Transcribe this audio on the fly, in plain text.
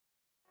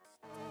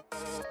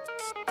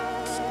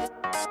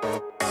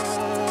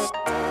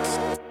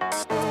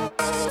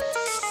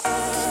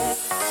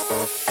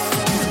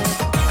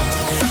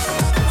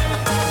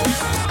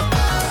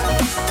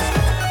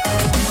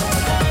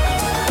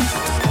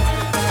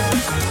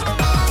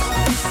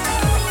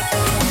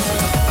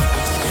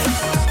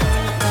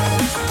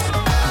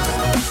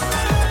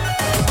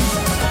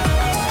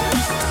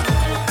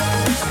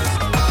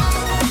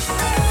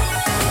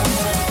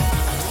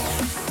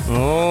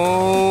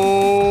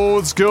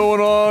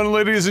going on,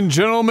 ladies and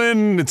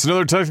gentlemen? It's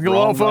another Technical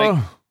Alpha.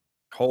 Mike.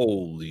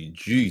 Holy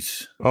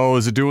jeez. Oh,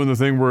 is it doing the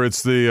thing where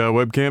it's the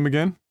webcam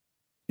again?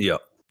 Yeah.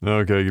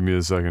 Okay, give me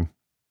a second.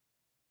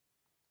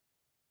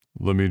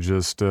 Let me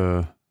just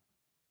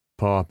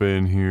pop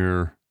in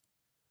here.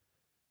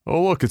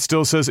 Oh, look, it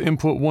still says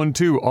input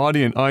 12,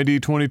 audience ID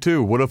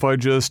 22. What if I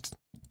just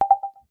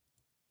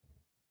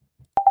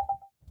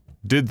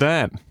did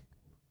that?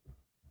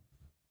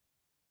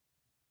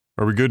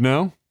 Are we good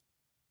now?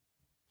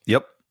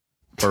 Yep.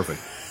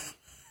 Perfect.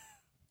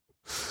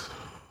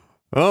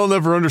 I'll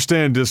never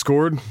understand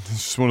Discord.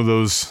 It's just one of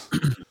those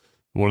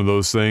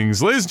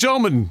things. Ladies and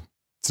gentlemen,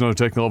 it's another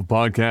Technical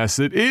podcast.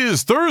 It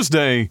is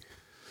Thursday,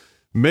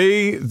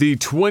 May the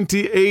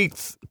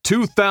 28th,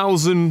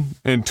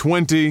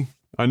 2020.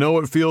 I know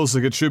it feels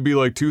like it should be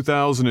like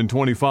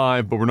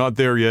 2025, but we're not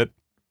there yet.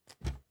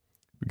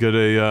 We got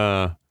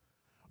a,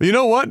 you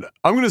know what?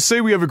 I'm going to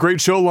say we have a great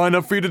show lined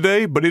up for you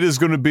today, but it is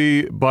going to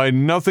be by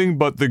nothing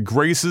but the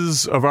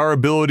graces of our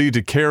ability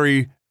to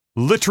carry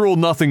literal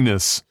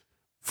nothingness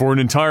for an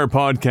entire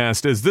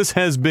podcast, as this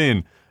has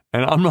been,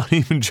 and I'm not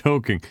even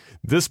joking,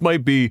 this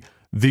might be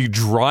the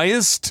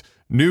driest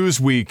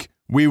news week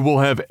we will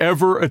have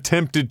ever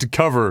attempted to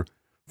cover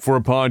for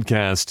a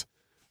podcast.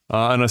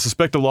 And I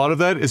suspect a lot of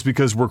that is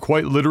because we're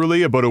quite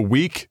literally about a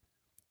week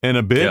and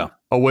a bit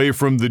away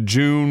from the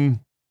June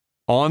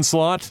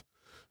onslaught.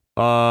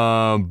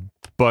 But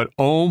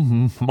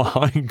oh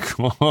my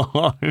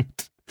God.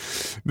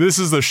 This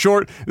is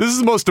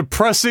the most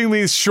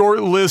depressingly short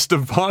list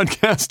of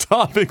podcast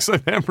topics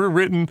I've ever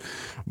written,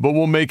 but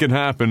we'll make it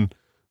happen.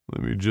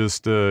 Let me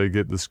just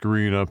get the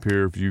screen up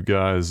here for you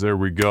guys. There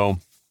we go.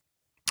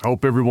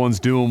 Hope everyone's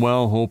doing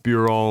well. Hope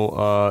you're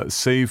all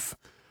safe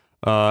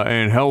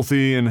and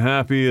healthy and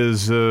happy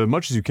as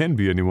much as you can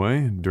be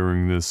anyway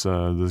during this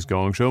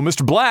Gong Show.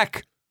 Mr.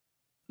 Black!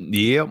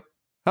 Yep.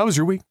 How was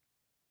your week?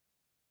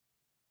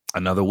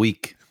 Another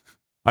week.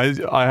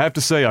 I have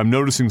to say, I'm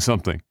noticing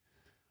something.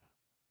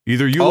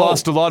 Either you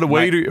lost a lot of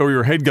weight or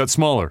your head got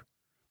smaller.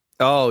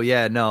 Oh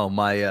yeah, no,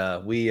 my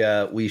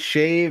we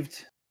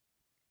shaved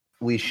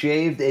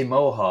a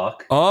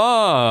mohawk.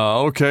 Ah,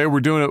 okay, we're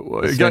doing it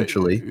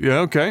essentially. Yeah,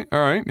 okay, all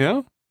right,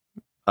 yeah.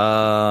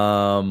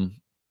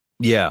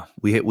 Yeah,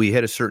 we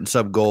hit a certain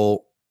sub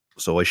goal,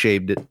 so I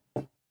shaved it,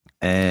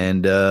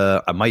 and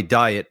I might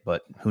dye it,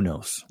 but who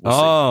knows? We'll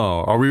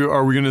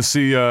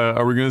see.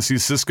 Are we gonna see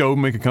Cisco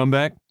make a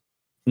comeback?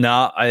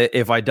 Nah,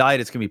 if I dye it,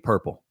 it's gonna be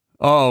purple.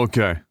 Oh,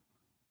 okay.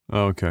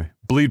 Okay.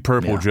 Bleed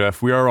purple,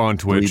 Jeff. We are on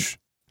Twitch.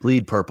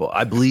 Bleed purple.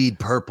 I bleed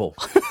purple.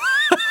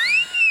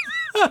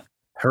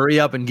 Hurry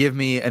up and give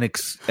me an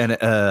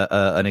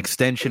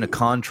extension, a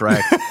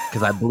contract,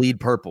 because I bleed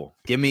purple.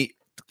 Give me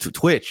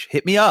Twitch.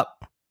 Hit me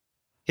up.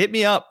 Hit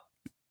me up.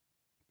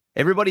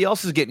 Everybody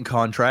else is getting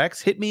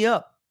contracts. Hit me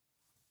up.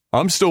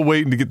 I'm still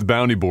waiting to get the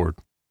bounty board.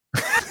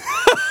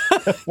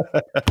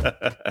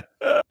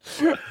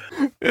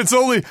 I've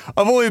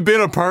only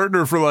been a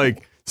partner for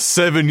like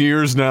 7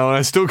 years now, and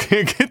I still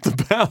can't get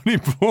the bounty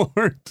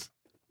board.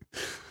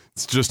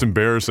 It's just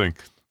embarrassing.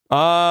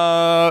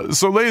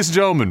 So, ladies and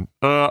gentlemen,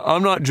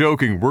 I'm not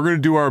joking. We're going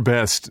to do our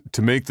best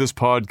to make this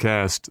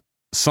podcast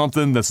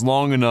something that's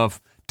long enough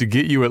to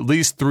get you at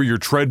least through your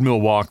treadmill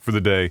walk for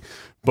the day.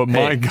 But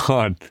my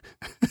God,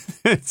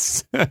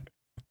 it's. I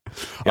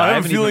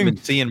haven't even been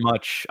seeing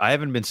much. I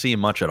haven't been seeing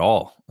much at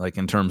all, like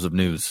in terms of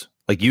news.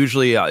 Like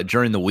usually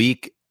during the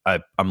week,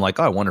 I'm like,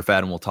 I wonder if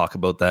Adam will talk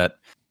about that.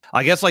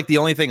 I guess like the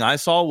only thing I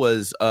saw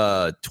was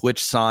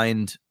Twitch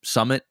signed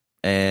Summit,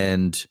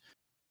 and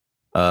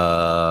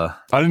I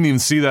didn't even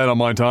see that on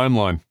my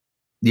timeline.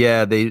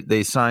 Yeah,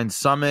 they signed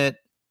Summit,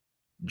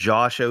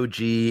 Josh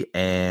OG,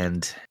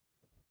 and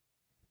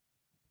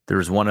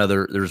there's one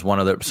other.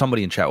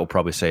 Somebody in chat will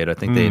probably say it. I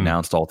think they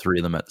announced all three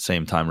of them at the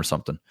same time or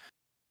something.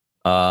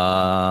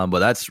 But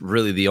that's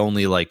really the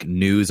only like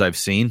news I've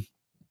seen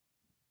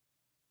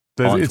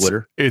on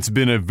Twitter. It's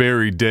been a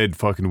very dead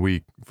fucking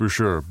week for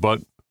sure.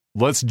 But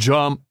let's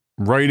jump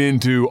right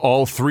into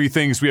all three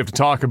things we have to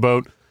talk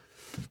about.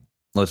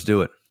 Let's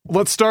do it.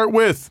 Let's start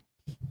with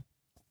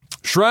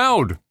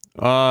Shroud.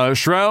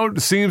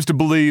 Shroud seems to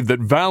believe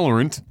that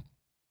Valorant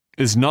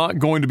is not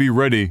going to be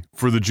ready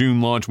for the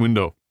June launch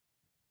window.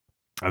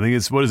 I think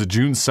it's, what is it,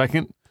 June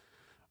 2nd?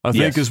 I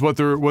think is what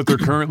they're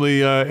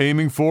currently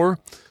aiming for.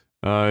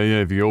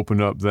 Yeah, if you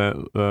open up that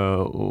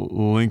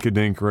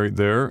link-a-dink right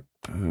there.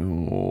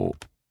 Okay,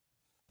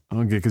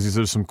 because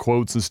there's some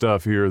quotes and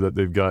stuff here that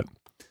they've got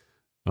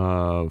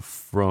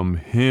from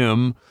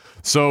him.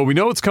 So we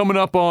know it's coming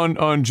up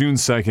on June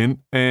 2nd,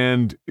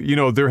 and, you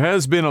know, there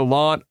has been a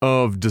lot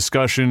of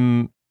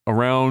discussion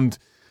around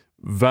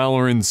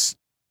Valorant's,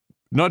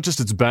 not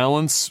just its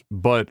balance,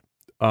 but,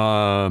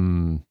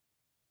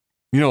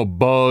 you know,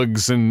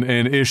 bugs and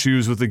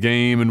issues with the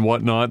game and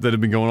whatnot that have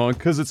been going on,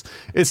 because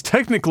it's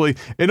technically,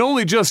 it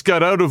only just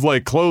got out of,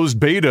 like, closed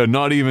beta,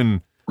 not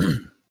even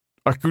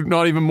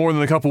more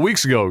than a couple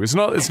weeks ago. It's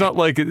not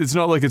like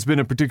it's been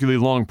a particularly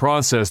long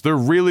process. They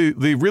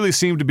really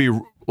seem to be,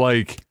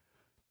 like,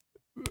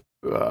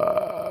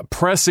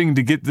 pressing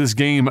to get this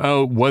game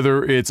out,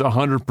 whether it's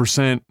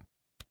 100%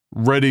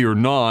 ready or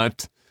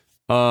not.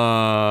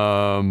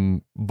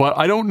 But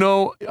I don't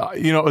know.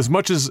 As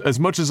much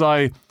as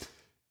I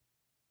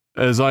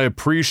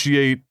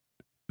appreciate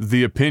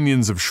the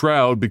opinions of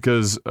Shroud,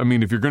 because I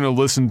mean, if you're going to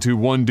listen to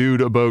one dude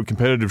about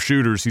competitive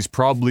shooters, he's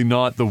probably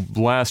not the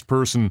last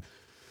person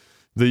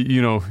that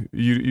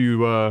you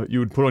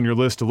would put on your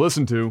list to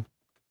listen to.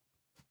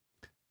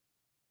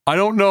 I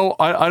don't know.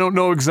 I don't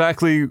know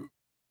exactly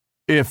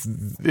if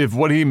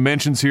what he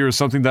mentions here is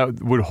something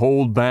that would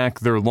hold back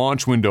their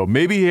launch window.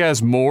 Maybe he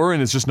has more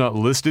and it's just not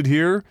listed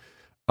here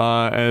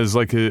as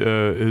like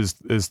his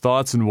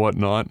thoughts and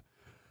whatnot.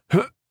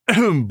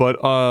 But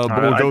we'll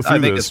go through this. I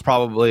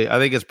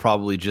think it's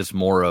probably just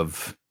more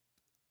of.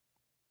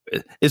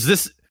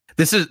 This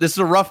is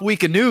a rough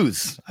week of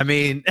news. I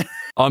mean,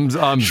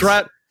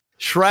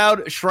 Shroud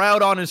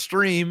on his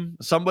stream.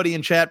 Somebody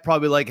in chat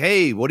probably like,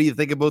 "Hey, what do you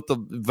think about the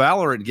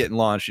Valorant getting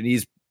launched?" And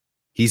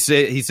he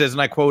says,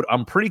 and I quote,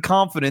 "I'm pretty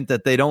confident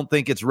that they don't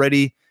think it's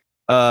ready."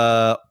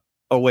 No.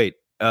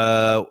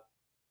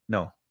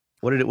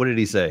 What did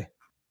he say?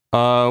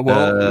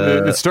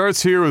 It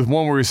starts here with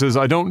one where he says,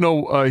 "I don't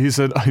know." He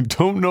said, "I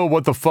don't know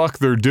what the fuck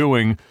they're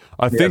doing.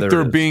 I think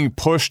they're being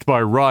pushed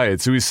by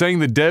Riot." So he's saying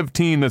the dev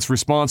team that's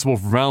responsible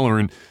for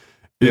Valorant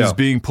is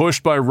being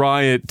pushed by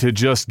Riot to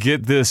just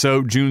get this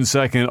out June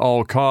 2nd,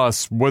 all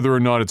costs, whether or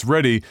not it's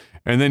ready.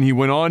 And then he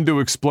went on to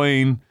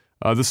explain.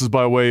 This is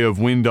by way of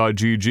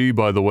win.gg,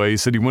 by the way. He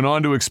said he went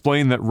on to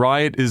explain that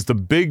Riot is the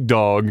big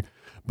dog,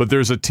 but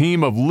there's a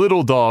team of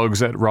little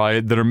dogs at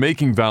Riot that are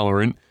making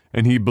Valorant,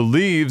 and he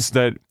believes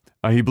that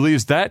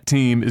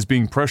team is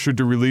being pressured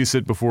to release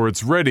it before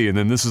it's ready. And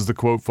then this is the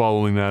quote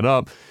following that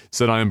up.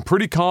 Said, "I am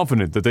pretty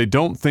confident that they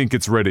don't think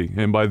it's ready."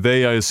 And by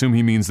they, I assume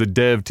he means the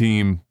dev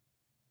team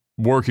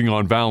working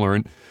on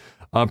Valorant.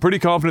 "I'm pretty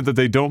confident that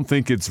they don't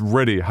think it's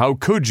ready. How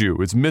could you?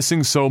 It's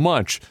missing so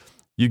much."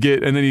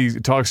 And then he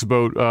talks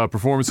about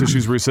performance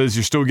issues where he says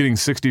you're still getting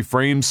 60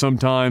 frames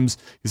sometimes.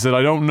 He said,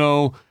 "I don't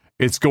know.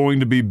 It's going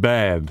to be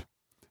bad,"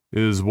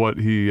 is what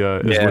he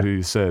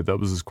said. That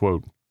was his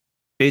quote.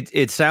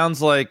 It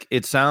sounds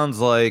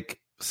like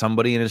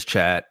somebody in his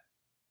chat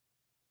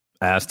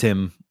asked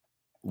him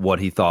what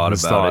he thought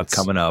about it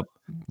coming up.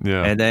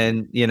 Yeah. And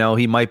then,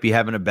 he might be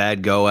having a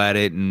bad go at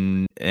it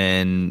and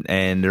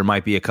there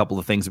might be a couple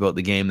of things about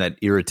the game that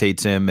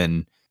irritates him,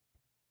 and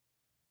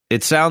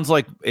it sounds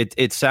like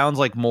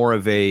more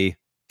of a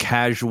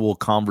casual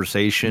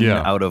conversation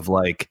out of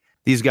like,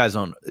 these guys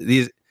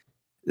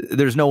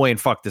there's no way in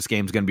fuck this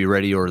game's going to be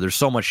ready, or there's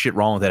so much shit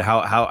wrong with it. How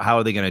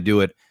are they going to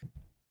do it?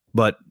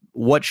 But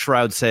what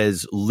Shroud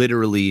says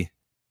literally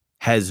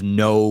has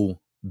no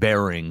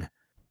bearing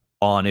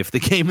on if the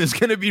game is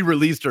going to be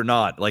released or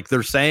not. Like,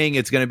 they're saying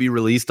it's going to be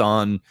released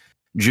on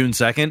June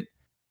 2nd.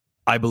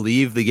 I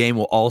believe the game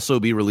will also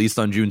be released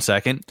on June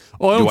 2nd.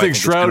 Well, I don't think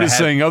Shroud is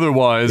saying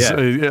otherwise. Yeah.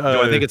 Do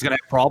I think it's going to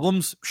have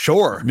problems?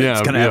 Sure. Yeah,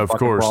 it's going to have of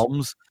course.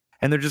 problems.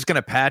 And they're just going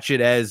to patch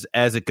it as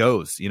it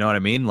goes. You know what I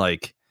mean?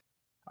 Like,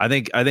 I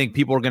think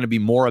people are going to be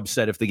more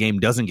upset if the game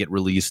doesn't get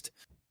released.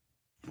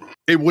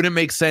 It wouldn't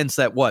make sense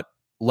that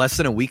less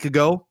than a week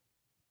ago,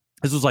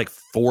 this was like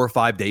 4 or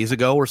 5 days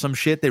ago or some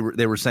shit, they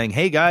were saying,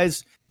 "Hey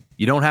guys,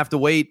 you don't have to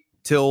wait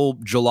till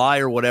July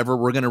or whatever.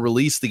 We're going to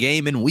release the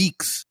game in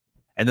weeks."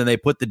 And then they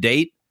put the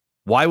date.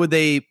 Why would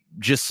they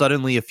just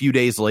suddenly a few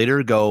days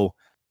later go,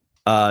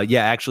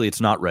 "Yeah, actually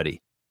it's not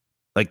ready"?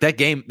 Like, the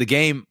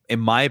game, in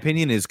my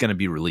opinion, is going to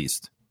be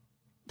released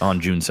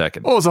on June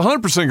 2nd. Oh, it's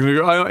 100% going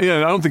to.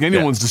 I don't think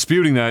anyone's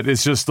disputing that.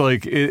 It's just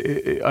like,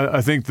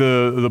 I think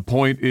the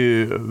point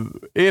is,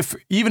 if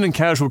even in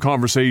casual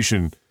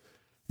conversation,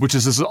 which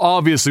is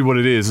obviously what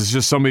it is, it's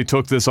just somebody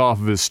took this off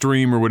of his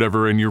stream or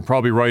whatever, and you're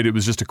probably right, it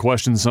was just a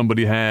question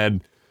somebody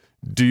had.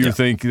 Do you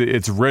think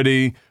it's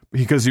ready?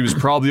 Because he was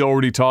probably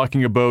already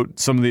talking about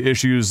some of the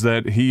issues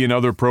that he and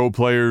other pro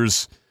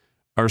players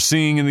are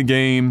seeing in the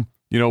game.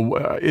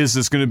 Is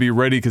this going to be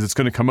ready because it's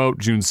going to come out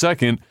June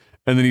 2nd?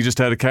 And then he just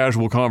had a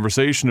casual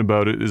conversation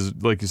about it. Is,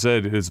 like you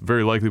said, it's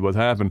very likely what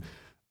happened.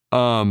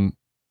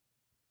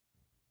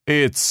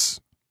 It's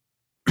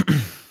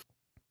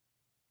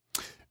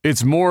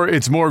more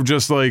of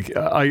just like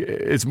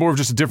it's more of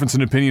just a difference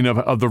in opinion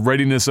of the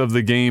readiness of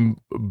the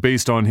game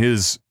based on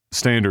his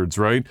standards,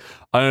 right?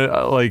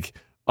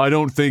 I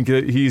don't think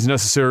that he's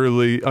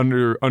necessarily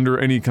under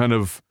any kind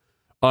of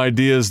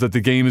ideas that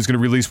the game is going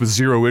to release with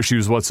zero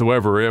issues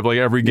whatsoever. Like,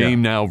 every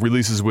game now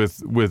releases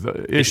with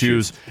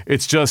issues.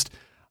 It's just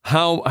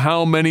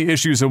how many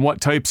issues and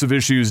what types of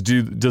issues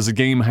does a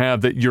game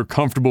have that you're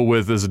comfortable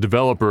with as a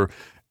developer.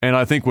 And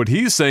I think what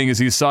he's saying is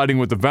he's siding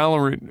with the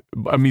Valorant.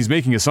 I mean, he's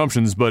making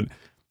assumptions, but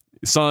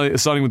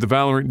siding with the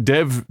Valorant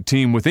dev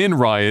team within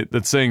Riot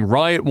that's saying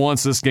Riot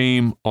wants this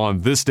game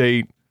on this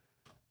date,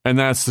 and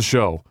that's the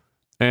show.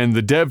 And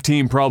the dev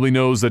team probably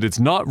knows that it's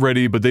not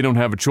ready, but they don't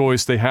have a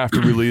choice. They have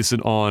to release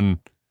it on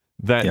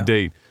that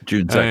date.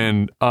 June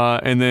 2nd.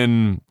 And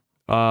then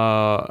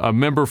a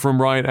member from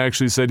Riot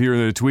actually said here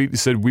in the tweet, he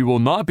said, "We will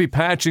not be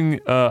patching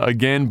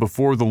again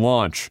before the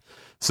launch."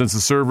 since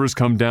the servers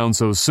come down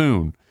so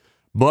soon.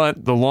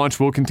 But the launch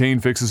will contain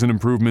fixes and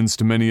improvements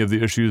to many of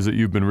the issues that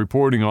you've been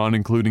reporting on,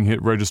 including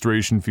hit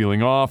registration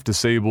feeling off,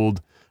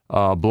 disabled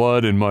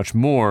blood, and much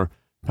more.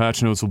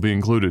 Patch notes will be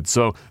included.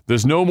 So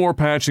there's no more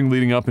patching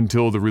leading up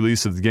until the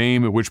release of the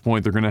game, at which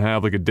point they're going to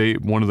have like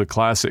one of the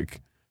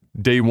classic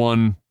day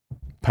one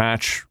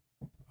patch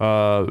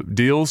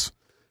deals,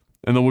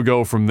 and then we'll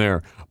go from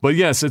there. But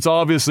yes, it's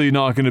obviously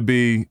not going to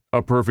be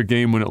a perfect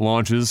game when it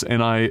launches,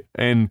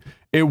 and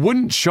it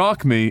wouldn't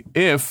shock me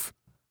if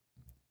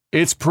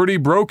it's pretty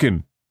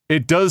broken.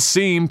 It does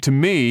seem to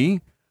me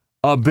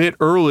a bit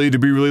early to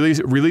be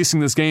releasing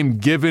this game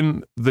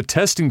given the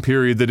testing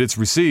period that it's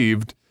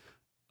received.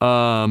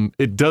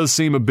 It does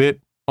seem a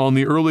bit on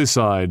the early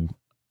side,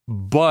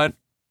 but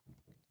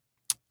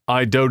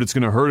I doubt it's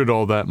going to hurt it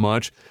all that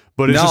much.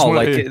 But it's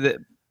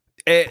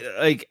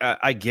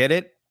I get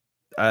it,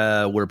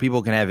 where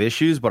people can have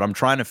issues, but I'm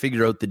trying to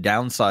figure out the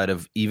downside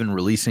of even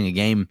releasing a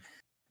game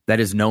that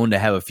is known to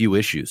have a few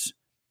issues.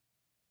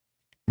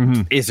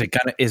 Mm-hmm. Is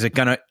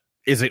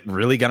it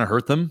really gonna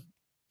hurt them?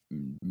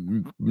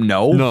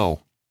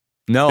 No.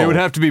 It would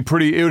have to be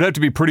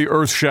pretty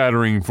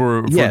earth-shattering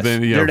for them.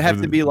 There'd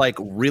have to be like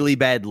really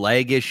bad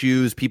lag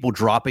issues, people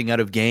dropping out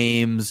of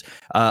games.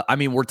 I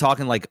mean, we're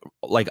talking like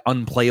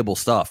unplayable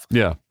stuff.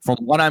 Yeah. From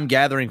what I'm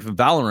gathering from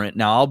Valorant,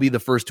 now I'll be the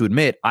first to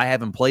admit I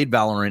haven't played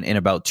Valorant in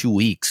about 2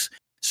 weeks.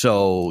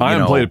 So I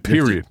haven't played it,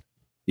 period.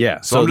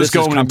 So I'm just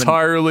going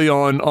entirely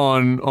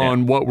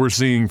on what we're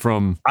seeing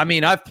from. I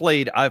mean, I've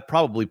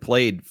probably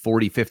played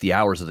 40, 50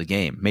 hours of the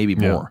game, maybe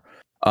more.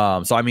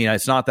 So, I mean,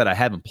 it's not that I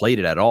haven't played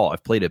it at all.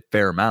 I've played a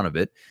fair amount of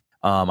it.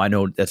 I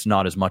know that's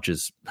not as much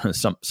as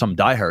some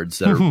diehards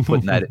that are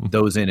putting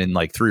those in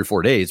like 3 or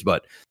 4 days,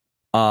 but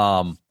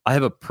I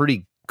have a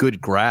pretty good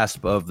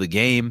grasp of the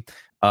game.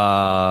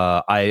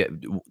 I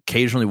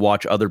occasionally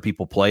watch other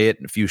people play it.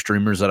 A few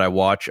streamers that I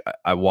watch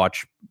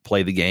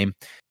play the game.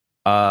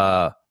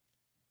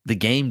 The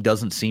game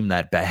doesn't seem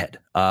that bad.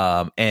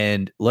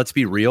 And let's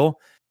be real.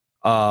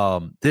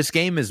 This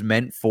game is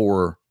meant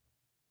for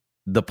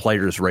the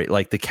players, right?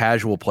 Like the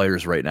casual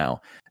players right now.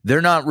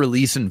 They're not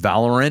releasing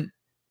Valorant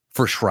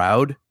for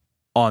Shroud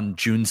on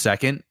June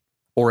 2nd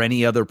or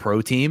any other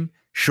pro team.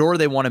 Sure,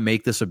 they want to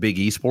make this a big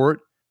esport,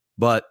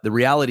 but the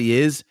reality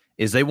is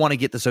they want to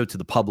get this out to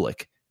the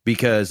public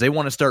because they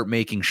want to start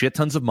making shit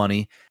tons of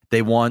money.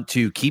 They want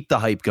to keep the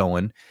hype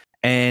going.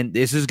 And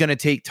this is going to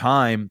take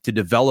time to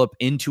develop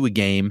into a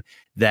game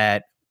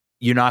that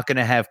you're not going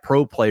to have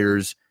pro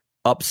players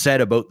upset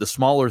about the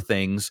smaller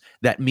things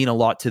that mean a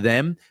lot to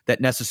them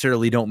that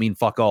necessarily don't mean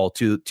fuck all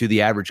to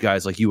the average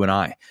guys like you and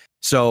I.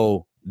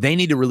 So they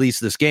need to release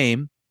this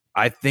game.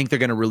 I think they're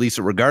going to release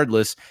it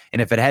regardless.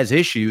 And if it has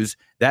issues,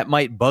 that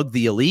might bug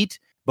the elite,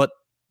 but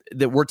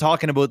that we're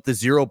talking about the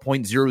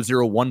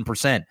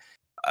 0.001%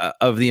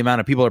 of the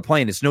amount of people are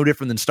playing. It's no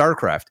different than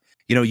StarCraft.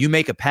 You know, you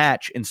make a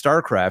patch in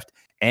StarCraft,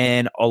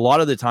 and a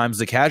lot of the times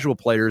the casual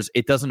players,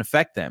 it doesn't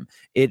affect them.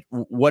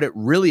 What it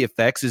really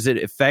affects is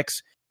it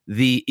affects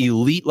the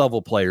elite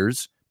level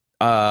players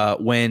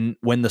when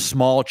the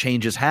small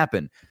changes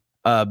happen.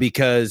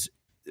 Because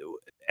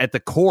at the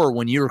core,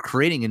 when you're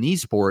creating an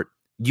esport,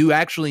 you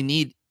actually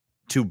need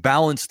to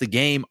balance the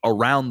game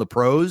around the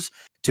pros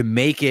to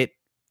make it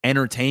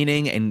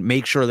entertaining and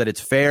make sure that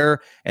it's fair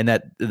and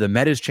that the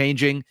meta is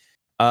changing.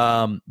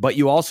 But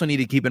you also need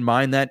to keep in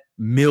mind that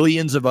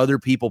millions of other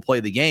people play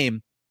the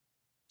game.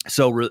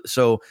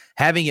 So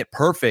having it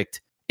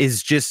perfect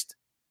is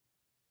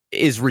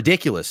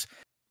ridiculous.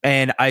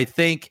 And I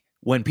think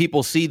when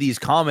people see these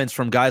comments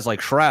from guys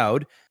like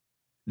Shroud,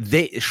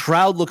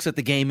 Shroud looks at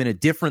the game in a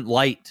different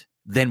light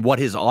than what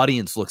his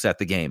audience looks at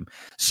the game.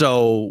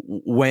 So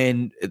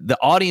when the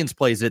audience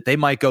plays it, they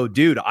might go,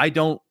 dude,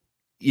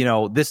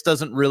 this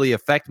doesn't really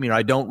affect me, or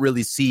I don't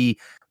really see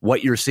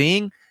what you're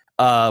seeing.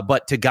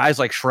 But to guys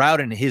like Shroud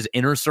and his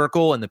inner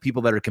circle and the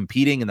people that are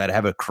competing and that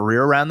have a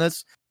career around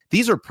this,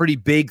 these are pretty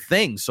big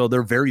things. So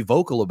they're very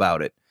vocal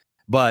about it.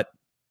 But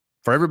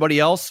for everybody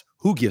else,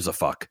 who gives a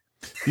fuck?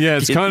 Yeah,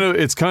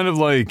 it's kind of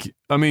like,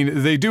 I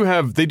mean, they do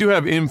have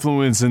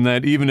influence in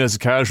that. Even as a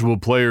casual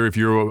player, if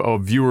you're a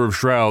viewer of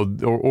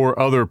Shroud or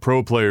other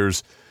pro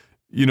players,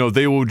 you know,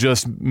 they will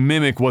just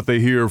mimic what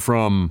they hear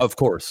from, of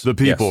course, the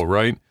people, yes.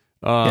 Right?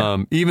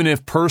 Even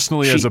if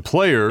personally as a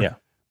player,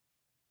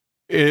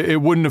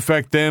 it wouldn't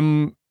affect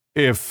them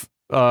if,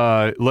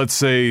 let's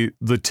say,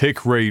 the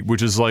tick rate,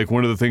 which is like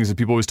one of the things that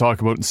people always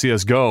talk about in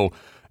CSGO.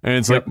 And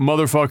it's like,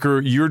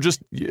 motherfucker, you're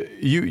just,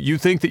 you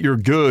think that you're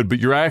good, but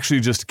you're actually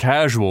just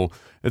casual.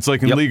 It's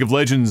like in League of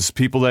Legends,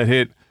 people that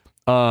hit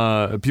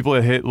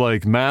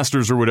like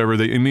masters or whatever,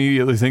 they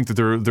immediately think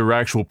that they're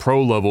actual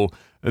pro level.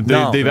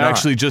 They've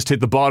actually just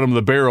hit the bottom of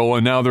the barrel,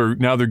 and now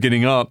they're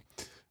getting up.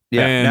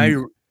 Yeah, and now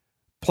you're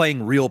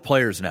playing real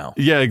players now.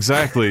 Yeah,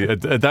 exactly.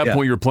 At that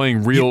point, you're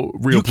playing real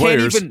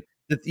players.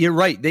 You're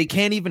right. They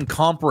can't even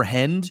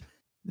comprehend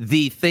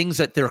the things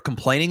that they're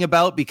complaining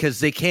about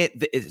because they can't,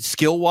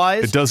 skill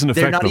wise, it doesn't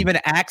affect them. They're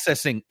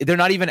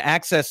not even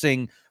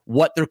accessing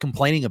what they're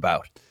complaining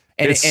about.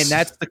 And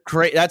that's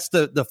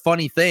the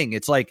funny thing.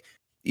 It's like,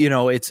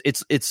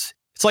 it's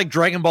like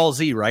Dragon Ball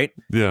Z, right?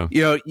 Yeah.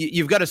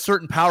 You've got a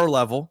certain power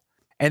level,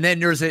 and then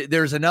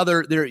there's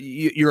another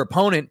your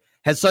opponent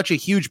has such a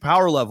huge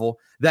power level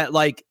that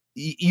like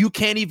you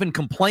can't even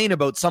complain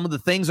about some of the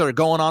things that are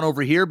going on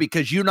over here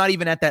because you're not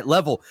even at that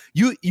level.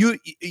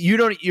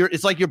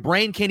 It's like your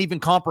brain can't even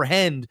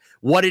comprehend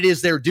what it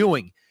is they're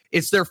doing.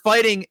 They're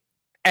fighting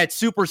at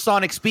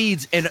supersonic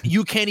speeds and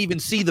you can't even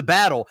see the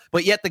battle,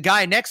 but yet the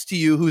guy next to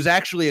you who's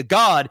actually a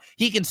god,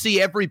 he can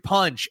see every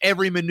punch,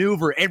 every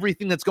maneuver,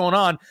 everything that's going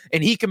on,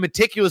 and he can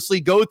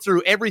meticulously go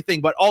through everything,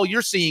 but all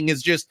you're seeing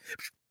is just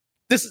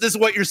this is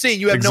what you're seeing.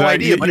 You have no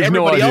idea, but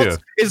everybody else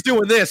is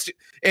doing this.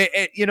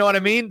 You know what I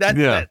mean?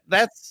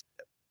 That's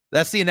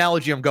the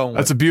analogy I'm going with.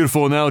 That's a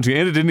beautiful analogy,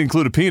 and it didn't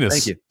include a penis.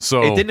 Thank you.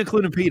 So it didn't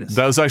include a penis.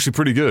 That was actually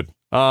pretty good.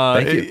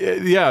 Thank you.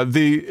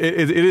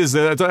 It is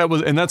that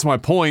was, and that's my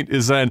point.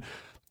 Is that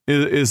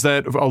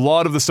a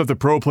lot of the stuff that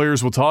pro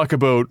players will talk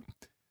about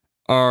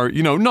are,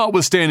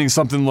 notwithstanding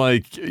something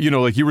like,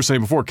 like you were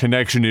saying before,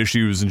 connection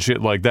issues and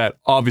shit like that.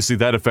 Obviously,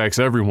 that affects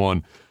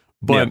everyone.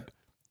 But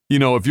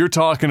if you're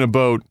talking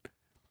about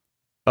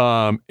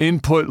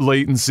input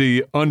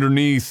latency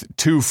underneath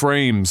 2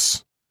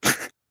 frames.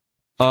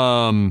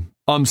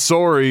 I'm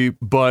sorry,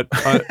 but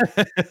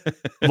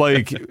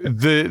like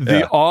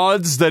the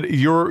odds that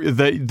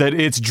that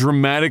it's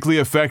dramatically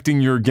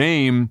affecting your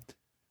game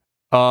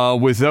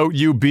without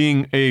you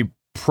being a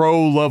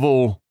pro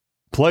level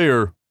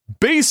player,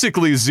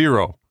 basically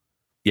 0.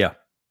 Yeah.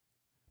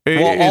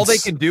 All they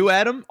can do,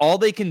 Adam,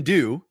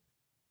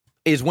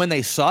 is when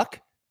they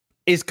suck,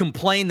 is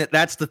complain that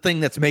that's the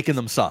thing that's making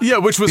them suck. Yeah,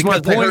 which was my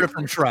point. They heard it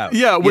from Shroud.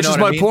 Yeah, which is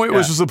my point.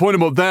 Which was the point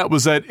about that,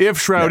 was that if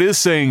Shroud is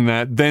saying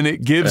that, then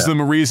it gives them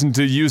a reason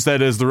to use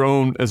that as their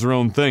own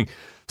thing.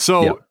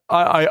 So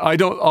I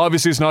don't.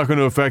 Obviously, it's not going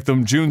to affect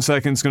them. June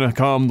 2nd is going to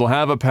come. They'll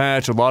have a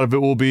patch. A lot of it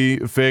will be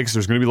fixed.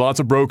 There's going to be lots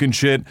of broken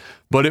shit,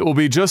 but it will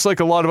be just like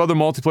a lot of other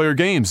multiplayer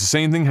games. The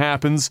same thing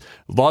happens.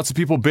 Lots of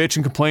people bitch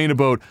and complain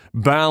about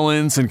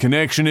balance and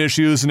connection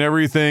issues and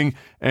everything,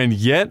 and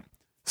yet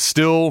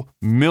still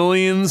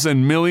millions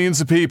and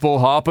millions of people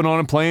hopping on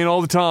and playing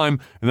all the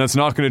time, and that's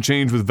not going to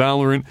change with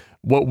Valorant.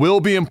 What will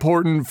be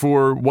important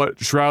for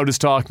what Shroud is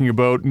talking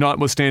about,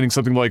 notwithstanding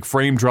something like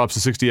frame drops to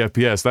 60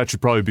 FPS, that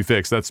should probably be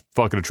fixed. That's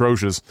fucking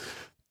atrocious.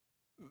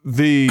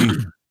 The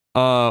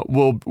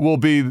will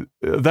be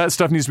that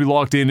stuff needs to be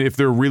locked in if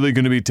they're really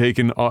going to be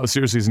taken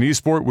seriously as an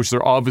esport, which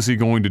they're obviously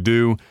going to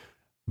do.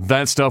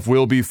 That stuff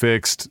will be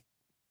fixed.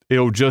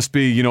 It'll just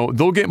be,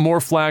 they'll get more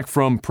flack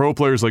from pro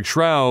players like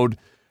Shroud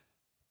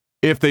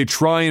if they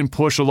try and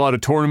push a lot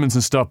of tournaments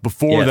and stuff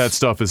before that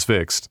stuff is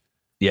fixed.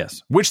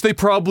 Yes. Which they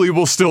probably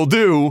will still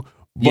do.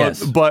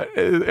 But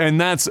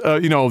and that's,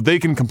 they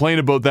can complain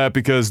about that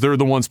because they're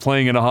the ones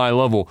playing at a high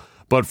level.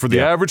 But for the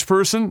average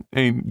person,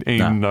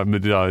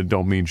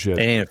 don't mean shit.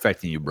 It ain't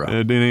affecting you, bro.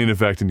 It ain't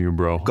affecting you,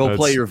 bro. Go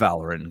play your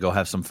Valorant and go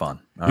have some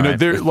fun.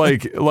 They're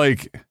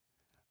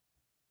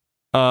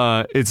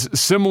it's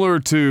similar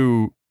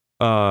to,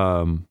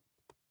 60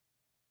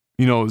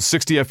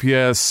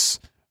 FPS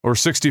or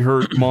 60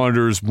 hertz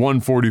monitors,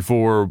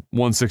 144,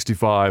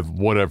 165,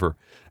 whatever.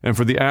 And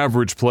for the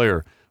average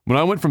player, when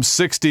I went from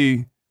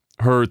 60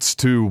 hertz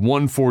to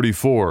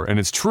 144, and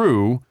it's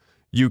true,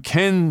 you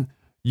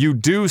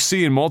do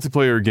see in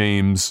multiplayer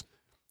games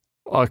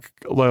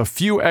a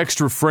few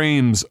extra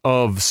frames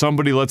of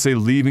somebody, let's say,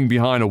 leaving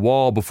behind a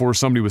wall before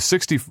somebody with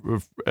 60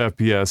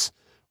 FPS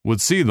would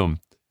see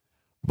them.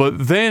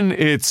 But then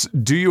it's,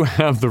 do you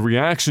have the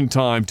reaction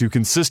time to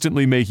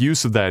consistently make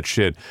use of that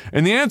shit?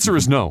 And the answer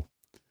is no.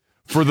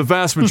 For the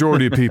vast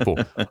majority of people.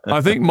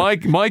 I think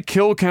my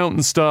kill count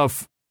and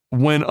stuff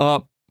went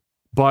up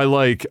by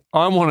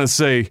I want to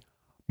say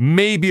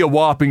maybe a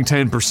whopping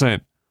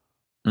 10%.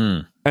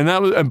 And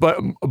that was,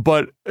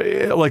 but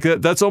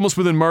that's almost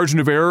within margin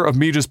of error of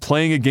me just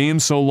playing a game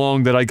so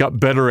long that I got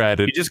better at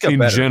it. You just got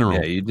better.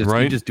 General, yeah,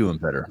 you're just doing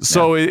better.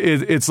 So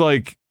it's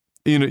like,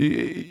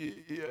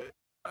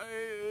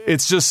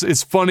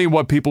 it's funny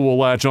what people will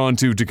latch on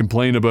to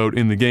complain about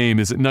in the game.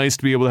 Is it nice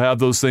to be able to have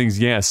those things?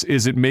 Yes.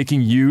 Is it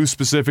making you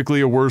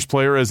specifically a worse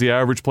player as the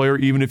average player,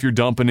 even if you're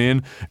dumping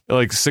in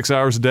 6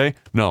 hours a day?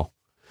 No,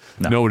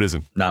 it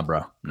isn't. Nah,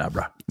 bro.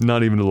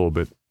 Not even a little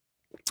bit.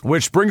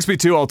 Which brings me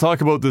to, I'll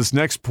talk about this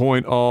next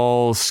point.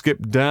 I'll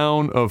skip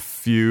down a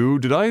few.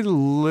 Did I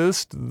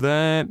list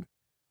that?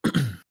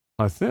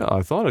 I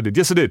thought I did.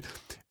 Yes, I did.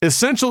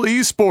 Essential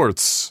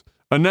Esports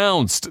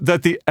announced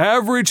that the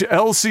average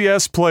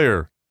LCS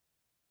player,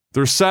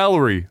 their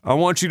salary, I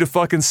want you to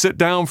fucking sit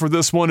down for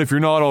this one if you're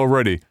not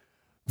already.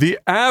 The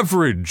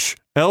average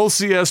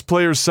LCS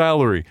player's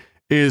salary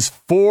is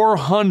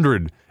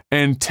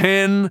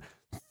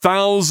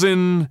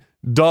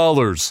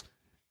 $410,000.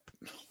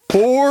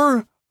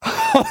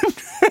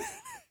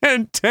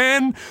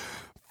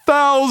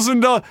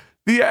 $410,000.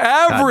 The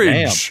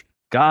average.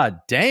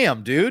 God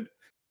damn, dude.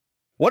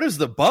 What is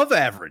the above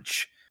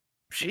average?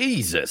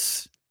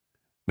 Jesus.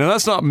 Now,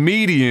 that's not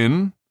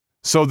median.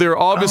 So there are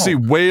obviously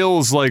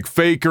whales like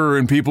Faker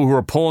and people who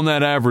are pulling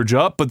that average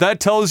up, but that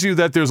tells you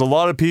that there's a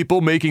lot of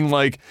people making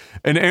like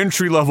an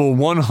entry-level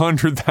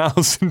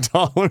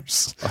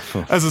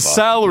 $100,000 as a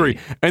salary.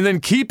 And then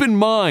keep in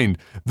mind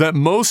that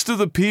most of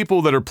the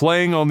people that are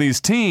playing on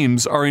these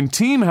teams are in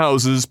team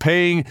houses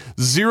paying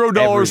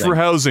 $0 for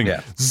housing,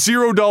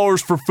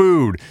 $0 for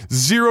food,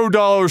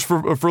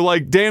 $0 for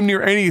like damn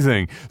near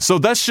anything. So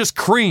that's just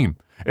cream.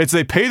 It's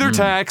they pay their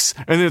tax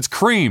and then it's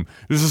cream.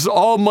 This is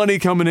all money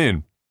coming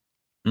in.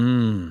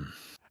 And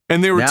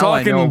they were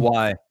talking.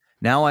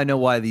 Now I know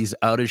why these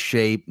out of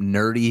shape,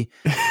 nerdy,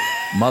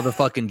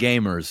 motherfucking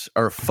gamers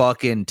are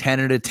fucking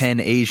 10 out of 10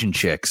 Asian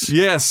chicks.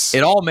 Yes,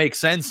 it all makes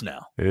sense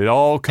now. It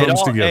all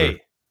comes together.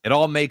 Hey, it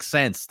all makes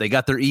sense. They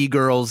got their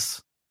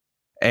e-girls.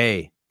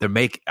 Hey,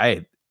 when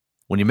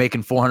you're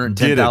making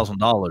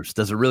 $410,000,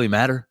 does it really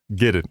matter?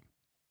 Get it?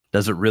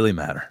 Does it really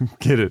matter?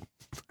 Get it?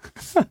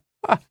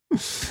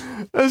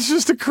 That's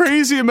just a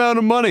crazy amount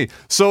of money.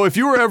 So if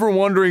you were ever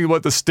wondering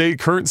what the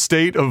current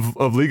state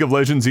of League of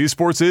Legends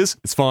esports is,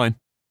 it's fine.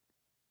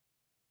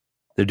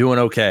 They're doing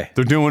okay.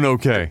 They're doing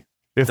okay.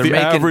 If they're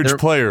average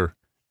player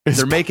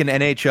they're making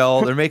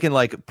NHL, they're making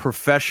like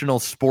professional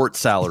sports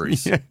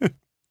salaries.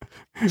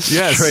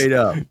 Yes. Straight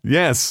up.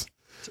 Yes.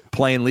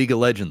 Playing League of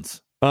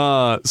Legends.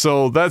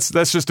 So that's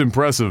just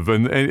impressive.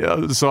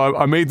 And so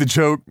I made the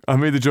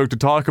joke to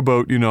talk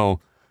about,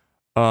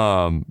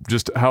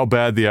 just how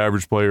bad the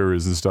average player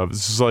is and stuff.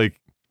 It's just like,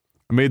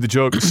 I made the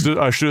joke,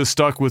 I should have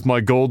stuck with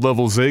my gold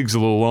level Ziggs a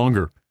little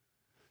longer.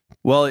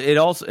 Well, it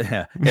also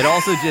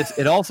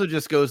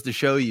just goes to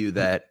show you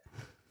that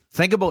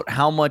think about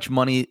how much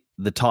money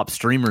the top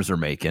streamers are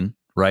making,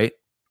 right?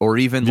 Or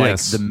even like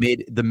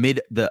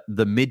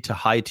the mid to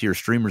high tier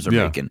streamers are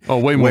making. Oh,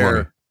 way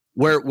more.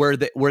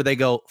 Where they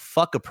go,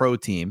 fuck a pro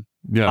team.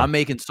 Yeah. I'm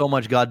making so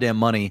much goddamn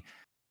money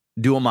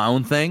doing my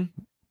own thing.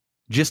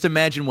 Just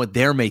imagine what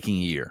they're making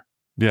a year.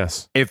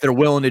 Yes. If they're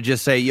willing to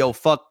just say, yo,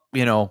 fuck,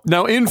 Now,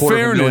 in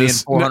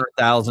fairness,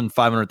 400,000,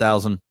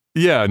 500,000.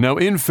 Yeah. Now,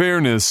 in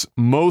fairness,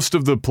 most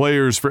of the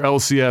players for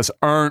LCS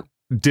aren't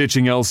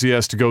ditching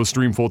LCS to go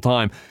stream full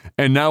time.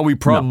 And now we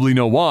probably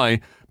know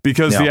why.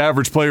 Because the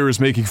average player is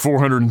making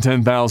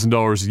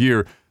 $410,000 a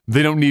year.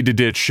 They don't need to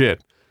ditch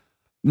shit.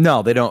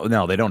 No, they don't.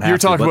 No, they don't have to. You're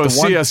talking about a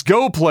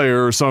CSGO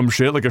player or some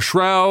shit, like a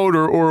Shroud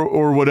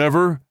or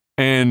whatever.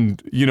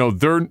 And,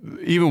 they're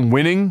even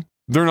winning.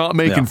 They're not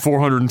making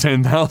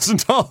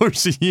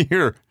 $410,000 a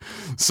year.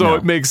 So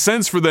it makes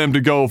sense for them to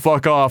go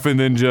fuck off and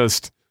then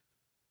just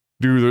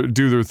do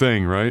their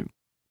thing, right?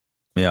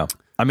 Yeah.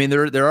 I mean,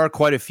 there are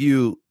quite a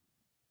few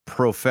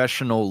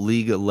professional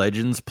League of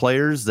Legends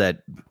players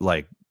that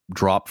like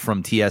drop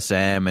from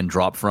TSM and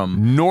drop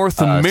from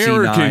North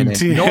American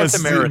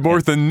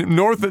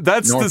TSM.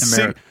 That's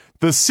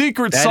the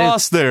secret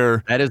sauce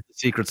there. That is the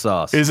secret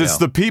sauce. It's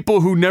the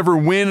people who never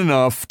win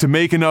enough to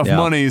make enough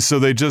money, so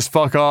they just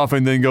fuck off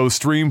and then go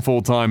stream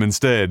full time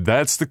instead.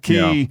 That's the key.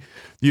 Yeah.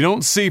 You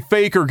don't see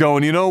Faker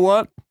going, you know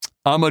what?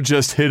 I'm going to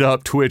just hit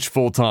up Twitch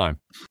full time.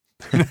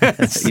 He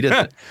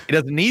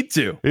doesn't need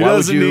to. He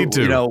doesn't need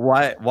to.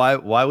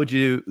 Why would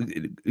you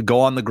go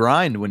on the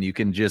grind when you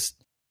can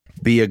just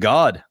be a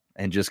god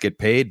and just get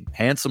paid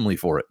handsomely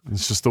for it?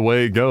 It's just the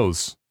way it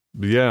goes.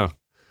 But yeah.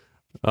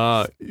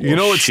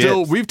 It's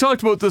still, we've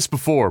talked about this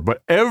before,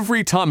 but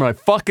every time, and I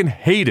fucking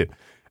hate it,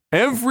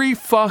 every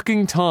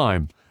fucking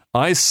time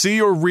I see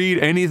or read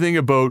anything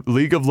about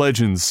League of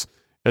Legends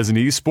as an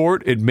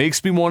esport, it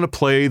makes me want to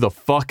play the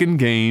fucking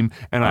game,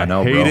 and I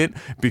hate it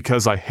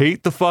because I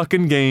hate the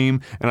fucking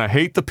game, and I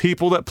hate the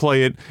people that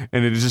play it,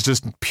 and it is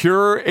just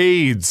pure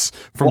AIDS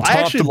from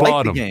top to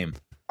bottom.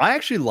 I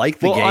actually like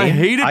the game. I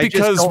hate it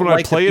because when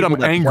I play it,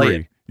 I'm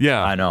angry.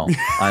 Yeah. I know.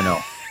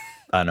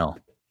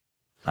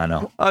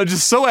 I'm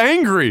just so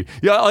angry.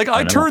 Yeah, like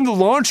I turn the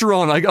launcher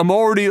on. I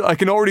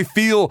can already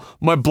feel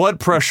my blood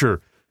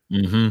pressure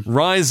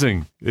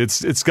rising.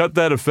 It's got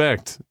that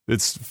effect.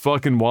 It's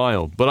fucking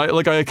wild.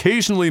 But I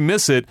occasionally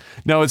miss it.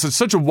 Now it's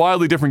such a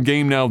wildly different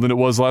game now than it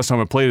was last time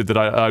I played it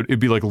that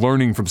it'd be like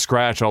learning from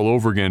scratch all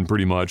over again,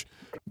 pretty much.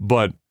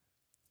 But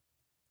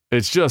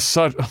it's just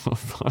such.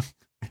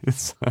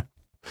 It's.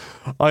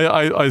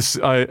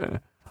 I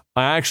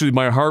actually,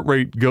 my heart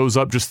rate goes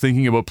up just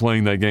thinking about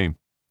playing that game.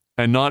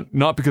 And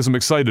not because I'm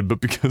excited,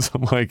 but because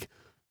I'm like,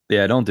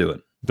 yeah, don't do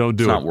it. Don't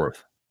do it. It's not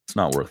worth. It's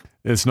not worth.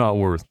 It's not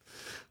worth.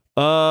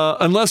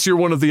 Unless you're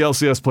one of the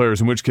LCS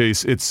players, in which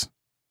case it's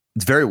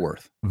very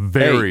worth.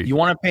 Very. Hey, you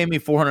want to pay me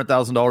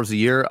 $400,000 a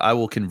year? I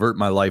will convert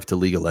my life to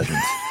League of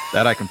Legends.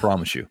 That I can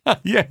promise you.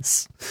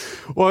 Yes.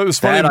 Well, it was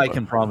funny. That I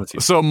can promise you.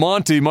 So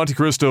Monte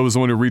Cristo was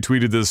the one who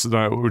retweeted this,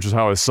 which is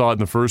how I saw it in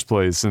the first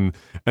place. And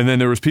then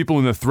there was people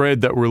in the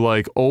thread that were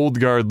like old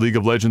guard League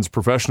of Legends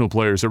professional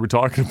players that were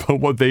talking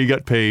about what they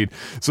got paid.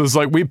 So it's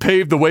like, we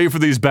paved the way for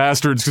these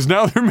bastards because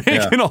now they're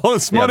making all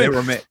this money.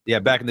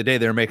 Back in the day,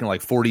 they were making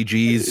like 40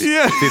 Gs,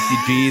 50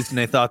 Gs, and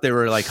they thought they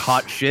were like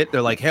hot shit.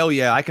 They're like, hell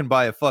yeah, I can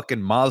buy a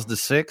fucking Mazda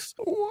 6.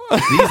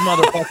 These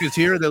motherfuckers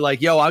here, they're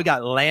like, yo, I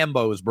got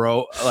Lambos,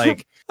 bro.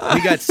 Like,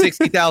 we got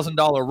 $60,000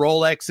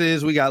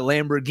 Rolexes. We got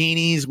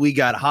Lamborghinis. We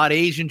got hot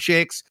Asian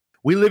chicks.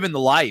 We live in the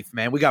life,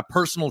 man. We got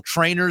personal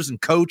trainers and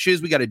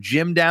coaches. We got a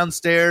gym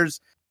downstairs.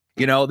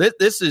 You know,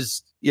 this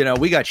is, you know,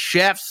 we got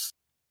chefs.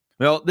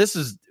 Well,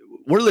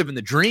 we're living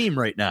the dream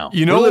right now.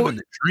 You know, we're living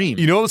the dream.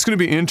 You know what's going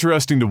to be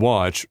interesting to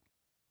watch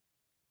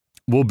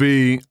will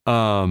be,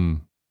 I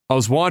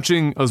was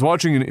watching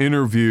an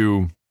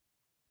interview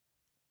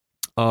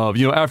of,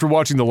 you know, after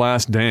watching The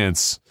Last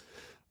Dance,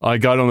 I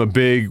got on a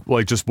big,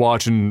 like, just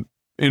watching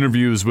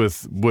interviews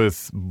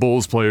with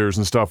Bulls players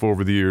and stuff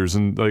over the years,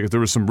 and like there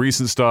was some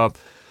recent stuff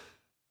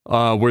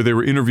where they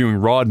were interviewing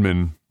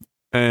Rodman,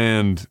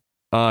 and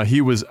he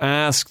was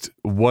asked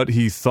what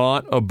he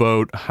thought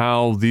about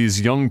how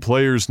these young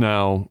players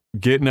now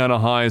getting out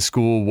of high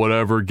school,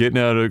 whatever, getting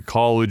out of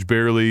college,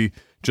 barely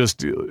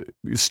just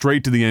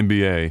straight to the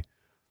NBA,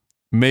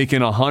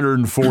 making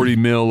 140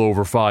 mil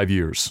over 5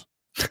 years.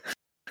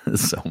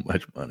 So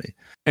much money.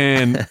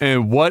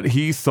 And what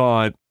he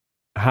thought,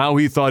 how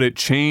he thought it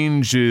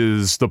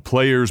changes the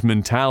player's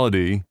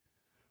mentality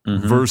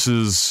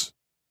versus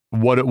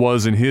what it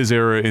was in his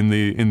era in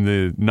the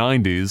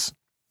 90s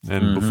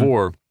and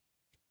before.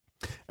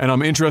 And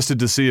I'm interested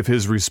to see if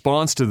his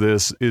response to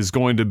this is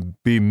going to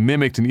be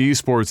mimicked in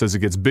esports as it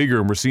gets bigger,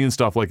 and we're seeing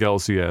stuff like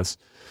LCS,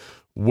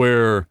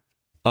 where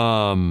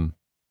in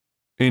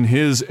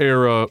his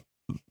era,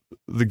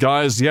 the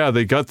guys,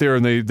 they got there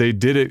and they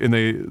did it, and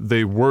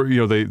they were, you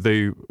know,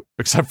 they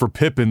except for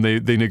Pippen,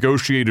 they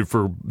negotiated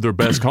for their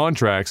best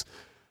contracts,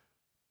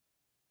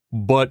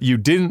 but you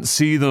didn't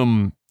see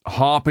them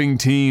hopping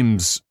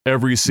teams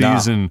every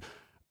season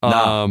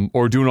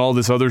or doing all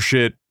this other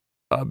shit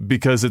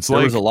because it's there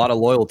like was a lot of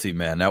loyalty,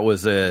 man. That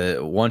was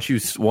once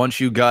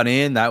you got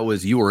in,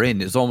 you were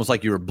in. It's almost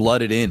like you were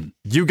blooded in.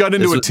 You got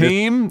into a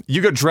team,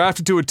 you got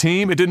drafted to a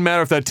team. It didn't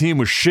matter if that team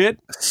was shit,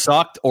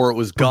 sucked, or it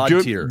was god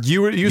tier.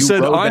 You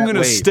said, I'm going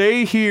to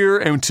stay here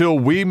until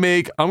I'm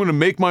going to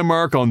make my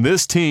mark on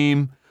this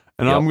team,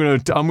 and we're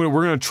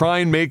going to try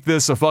and make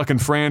this a fucking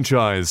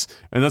franchise.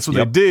 And that's what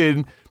they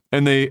did.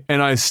 And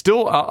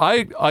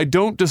I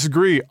don't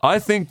disagree. I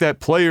think that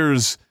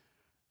players,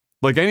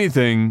 like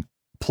anything,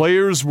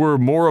 players were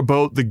more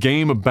about the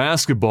game of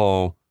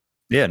basketball,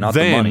 not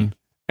the money,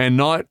 and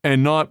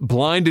not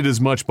blinded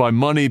as much by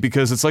money,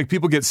 because it's like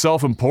people get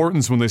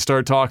self-importance when they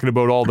start talking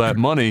about all that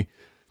money,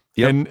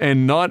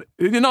 and not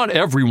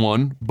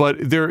everyone, but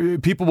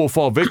people will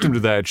fall victim to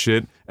that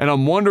shit. And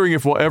I'm wondering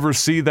if we'll ever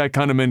see that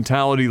kind of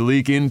mentality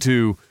leak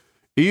into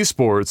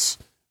esports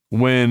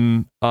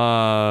when,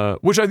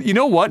 you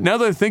know what? Now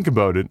that I think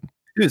about it,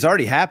 dude, it's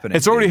already happening.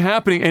 It's already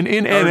happening, and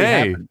in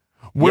NA,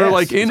 where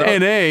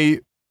NA.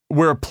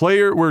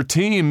 Where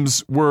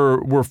teams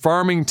were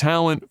farming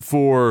talent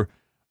for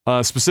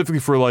specifically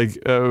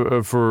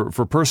for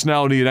for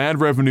personality and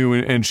ad revenue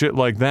and shit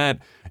like that.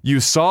 You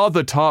saw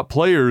the top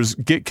players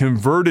get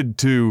converted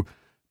to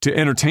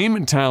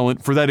entertainment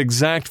talent for that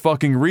exact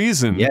fucking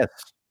reason.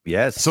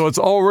 Yes. So it's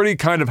already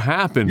kind of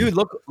happened. Dude,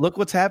 look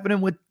what's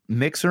happening with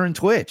Mixer and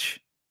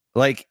Twitch.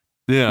 Like,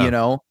 you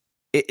know,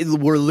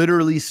 we're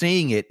literally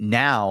seeing it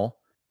now.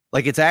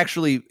 Like,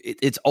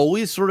 it's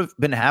always sort of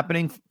been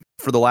happening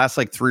for the last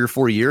like 3 or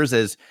 4 years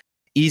as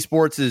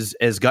esports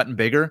has gotten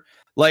bigger.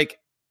 Like,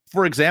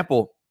 for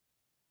example,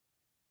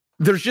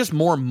 there's just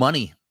more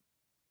money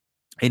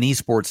in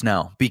esports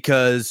now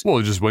because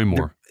it's just way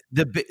more.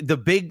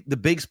 The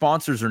big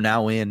sponsors are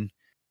now in.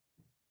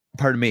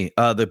 Pardon me.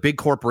 The big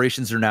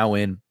corporations are now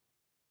in.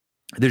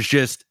 There's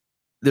just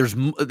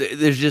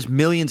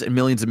millions and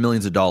millions and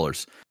millions of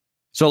dollars.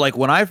 So like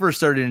when I first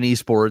started in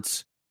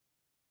esports,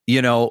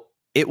 you know,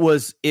 it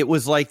was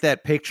like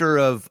that picture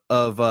of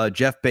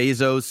Jeff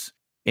Bezos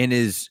in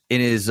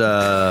his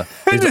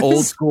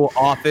old school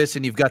office,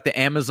 and you've got the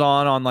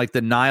Amazon on like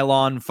the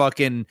nylon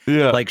fucking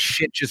like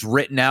shit just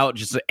written out,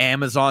 just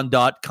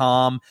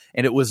Amazon.com,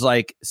 and it was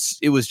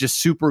just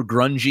super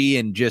grungy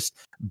and just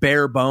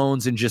bare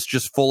bones and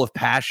just full of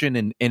passion,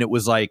 and it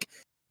was like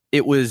they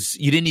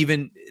didn't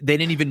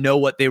even know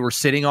what they were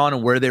sitting on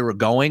and where they were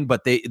going,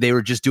 but they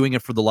were just doing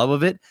it for the love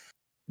of it.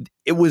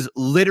 It was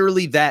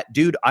literally that,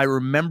 dude. I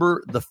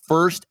remember the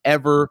first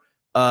ever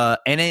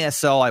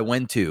NASL I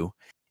went to,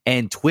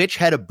 and Twitch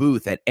had a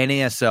booth at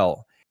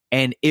NASL,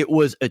 and it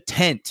was a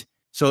tent.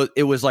 So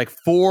it was like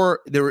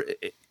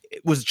it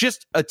was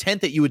just a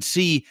tent that you would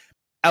see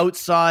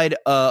outside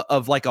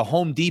of like a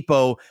Home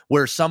Depot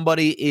where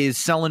somebody is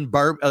selling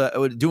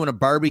doing a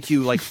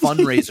barbecue like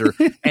fundraiser,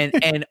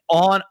 and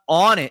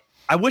on it,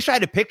 I wish I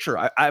had a picture.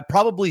 I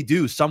probably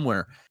do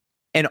somewhere.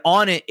 And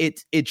on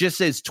it just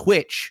says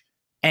Twitch.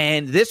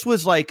 And this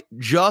was like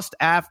just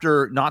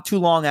after, not too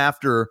long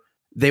after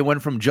they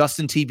went from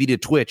Justin TV to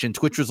Twitch, and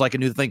Twitch was like a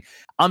new thing.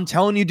 I'm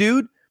telling you,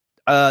 dude,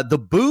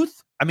 the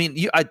booth. I mean,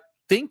 I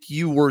think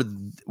you were.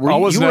 I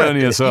wasn't at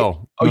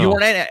NASL. You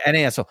weren't at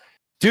NASL,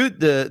 dude.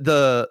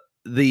 The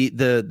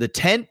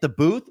tent, the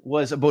booth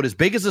was about as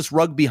big as this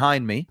rug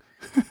behind me,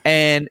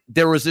 and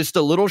there was just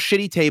a little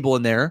shitty table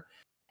in there,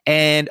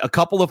 and a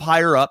couple of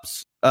higher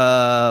ups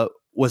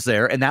was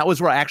there, and that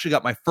was where I actually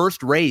got my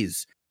first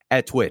raise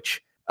at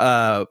Twitch.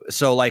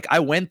 So like I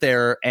went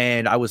there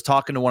and I was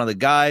talking to one of the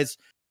guys,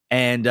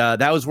 and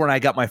that was when I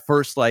got my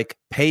first like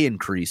pay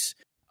increase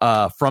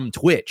from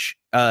Twitch,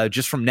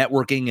 just from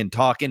networking and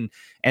talking,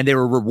 and they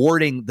were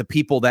rewarding the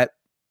people that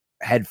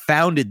had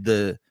founded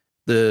the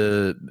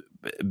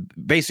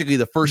basically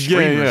the first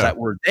streamers that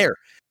were there.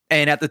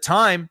 And at the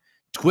time,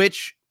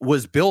 Twitch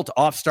was built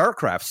off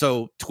StarCraft.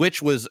 So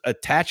Twitch was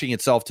attaching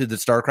itself to the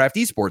StarCraft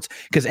esports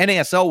because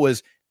NASL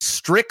was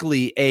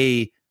strictly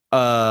a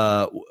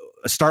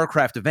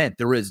StarCraft event.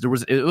 It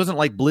wasn't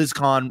like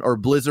BlizzCon or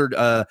Blizzard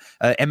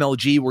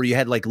MLG where you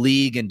had like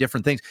League and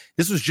different things.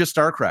 This was just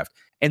StarCraft.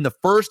 And the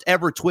first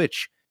ever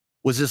Twitch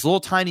was this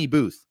little tiny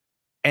booth.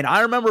 And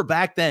I remember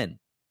back then,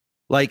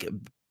 like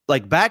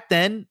back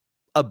then,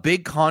 a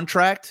big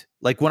contract,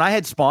 like when I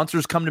had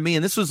sponsors come to me,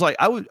 and this was like,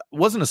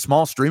 wasn't a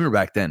small streamer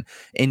back then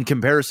in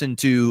comparison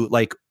to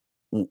like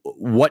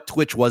what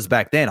Twitch was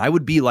back then. I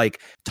would be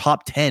like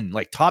top 10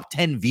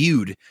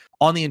 viewed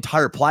on the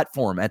entire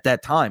platform at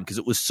that time because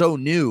it was so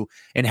new,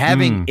 and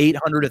having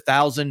 800,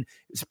 1,000,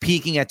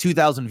 peaking at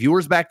 2,000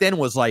 viewers back then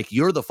was like,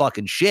 you're the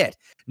fucking shit.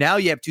 Now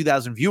you have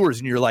 2,000 viewers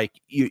and you're like,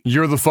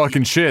 you're the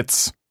fucking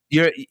shits.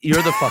 You're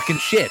the fucking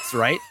shits,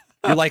 right?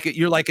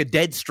 You're like a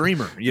dead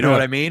streamer. You know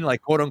what I mean?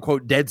 Like quote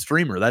unquote dead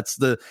streamer.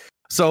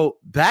 So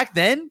back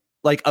then,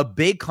 like a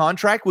big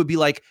contract would be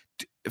like,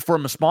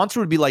 from a sponsor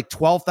would be like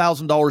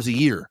 $12,000 a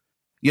year.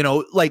 You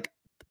know, like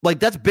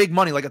that's big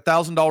money, like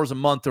 $1,000 a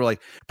month to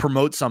like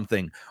promote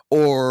something,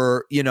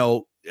 or you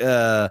know,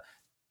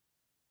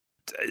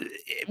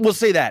 we'll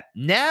say that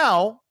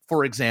now,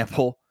 for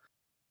example.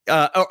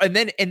 And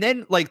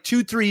then like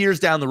 2-3 years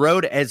down the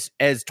road, as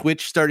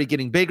Twitch started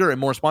getting bigger and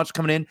more sponsors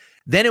coming in,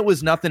 then it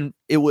was nothing.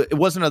 It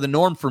wasn't the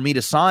norm for me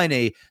to sign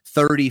a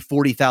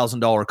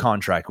 $30,000-$40,000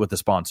 contract with a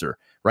sponsor,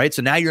 right?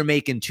 So now you're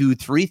making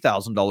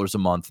 $2,000-$3,000 a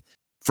month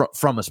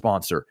from a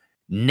sponsor.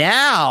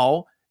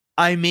 Now,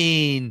 I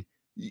mean,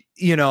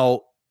 you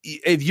know,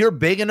 if you're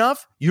big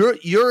enough,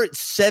 you're at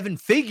 7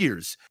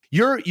 figures.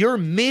 You're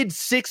mid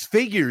 6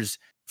 figures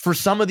for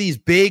some of these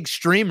big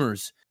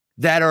streamers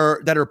that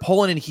are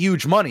pulling in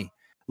huge money,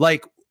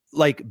 like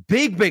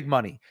big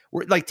money.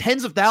 We're like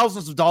tens of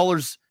thousands of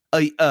dollars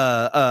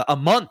a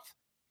month.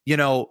 You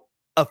know,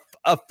 a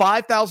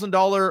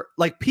 $5,000.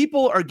 Like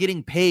people are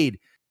getting paid,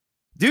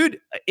 dude.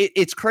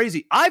 It's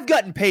crazy. I've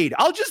gotten paid.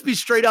 I'll just be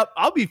straight up.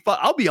 I'll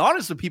be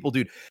honest with people,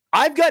 dude.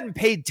 I've gotten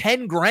paid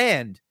 10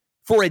 grand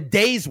for a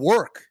day's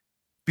work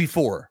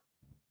before.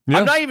 Yeah.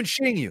 I'm not even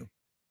shitting you.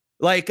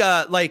 Like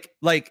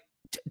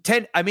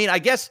 10. I mean, I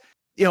guess,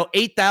 you know,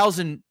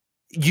 8,000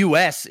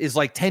 US is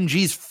like 10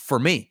 G's for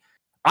me.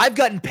 I've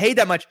gotten paid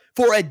that much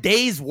for a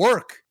day's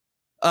work.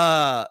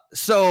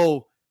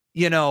 So,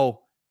 you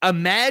know,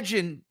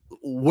 imagine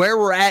where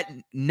we're at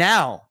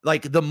now.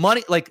 Like the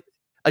money, like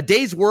a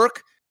day's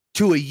work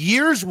to a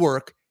year's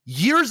work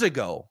years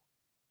ago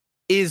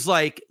is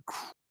like,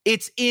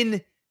 it's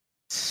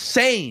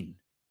insane.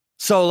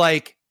 So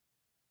like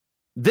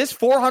this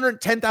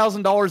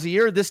 $410,000 a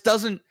year, this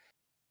doesn't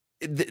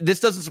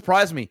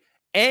surprise me.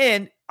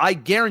 And I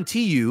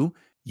guarantee you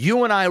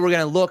and I were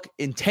going to look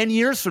in 10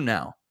 years from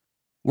now,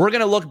 we're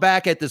going to look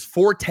back at this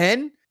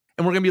 410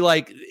 and we're going to be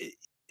like,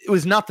 it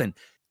was nothing.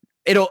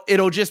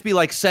 It'll just be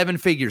like 7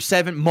 figures,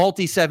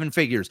 7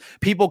 figures,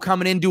 people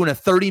coming in doing a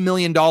 $30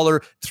 million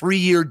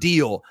 3-year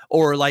deal,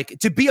 or like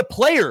to be a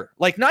player,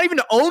 like not even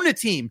to own a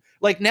team,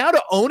 like now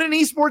to own an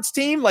esports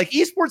team, like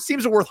esports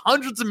teams are worth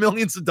hundreds of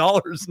millions of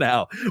dollars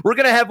now. We're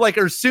going to have like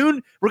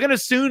soon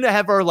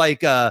have our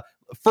like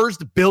first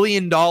 $1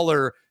 billion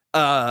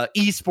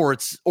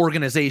esports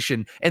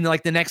organization in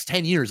like the next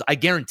 10 years. I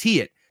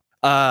guarantee it.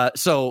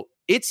 So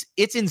it's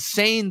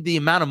insane the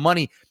amount of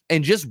money,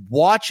 and just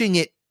watching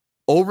it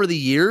over the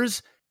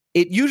years,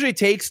 it usually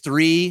takes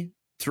every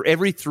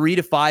 3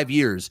 to 5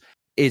 years.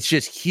 It's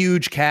just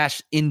huge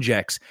cash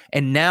injects.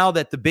 And now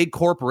that the big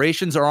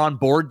corporations are on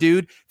board,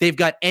 dude, they've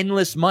got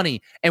endless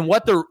money. And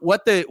what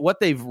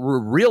they've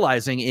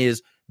realizing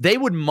is they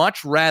would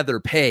much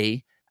rather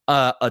pay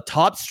a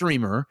top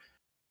streamer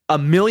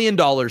 $1 million,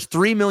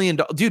 $3 million.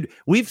 Dude,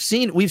 we've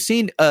seen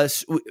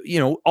you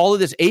know, all of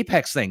this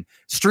Apex thing.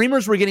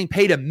 Streamers were getting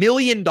paid $1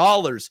 million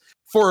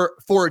for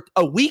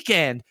a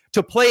weekend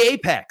to play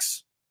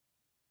Apex.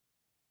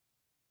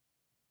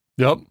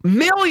 Yep.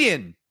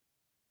 Million.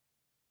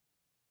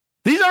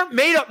 These aren't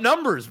made up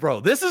numbers, bro.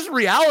 This is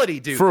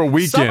reality, dude. For a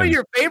weekend. Some of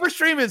your favorite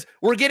streamers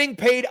were getting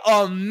paid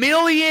 $1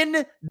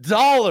 million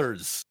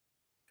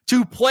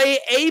to play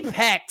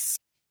Apex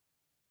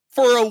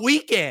for a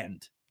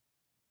weekend.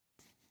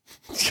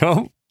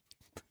 Yep.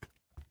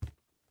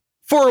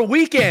 For a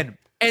weekend.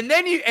 But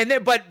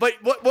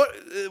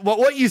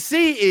what you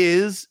see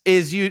is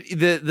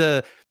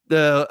the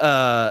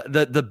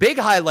big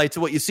highlights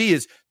of what you see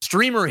is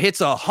streamer hits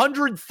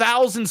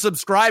 100,000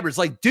 subscribers.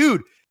 Like,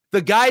 dude,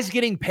 the guy's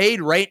getting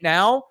paid right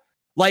now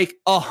like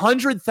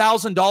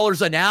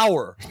 $100,000 an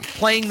hour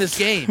playing this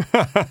game.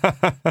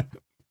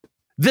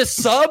 The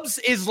subs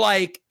is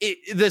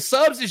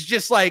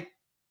just like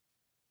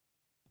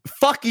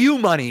fuck you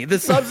money. The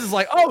subs is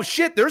like, oh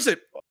shit,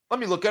 let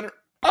me look under.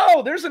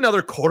 Oh, there's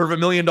another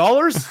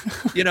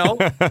 $250,000. You know,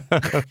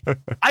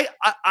 I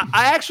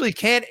actually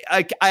can't.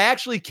 I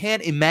actually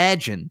can't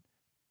imagine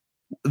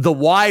the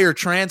wire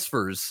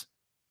transfers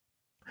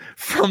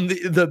from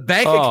the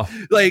bank. Oh.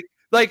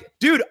 Like,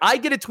 dude, I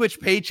get a Twitch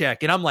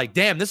paycheck, and I'm like,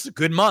 damn, this is a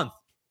good month.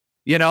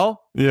 You know,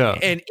 yeah,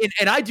 and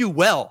I do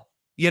well.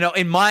 You know,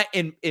 in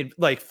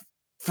like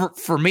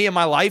for me in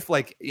my life,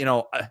 like, you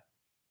know,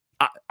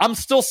 I'm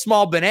still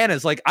small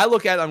bananas. Like, I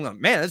look at it, I'm like,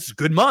 man, this is a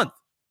good month.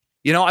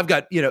 You know, I've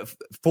got, you know,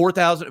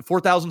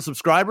 4,000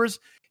 subscribers.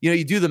 You know,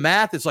 you do the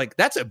math. It's like,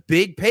 that's a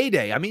big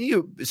payday. I mean,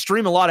 you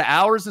stream a lot of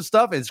hours and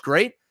stuff. And it's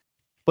great.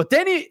 But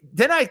then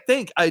I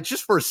think,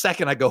 just for a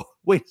second, I go,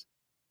 wait,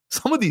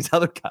 some of these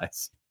other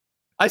guys,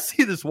 I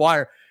see this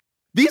wire.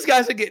 These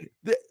guys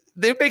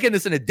they're making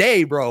this in a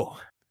day, bro.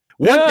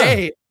 One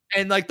day.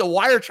 And like the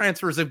wire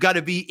transfers have got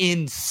to be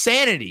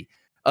insanity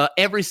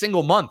every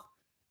single month.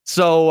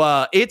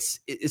 So it's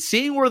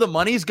seeing where the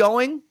money's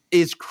going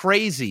is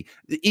crazy.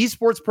 The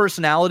esports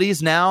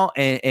personalities now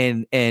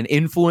and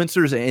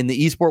influencers in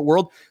the esport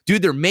world,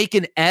 dude, they're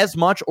making as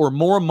much or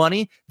more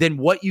money than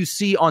what you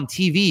see on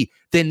TV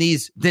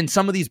than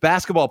some of these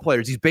basketball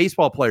players, these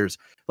baseball players.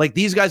 Like,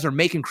 these guys are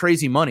making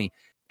crazy money.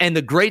 And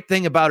the great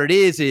thing about it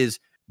is it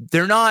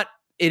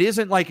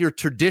isn't like your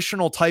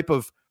traditional type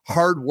of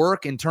hard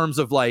work in terms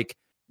of like,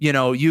 you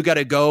know, you got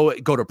to go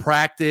to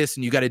practice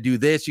and you got to do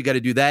this, you got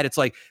to do that. It's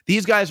like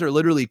these guys are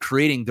literally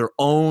creating their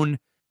own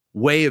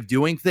way of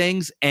doing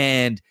things,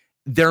 and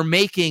they're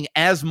making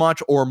as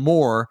much or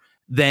more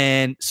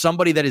than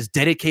somebody that has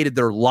dedicated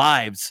their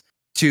lives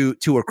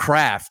to a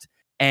craft.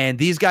 And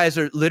these guys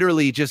are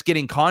literally just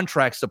getting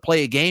contracts to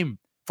play a game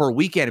for a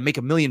weekend and make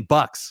 $1 million.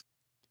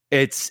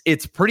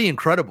 It's pretty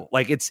incredible.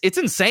 Like, it's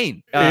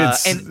insane.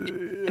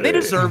 And they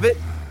deserve it.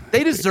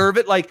 They deserve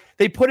it. Like,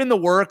 they put in the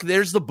work.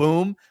 There's the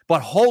boom.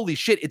 But holy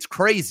shit, it's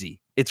crazy.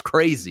 It's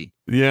crazy.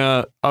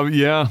 Yeah.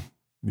 Yeah.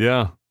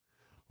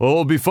 Well,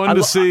 it'll be fun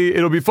to see.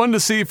 It'll be fun to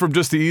see from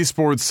just the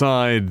esports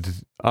side,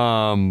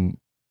 for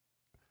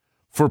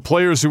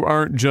players who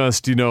aren't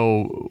just, you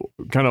know,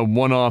 kind of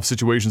one-off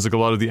situations like a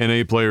lot of the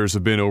NA players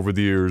have been over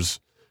the years,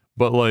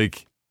 but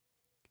like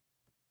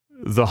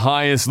the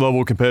highest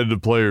level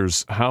competitive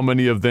players. How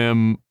many of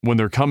them, when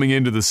they're coming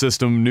into the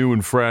system new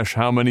and fresh,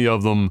 how many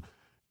of them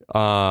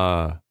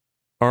are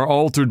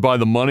altered by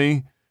the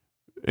money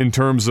in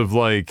terms of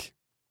like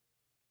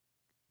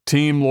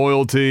team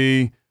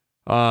loyalty,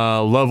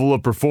 level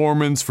of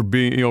performance for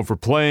being, you know, for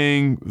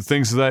playing,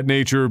 things of that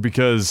nature,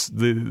 because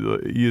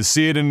you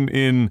see it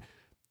in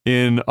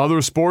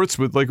other sports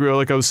with like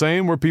I was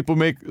saying, where people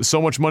make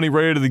so much money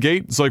right out of the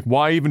gate. It's like,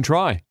 why even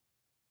try?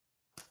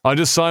 I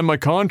just signed my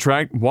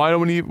contract. Why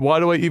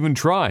do I even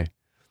try?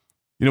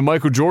 You know,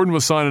 Michael Jordan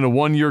was signing a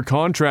 1-year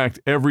contract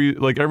every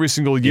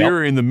single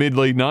year in the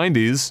mid-late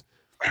 90s.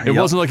 It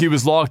wasn't like he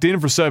was locked in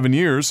for 7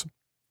 years.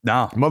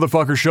 No.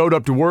 Motherfucker showed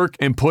up to work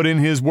and put in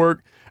his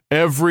work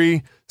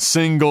every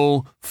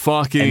single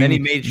fucking game. And then he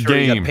made sure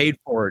he got paid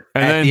for it.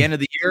 And at the end of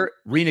the year,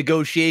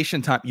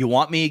 renegotiation time. You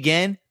want me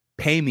again?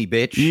 Pay me,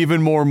 bitch.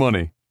 Even more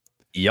money.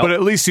 Yep. But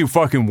at least you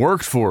fucking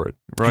worked for it,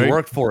 right? You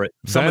worked for it.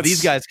 Some of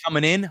these guys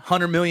coming in,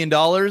 $100 million.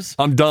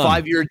 I'm done.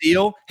 5-year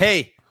deal.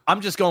 Hey,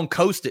 I'm just going to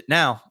coast it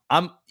now.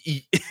 I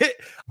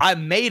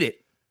made it.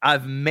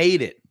 I've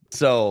made it.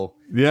 So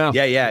yeah,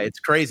 it's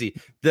crazy.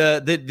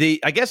 The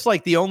I guess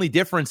like the only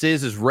difference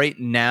is right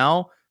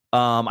now.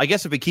 I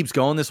guess if it keeps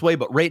going this way,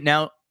 but right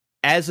now,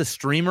 as a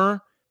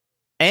streamer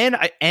and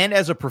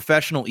as a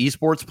professional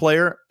esports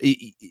player,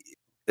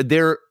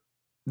 there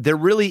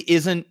really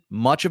isn't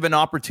much of an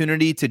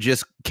opportunity to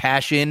just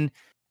cash in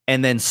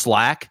and then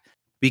slack,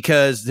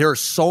 because there are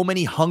so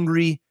many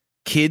hungry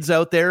kids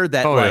out there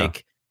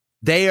that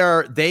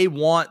they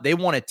want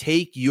to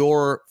take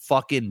your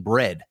fucking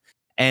bread.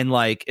 And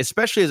like,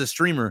 especially as a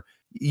streamer,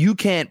 you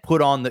can't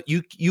put on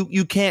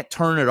you can't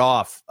turn it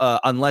off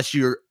unless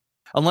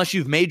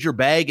you've made your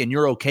bag and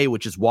you're okay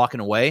with just walking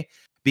away.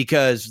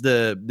 Because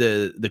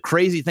the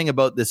crazy thing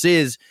about this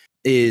is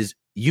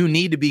you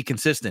need to be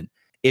consistent.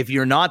 If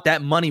you're not,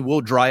 that money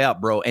will dry up,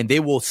 bro, and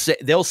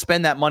they'll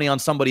spend that money on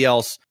somebody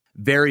else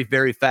very,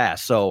 very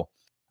fast. So,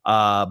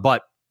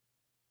 but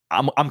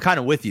I'm kind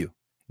of with you.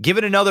 Give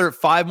it another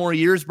 5 more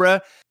years, bro.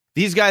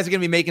 These guys are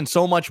gonna be making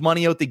so much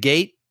money out the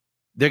gate.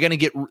 They're gonna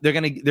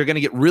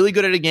get really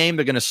good at a game.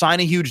 They're gonna sign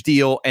a huge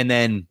deal, and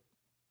then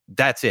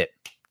that's it.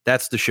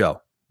 That's the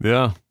show.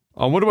 Yeah.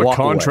 I wonder what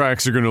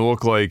contracts are going to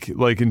look like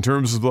in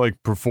terms of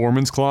like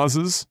performance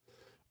clauses.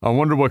 I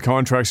wonder what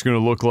contracts are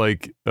going to look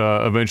like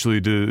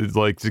eventually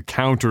to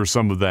counter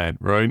some of that,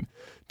 right?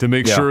 To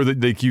make sure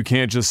that you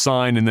can't just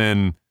sign and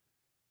then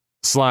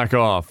slack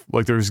off.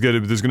 Like there's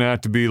going to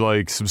have to be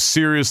like some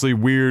seriously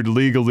weird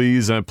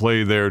legalese at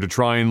play there to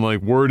try and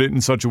like word it in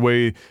such a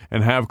way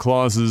and have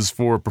clauses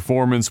for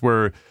performance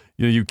where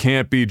you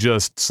can't be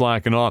just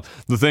slacking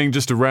off. The thing,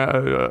 just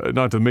to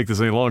not to make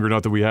this any longer,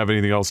 not that we have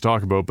anything else to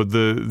talk about, but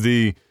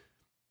the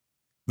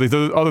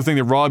other thing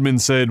that Rodman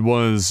said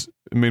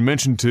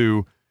mentioned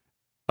to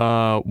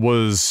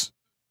was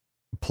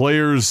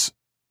players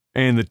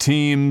and the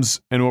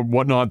teams and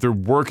whatnot, they're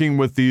working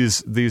with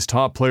these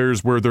top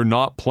players where they're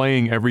not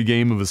playing every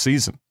game of a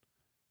season.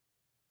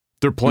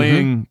 They're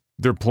playing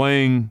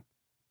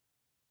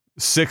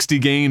 60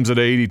 games at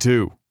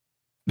 82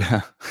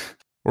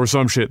 or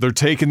some shit. They're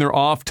taking their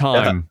off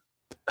time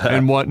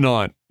and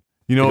whatnot.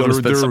 You know,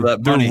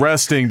 they're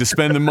resting to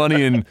spend the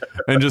money and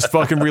just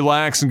fucking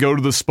relax and go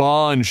to the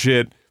spa and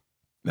shit.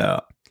 Yeah.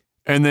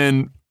 And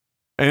then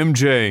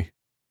MJ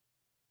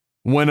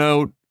went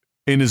out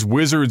in his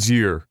Wizards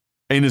year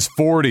in his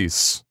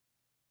 40s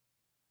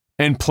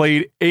and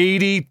played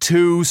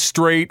 82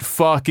 straight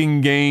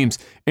fucking games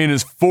in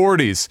his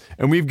 40s.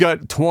 And we've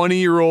got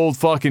 20-year-old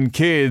fucking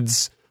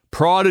kids,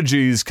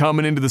 prodigies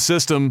coming into the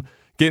system,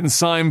 getting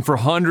signed for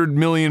 $100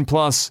 million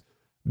plus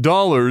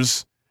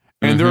dollars.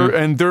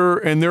 And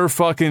they're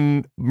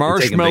fucking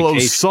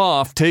marshmallows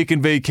soft,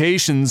 taking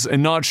vacations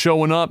and not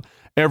showing up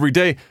every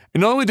day.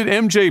 And not only did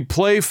MJ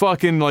play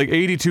fucking like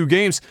 82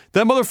 games,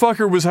 that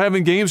motherfucker was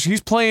having games.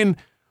 He's playing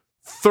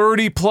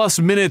 30 plus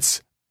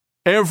minutes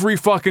every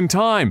fucking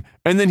time.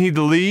 And then he'd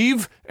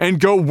leave and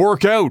go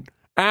work out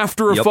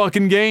after a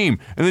fucking game.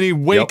 And then he'd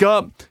wake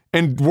up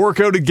and work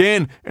out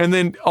again and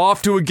then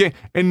off to a game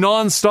and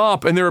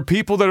nonstop. And there are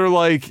people that are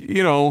like,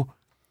 you know...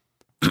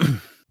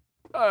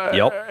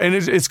 And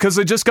it's because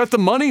they just got the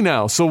money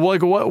now. So,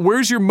 like,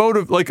 where's your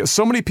motive? Like,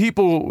 so many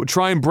people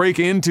try and break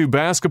into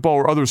basketball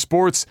or other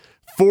sports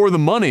for the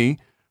money.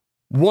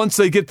 Once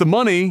they get the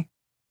money,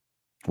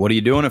 what are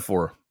you doing it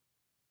for?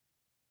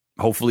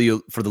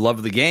 Hopefully, for the love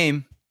of the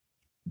game.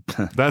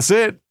 That's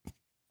it.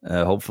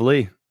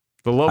 Hopefully,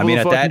 the love of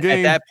the fucking game.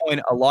 At that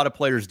point, a lot of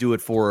players do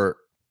it for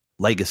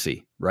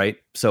legacy, right?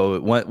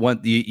 So, when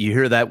you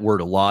hear that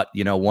word a lot,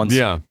 you know, once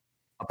a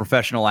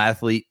professional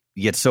athlete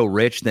get so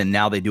rich, then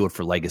now they do it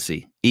for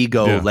legacy,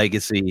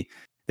 legacy.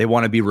 They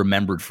want to be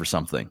remembered for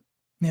something,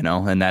 you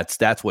know, and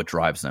that's what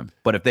drives them.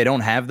 But if they don't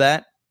have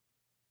that,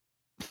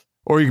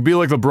 or you could be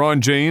like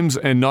LeBron James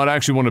and not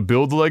actually want to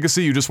build the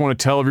legacy, you just want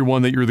to tell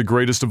everyone that you're the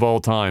greatest of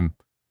all time.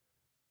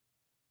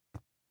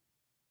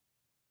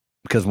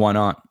 Because why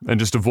not? And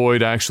just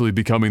avoid actually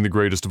becoming the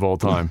greatest of all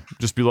time.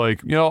 Just be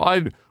like, you know,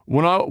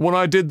 when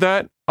I did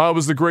that, I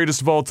was the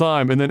greatest of all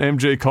time. And then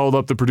MJ called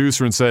up the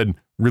producer and said,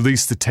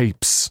 "Release the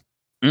tapes."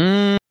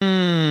 And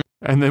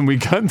then we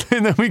got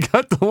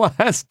the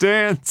Last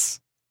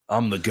Dance.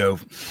 I'm the GOAT.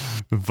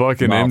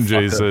 Fucking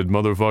MJ said,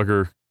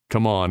 "Motherfucker,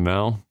 come on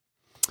now."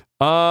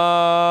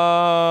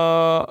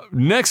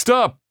 Next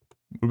up,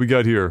 what do we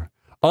got here?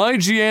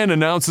 IGN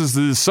announces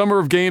the Summer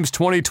of Games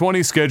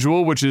 2020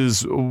 schedule, which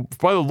is,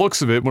 by the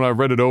looks of it, when I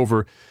read it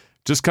over,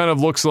 just kind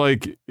of looks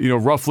like, you know,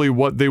 roughly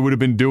what they would have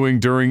been doing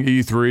during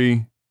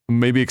E3,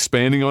 maybe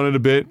expanding on it a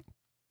bit.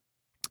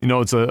 You know,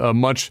 it's a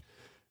much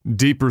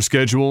deeper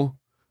schedule.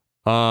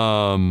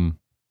 Like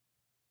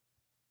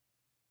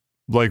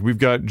we've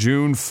got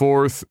June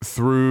 4th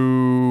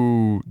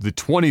through the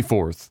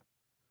 24th.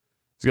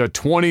 It's got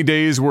 20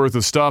 days worth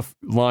of stuff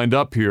lined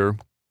up here,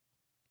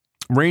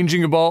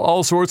 ranging of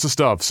all sorts of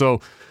stuff.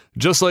 So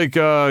just like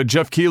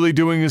Jeff Keighley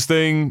doing his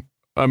thing,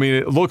 I mean,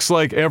 it looks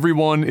like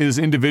everyone is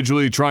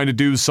individually trying to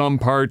do some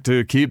part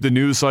to keep the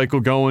news cycle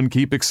going,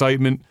 keep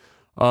excitement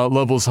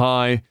levels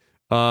high.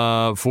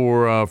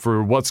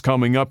 For what's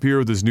coming up here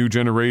with this new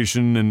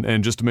generation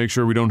and just to make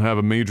sure we don't have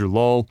a major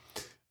lull.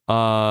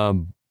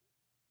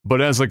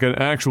 But as like an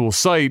actual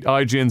site,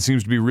 IGN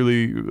seems to be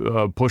really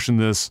pushing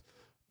this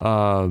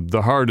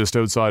the hardest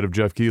outside of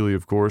Jeff Keighley,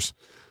 of course.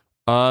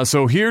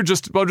 So here,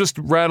 I'll just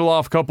rattle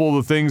off a couple of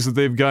the things that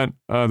they've got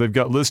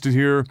listed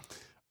here.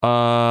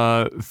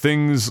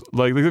 Things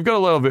like they've got a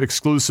lot of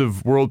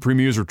exclusive world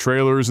premieres or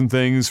trailers and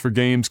things for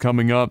games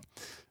coming up.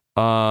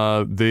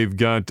 They've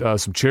got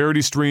some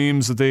charity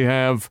streams that they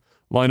have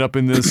lined up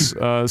in this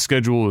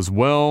schedule as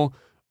well.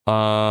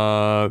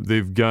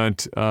 They've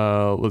got,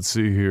 let's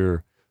see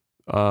here.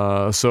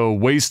 So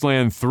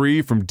Wasteland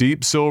 3 from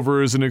Deep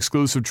Silver is an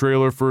exclusive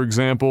trailer, for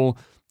example.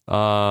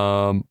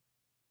 Borderlands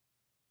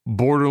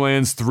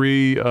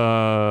 3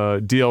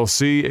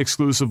 DLC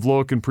exclusive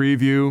look and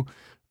preview.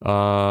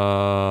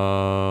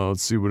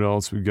 Let's see what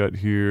else we got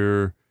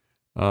here.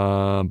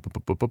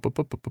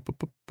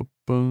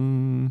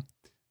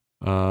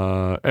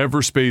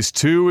 Everspace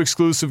 2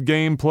 exclusive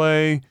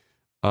gameplay,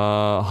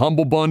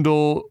 Humble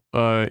Bundle,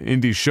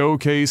 Indie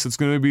Showcase that's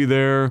going to be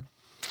there.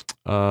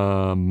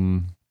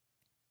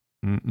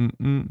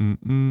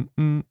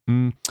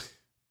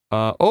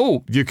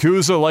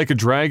 Yakuza Like a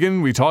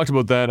Dragon. We talked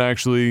about that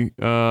actually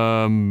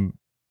the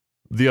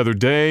other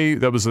day.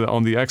 That was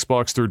on the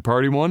Xbox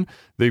third-party one.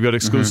 They've got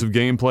exclusive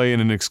gameplay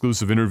and an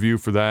exclusive interview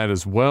for that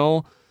as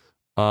well.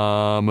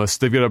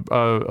 They've got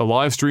a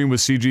live stream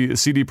with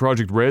CD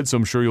Projekt Red, so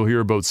I'm sure you'll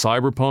hear about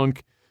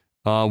Cyberpunk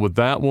with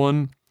that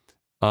one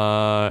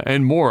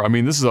and more. I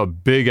mean, this is a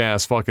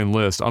big-ass fucking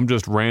list. I'm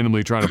just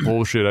randomly trying to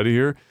pull shit out of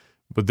here,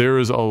 but there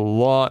is a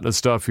lot of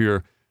stuff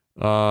here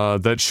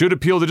that should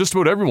appeal to just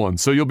about everyone.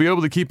 So you'll be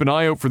able to keep an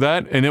eye out for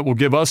that, and it will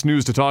give us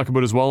news to talk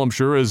about as well, I'm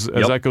sure, as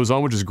that goes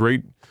on, which is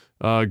great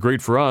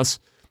for us.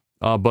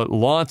 But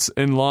lots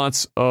and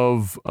lots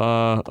of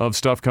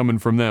stuff coming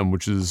from them,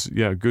 which is,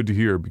 good to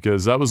hear,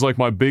 because that was like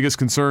my biggest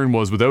concern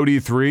was without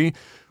E3,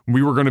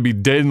 we were going to be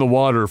dead in the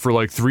water for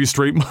like 3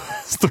 straight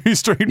months.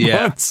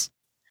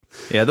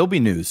 Yeah, there'll be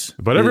news.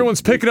 But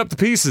everyone's picking up the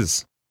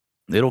pieces.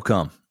 It'll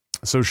come.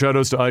 So shout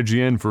outs to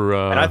IGN for...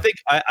 and I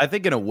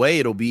think in a way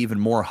it'll be even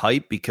more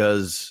hype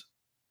because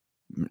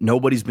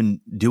nobody's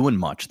been doing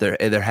much.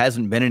 There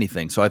hasn't been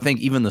anything. So I think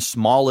even the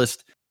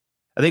smallest...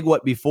 I think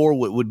what before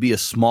would be a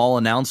small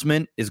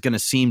announcement is going to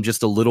seem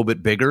just a little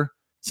bit bigger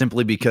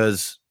simply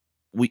because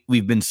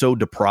we've been so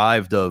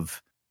deprived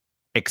of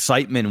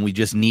excitement and we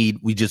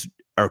just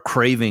are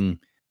craving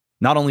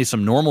not only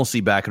some normalcy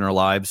back in our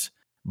lives,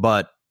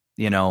 but,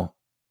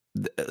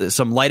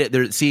 some light.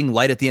 They're seeing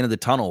light at the end of the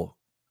tunnel.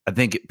 I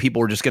think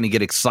people are just going to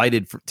get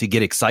excited to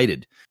get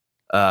excited,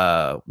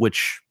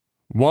 which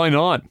why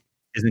not?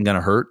 Isn't going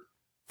to hurt.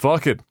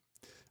 Fuck it.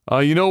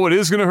 You know what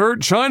is going to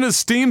hurt? China's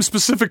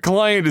Steam-specific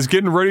client is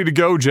getting ready to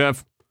go,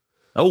 Jeff.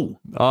 Oh.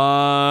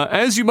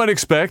 As you might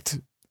expect,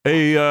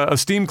 a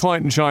Steam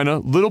client in China, a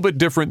little bit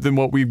different than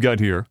what we've got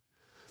here,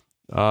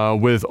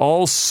 with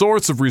all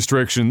sorts of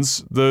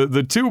restrictions.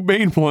 The 2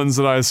 main ones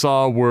that I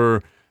saw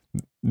were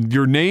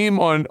your name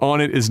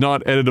on it is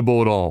not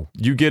editable at all.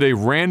 You get a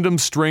random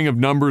string of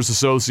numbers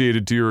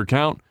associated to your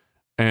account,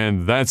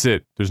 and that's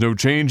it. There's no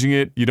changing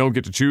it. You don't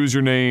get to choose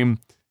your name.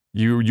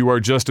 You are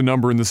just a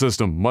number in the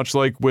system, much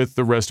like with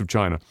the rest of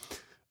China.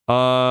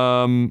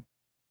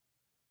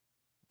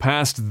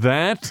 Past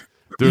that,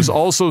 there's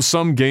also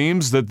some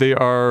games that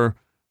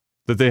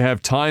they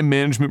have time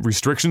management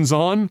restrictions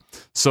on.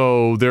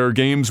 So there are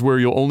games where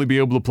you'll only be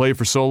able to play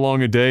for so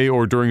long a day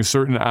or during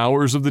certain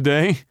hours of the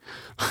day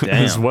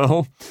as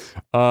well.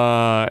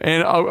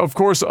 And of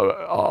course,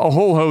 a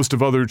whole host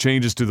of other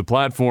changes to the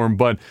platform.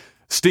 But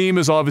Steam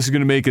is obviously going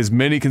to make as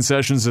many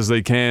concessions as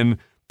they can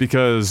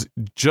because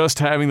just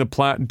having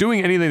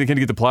doing anything they can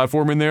to get the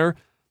platform in there,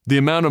 the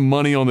amount of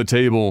money on the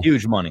table.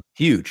 Huge money.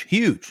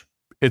 Huge.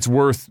 It's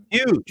worth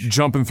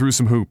jumping through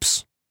some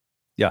hoops.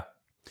 Yeah.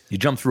 You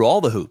jump through all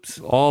the hoops.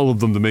 All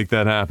of them to make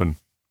that happen.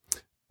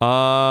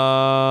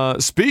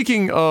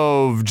 Speaking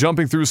of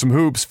jumping through some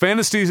hoops,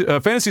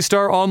 Phantasy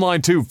Star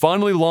Online 2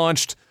 finally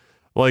launched,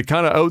 like,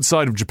 kind of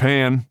outside of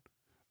Japan.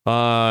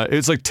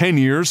 It's like 10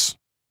 years.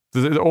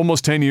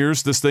 Almost 10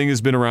 years this thing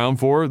has been around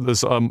for,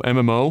 this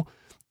MMO.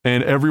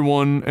 And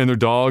everyone and their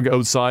dog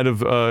outside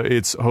of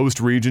its host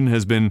region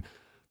has been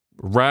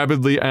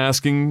rabidly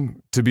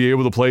asking to be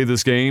able to play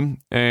this game,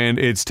 and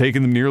it's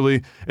taken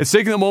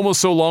them almost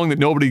so long that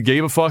nobody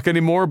gave a fuck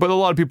anymore, but a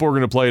lot of people are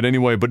going to play it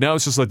anyway. But now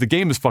it's just like the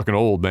game is fucking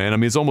old, man. I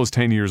mean, it's almost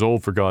 10 years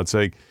old, for God's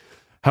sake.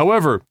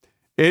 However,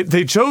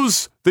 they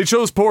chose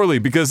poorly,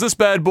 because this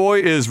bad boy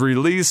is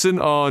releasing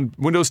on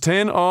Windows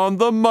 10 on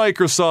the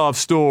Microsoft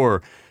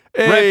Store.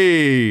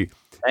 Hey!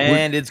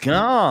 And it's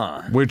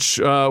gone.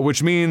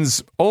 Which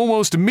means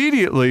almost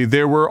immediately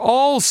there were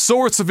all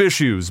sorts of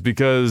issues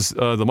because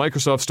the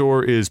Microsoft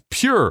Store is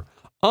pure,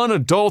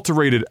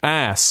 unadulterated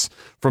ass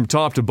from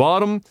top to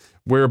bottom,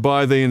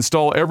 whereby they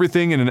install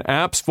everything in an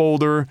apps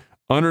folder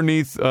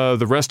underneath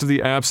the rest of the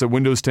apps that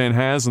Windows 10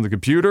 has on the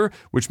computer,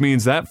 which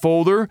means that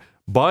folder,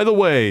 by the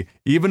way,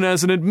 even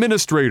as an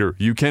administrator,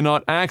 you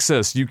cannot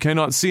access, you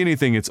cannot see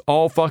anything. It's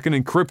all fucking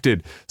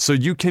encrypted. So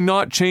you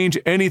cannot change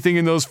anything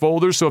in those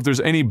folders. So if there's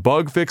any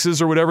bug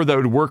fixes or whatever that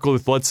would work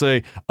with, let's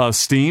say, a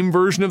Steam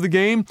version of the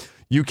game,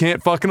 you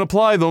can't fucking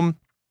apply them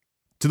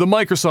to the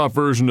Microsoft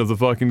version of the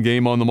fucking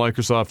game on the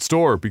Microsoft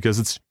Store because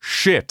it's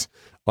shit.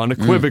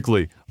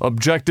 Unequivocally,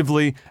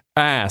 objectively,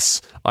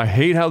 ass. I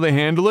hate how they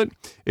handle it.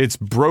 It's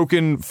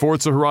broken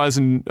Forza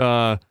Horizon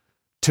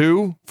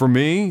 2 for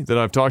me that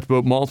I've talked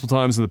about multiple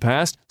times in the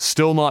past.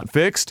 Still not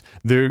fixed.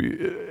 They're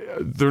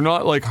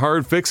not like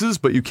hard fixes,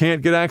 but you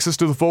can't get access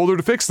to the folder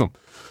to fix them.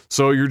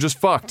 So you're just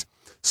fucked.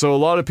 So a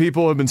lot of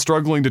people have been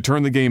struggling to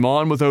turn the game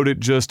on without it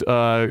just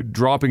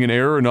dropping an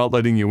error and not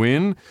letting you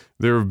in.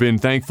 There have been,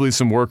 thankfully,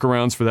 some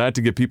workarounds for that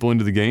to get people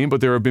into the game,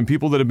 but there have been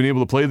people that have been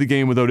able to play the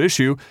game without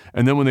issue,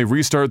 and then when they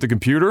restart the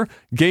computer,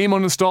 game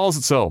uninstalls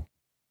itself.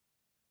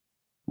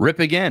 Rip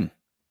again.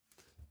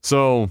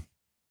 So,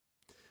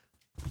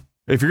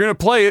 if you're going to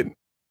play it,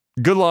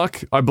 good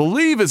luck. I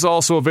believe it's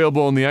also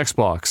available on the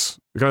Xbox.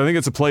 I think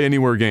it's a Play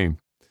Anywhere game.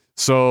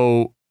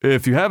 So,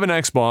 if you have an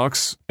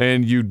Xbox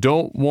and you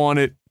don't want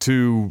it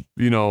to,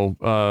 you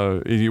want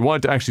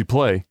it to actually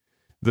play,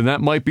 then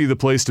that might be the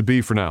place to be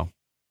for now.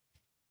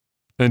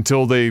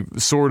 Until they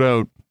sort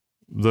out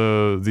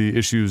the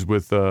issues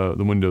with the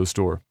Windows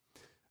Store.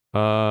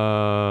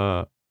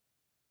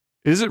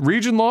 Is it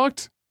region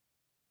locked?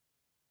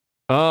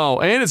 Oh,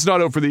 and it's not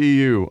out for the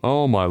EU.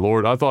 Oh my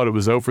lord, I thought it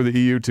was out for the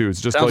EU too.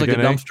 It's just sounds like a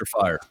NA. dumpster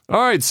fire.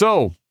 All right,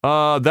 so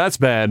that's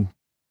bad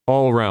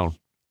all around.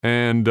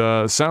 And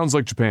sounds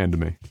like Japan to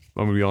me.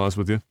 I'm going to be honest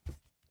with you.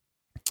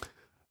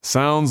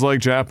 Sounds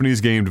like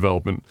Japanese game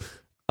development.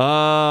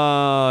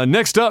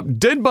 Next up,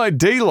 Dead by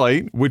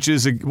Daylight, which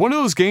is one of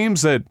those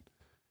games that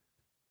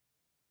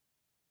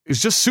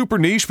is just super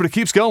niche, but it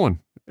keeps going.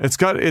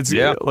 It's on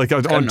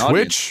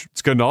Twitch.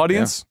 It's got an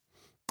audience.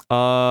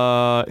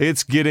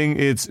 It's getting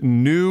its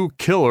new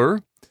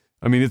killer.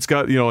 I mean, it's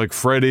got, like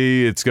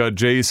Freddy, it's got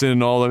Jason,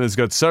 and all that. It's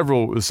got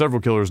several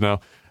killers now.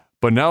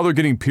 But now they're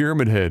getting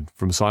Pyramid Head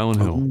from Silent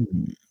Hill. Ooh,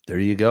 there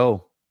you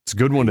go. It's a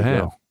good one to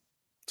have.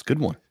 It's a good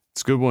one.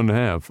 It's a good one to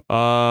have.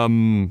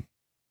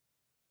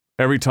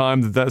 Every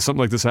time that something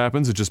like this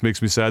happens, it just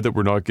makes me sad that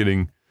we're not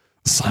getting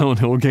Silent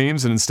Hill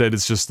games, and instead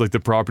it's just like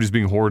the property's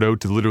being hoarded out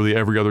to literally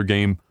every other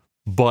game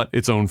but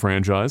its own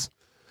franchise.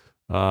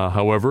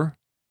 However...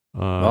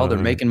 well, they're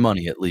making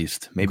money at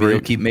least. Maybe they'll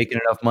keep making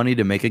enough money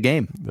to make a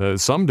game.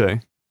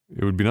 Someday.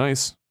 It would be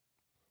nice.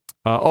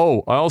 I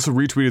also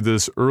retweeted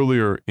this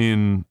earlier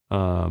in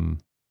the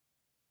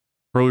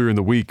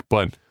week,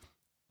 but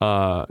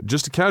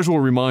just a casual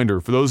reminder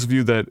for those of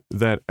you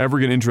that ever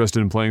get interested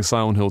in playing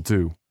Silent Hill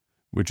 2,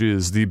 which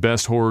is the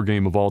best horror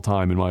game of all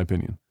time, in my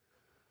opinion.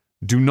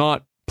 Do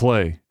not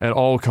play, at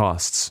all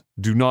costs,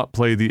 do not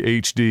play the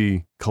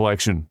HD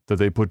collection that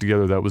they put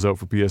together that was out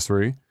for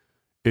PS3.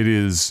 It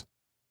is...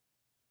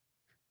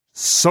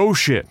 so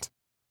shit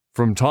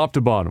from top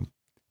to bottom.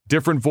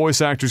 Different voice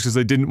actors because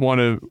they didn't want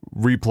to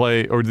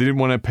replay or they didn't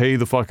want to pay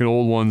the fucking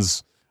old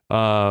ones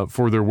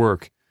for their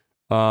work.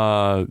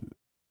 All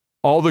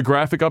the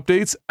graphic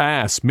updates,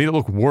 made it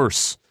look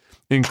worse,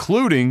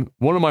 including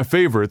one of my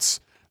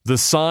favorites, the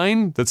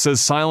sign that says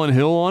Silent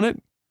Hill on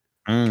it.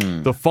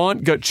 The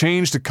font got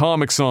changed to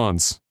Comic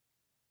Sans.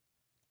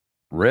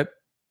 Rip.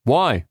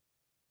 Why?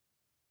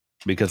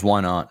 Because why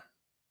not?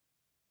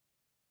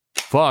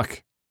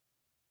 Fuck.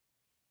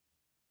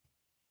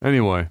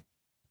 Anyway,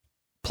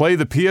 play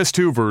the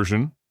PS2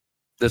 version.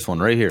 This one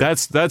right here.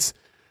 That's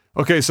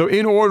okay. So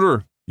in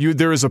order,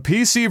 there is a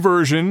PC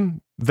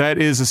version that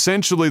is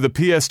essentially the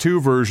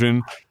PS2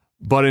 version,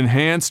 but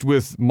enhanced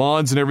with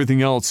mods and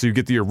everything else. So you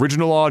get the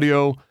original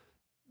audio,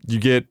 you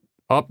get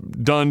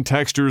done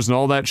textures and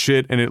all that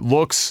shit, and it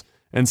looks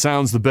and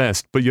sounds the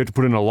best. But you have to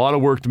put in a lot of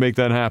work to make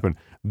that happen.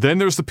 Then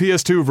there's the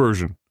PS2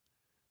 version.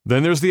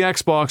 Then there's the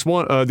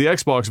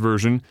Xbox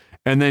version,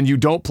 and then you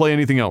don't play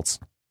anything else.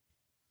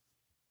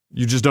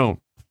 You just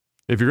don't.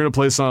 If you're going to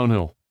play Silent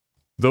Hill,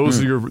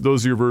 those are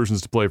your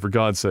versions to play, for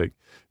God's sake.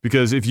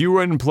 Because if you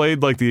went and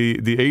played like the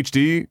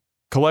HD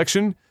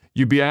collection,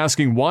 you'd be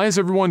asking, why is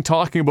everyone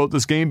talking about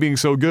this game being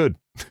so good?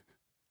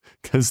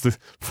 Because the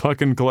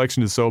fucking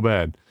collection is so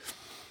bad.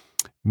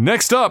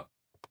 Next up,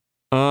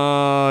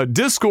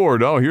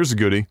 Discord. Oh, here's a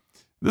goodie.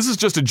 This is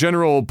just a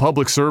general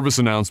public service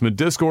announcement.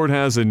 Discord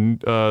has some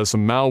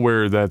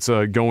malware that's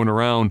going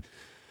around.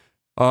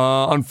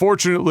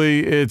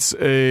 Unfortunately, it's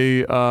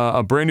a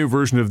brand new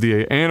version of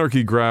the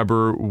Anarchy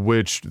Grabber,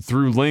 which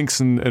through links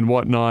and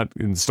whatnot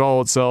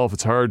install itself.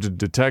 It's hard to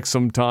detect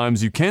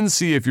sometimes. You can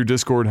see if your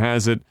Discord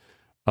has it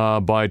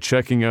by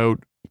checking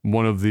out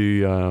one of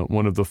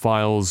the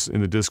files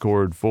in the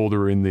Discord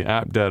folder in the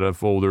app data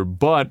folder,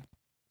 but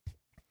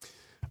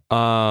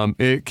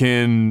it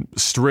can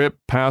strip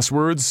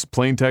passwords,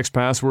 plain text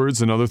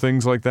passwords, and other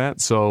things like that.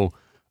 So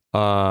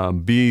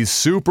be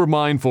super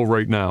mindful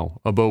right now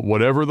about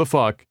whatever the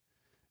fuck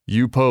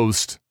you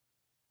post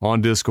on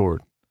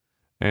Discord.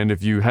 And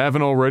if you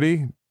haven't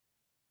already,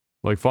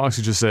 like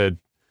Foxy just said,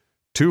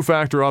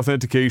 2-factor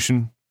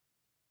authentication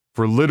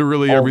for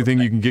literally everything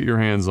you can get your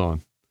hands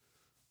on.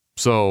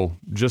 So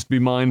just be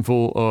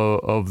mindful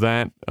of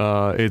that.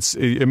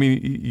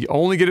 You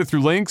only get it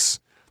through links,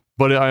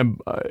 but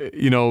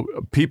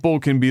people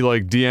can be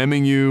like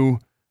DMing you.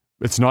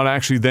 It's not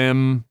actually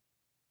them.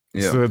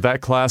 Yeah. So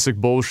that classic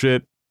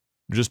bullshit.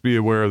 Just be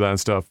aware of that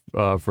stuff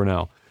for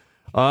now.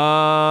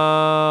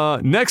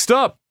 Next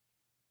up,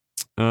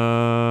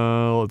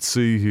 let's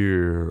see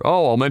here.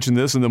 Oh, I'll mention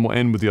this and then we'll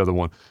end with the other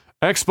one.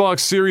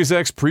 Xbox Series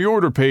X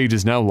pre-order page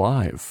is now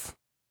live.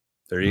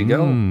 There you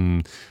go.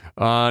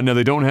 Now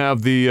they don't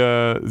have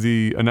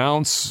the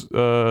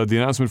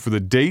announcement for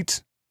the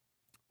date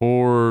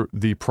or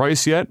the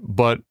price yet,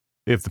 but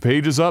if the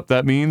page is up,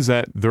 that means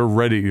that they're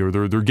ready or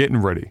they're getting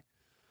ready.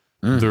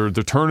 They're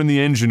turning the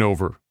engine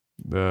over.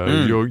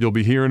 You'll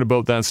be hearing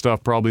about that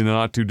stuff probably in the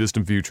not too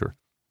distant future.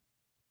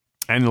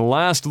 And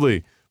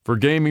lastly, for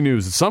gaming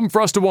news, it's something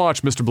for us to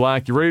watch, Mr.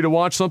 Black. You ready to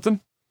watch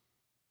something?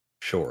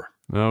 Sure.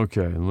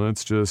 Okay,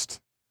 let's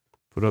just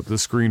put up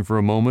this screen for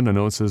a moment. I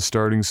know it says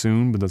starting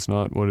soon, but that's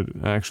not what it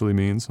actually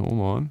means. Hold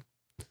on.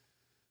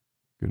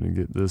 Gonna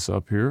get this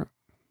up here.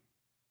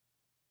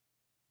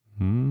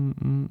 I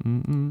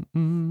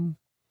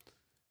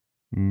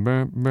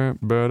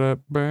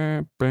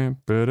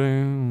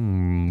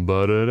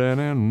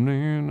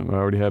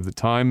already have the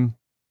time.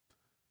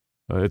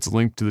 It's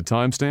linked to the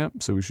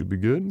timestamp, so we should be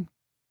good.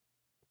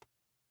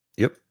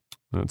 Yep.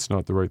 That's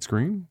not the right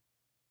screen.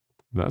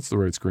 That's the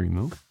right screen,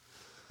 though.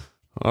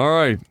 All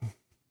right.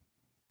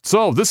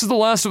 So, this is The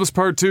Last of Us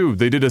Part 2.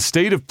 They did a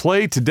state of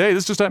play today.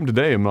 This just happened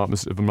today, if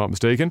I'm not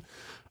mistaken.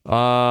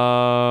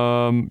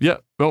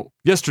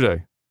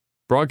 Yesterday.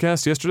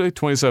 Broadcast yesterday?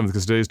 27th,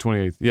 because today is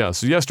 28th. Yeah,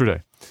 so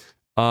yesterday.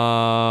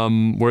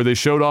 Where they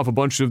showed off a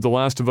bunch of The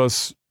Last of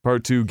Us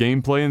Part 2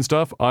 gameplay and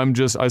stuff.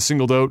 I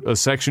singled out a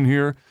section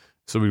here,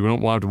 so we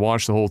don't have to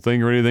watch the whole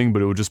thing or anything,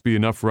 but it would just be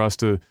enough for us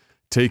to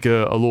take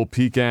a little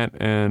peek at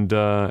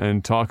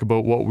and talk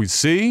about what we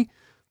see.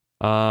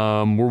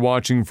 We're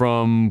watching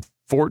from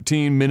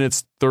 14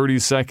 minutes 30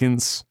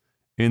 seconds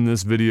in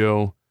this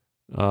video,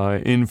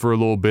 in for a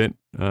little bit,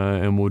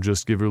 and we'll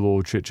just give you a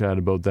little chit chat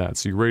about that.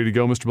 So you ready to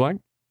go, Mr. Black?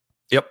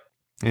 Yep.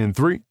 In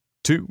 3,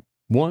 2,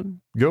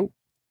 1, go.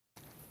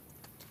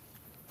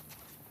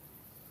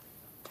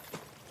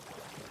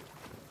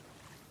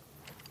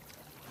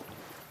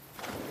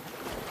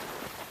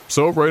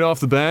 So, right off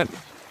the bat,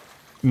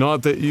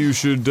 not that you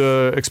should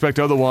expect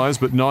otherwise,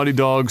 but Naughty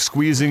Dog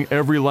squeezing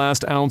every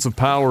last ounce of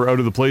power out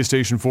of the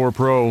PlayStation 4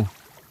 Pro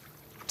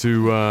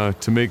to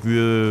make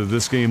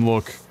this game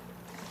look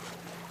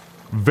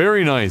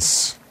very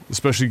nice,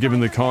 especially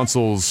given the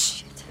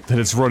consoles that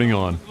it's running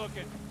on.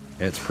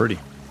 Yeah, it's pretty.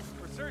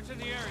 We're searching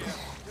the area,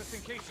 just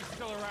in case she's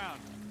still around.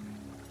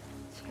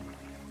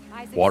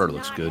 Water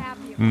looks good.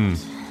 Hmm.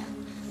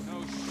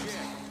 No shit.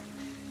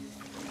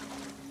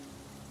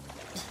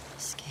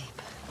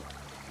 Escape.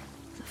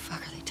 What the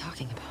fuck are they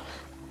talking about?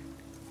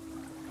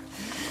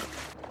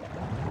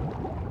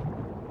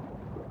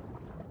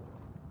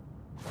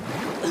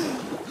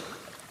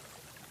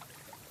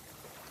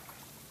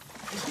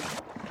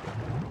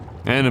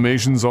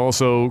 Animations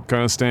also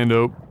kind of stand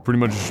out pretty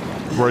much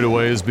right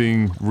away as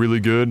being really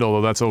good,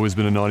 although that's always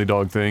been a Naughty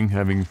Dog thing,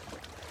 having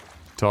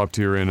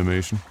top-tier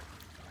animation.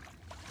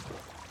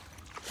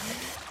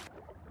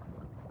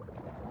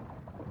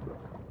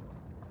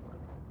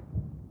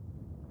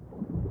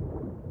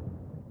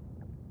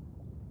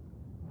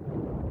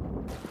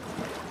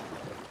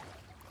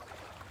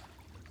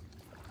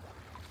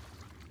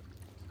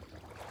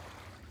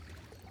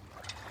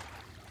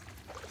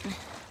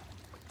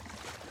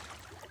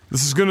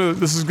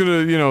 This is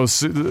gonna, you know,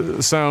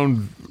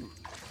 sound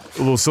a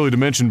little silly to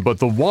mention, but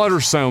the water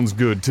sounds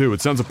good too.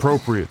 It sounds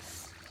appropriate.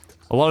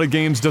 A lot of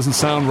games doesn't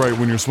sound right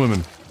when you're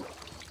swimming.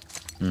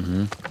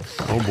 Mm-hmm.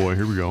 Oh boy,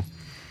 here we go.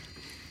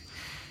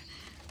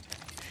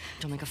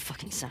 Don't make a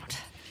fucking sound.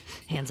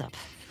 Hands up.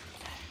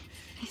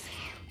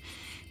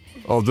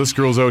 Oh, this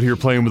girl's out here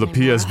playing with a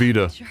PS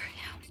Vita. Sure,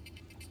 yeah.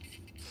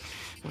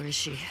 Where is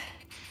she?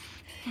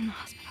 In the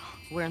hospital.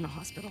 Where in the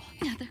hospital?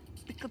 Yeah,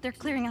 they're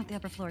clearing out the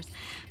upper floors.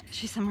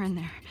 She's somewhere in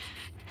there.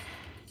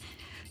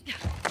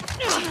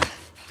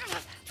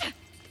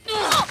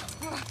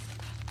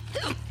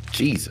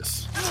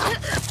 Jesus.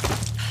 Fuck.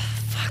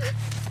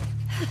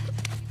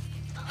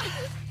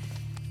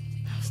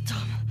 That was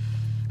dumb.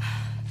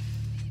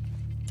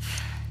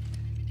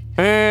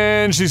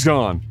 And she's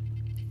gone.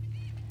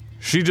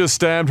 She just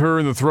stabbed her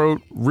in the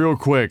throat real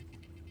quick.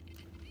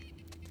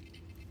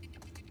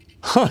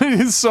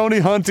 Is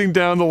Sony hunting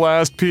down the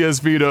last PS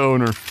Vita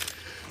owner?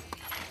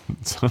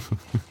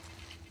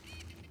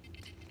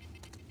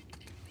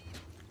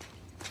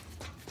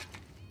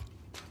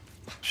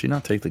 She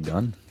not take the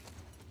gun?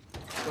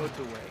 Boat's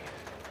away.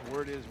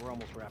 Word is we're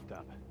almost wrapped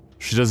up.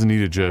 She doesn't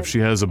need it, Jeff. She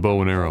has a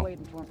bow and arrow.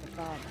 Waiting for him for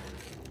Bob.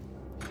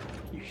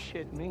 You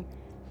shitting me?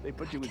 They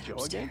put you with Joe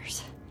again?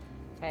 Upstairs.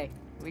 Hey,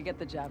 we get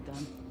the job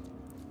done.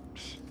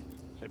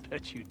 I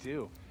bet you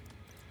do.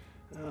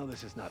 Oh,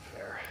 this is not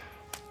fair.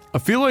 I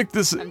feel like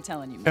this... I'm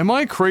telling you. Am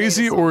I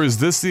crazy, or is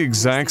this the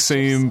exact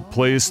same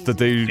place that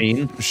they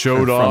Fiend?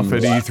 showed From off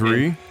at what?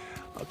 E3?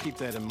 I'll keep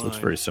that in mind. Looks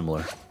very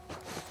similar.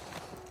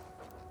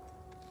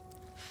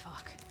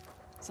 Fuck.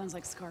 Sounds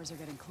like scars are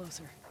getting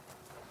closer.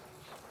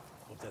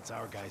 Hope that's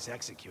our guys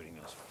executing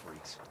those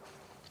freaks.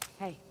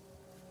 Hey,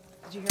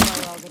 did you hear why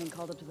we're all getting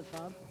called up to the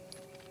fob?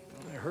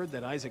 I heard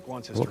that Isaac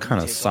wants us What to kind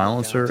of retake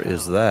silencer downtown.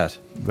 is that?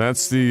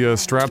 That's the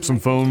strap some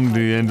foam to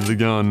the end of the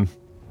gun.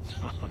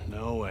 Oh,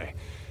 no way.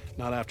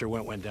 Not after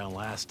what went down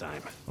last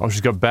time. Oh,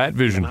 she's got bat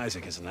vision. And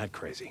Isaac isn't that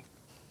crazy.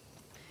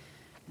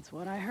 It's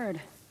what I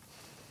heard.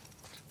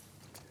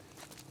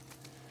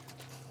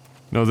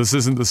 No, this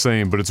isn't the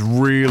same, but it's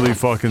really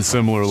fucking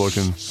similar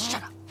looking.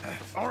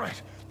 All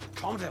right,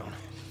 calm down.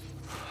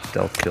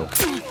 Stealth kill.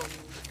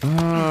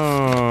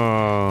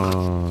 Oh.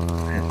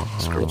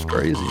 This girl's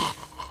crazy.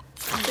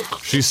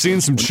 She's seen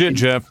some shit,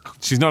 Jeff.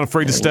 She's not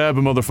afraid to stab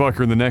a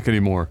motherfucker in the neck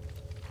anymore.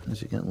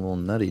 She's getting a little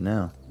nutty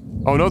now.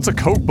 Oh no, it's a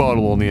Coke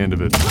bottle on the end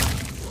of it.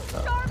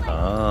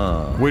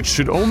 Ah. Which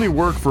should only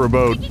work for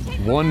about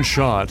one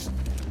shot,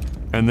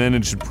 and then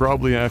it should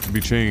probably have to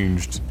be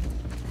changed.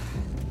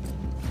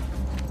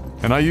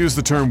 And I use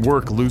the term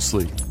work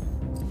loosely.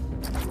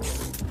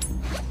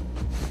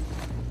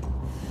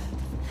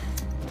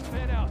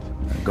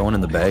 Going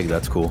in the bag,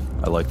 that's cool.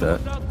 I like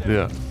that.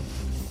 Yeah.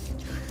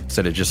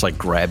 Instead of just like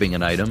grabbing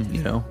an item,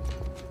 you know?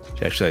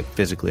 She actually like,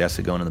 physically has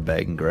to go into the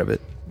bag and grab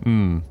it.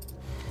 Hmm.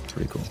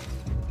 Pretty cool.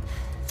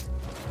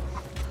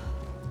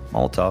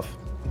 Molotov.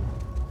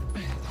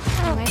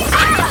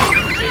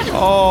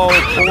 Oh,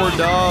 poor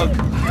dog.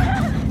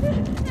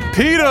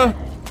 PETA!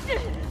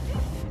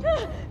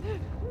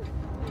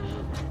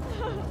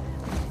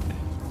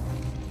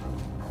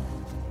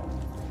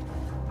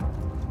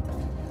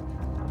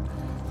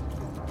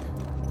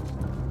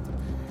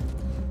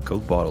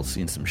 Coke bottle's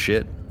seen some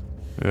shit.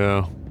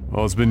 Yeah.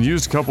 Well, it's been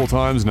used a couple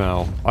times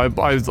now. I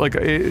like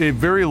it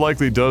very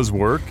likely does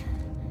work.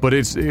 but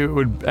it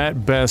would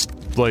at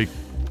best like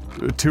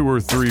 2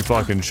 or 3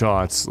 fucking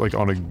shots like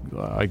on a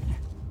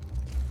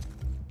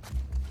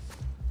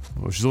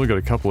well, she's only got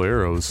a couple of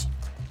arrows.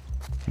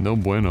 No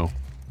bueno.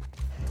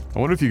 I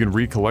wonder if you can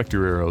recollect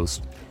your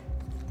arrows.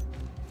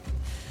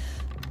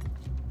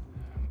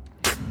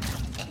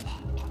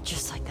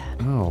 Just like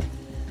that. Oh.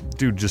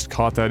 Dude just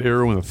caught that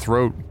arrow in the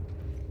throat.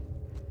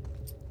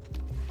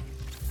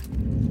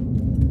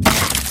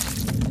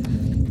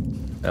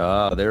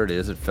 Ah, there it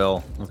is. It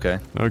fell. Okay.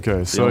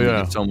 Okay, So so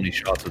yeah. so many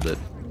shots with it.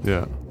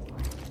 Yeah.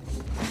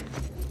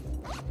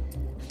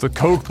 The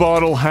Coke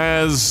bottle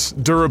has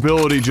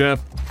durability, Jeff.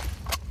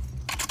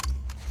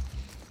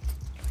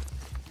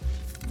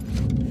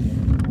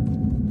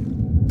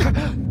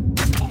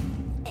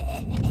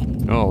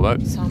 Oh,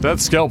 that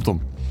scalped him.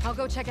 I'll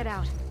go check it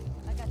out.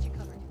 I got you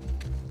covered.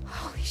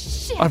 Holy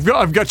shit!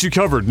 I've got you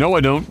covered. No,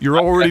 I don't. You're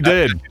already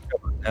dead.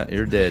 Yeah,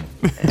 you're dead.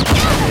 Shit!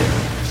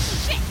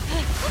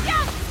 Look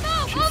out!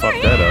 No! She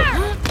fucked that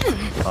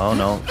up. Oh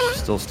no,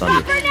 she's still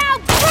stunned. Her now,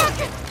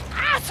 Brooke!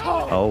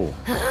 Asshole! Oh.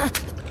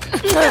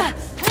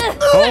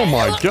 Oh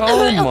my god!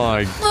 Oh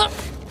my!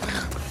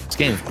 This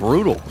game's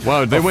brutal.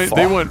 Wow, they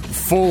went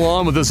full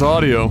on with this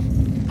audio.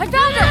 I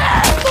found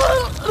her!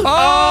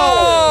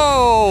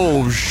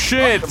 Oh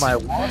shit! What am I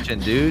watching,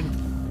 dude?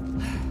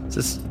 Is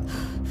this?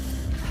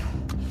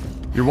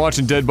 You're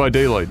watching Dead by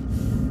Daylight.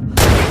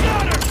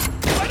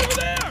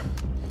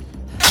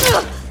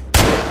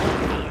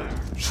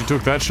 She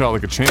took that shot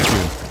like a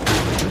champion.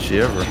 Did she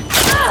ever?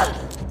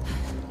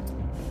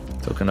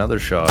 Took another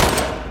shot.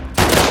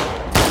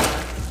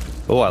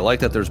 Oh, I like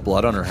that there's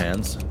blood on her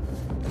hands.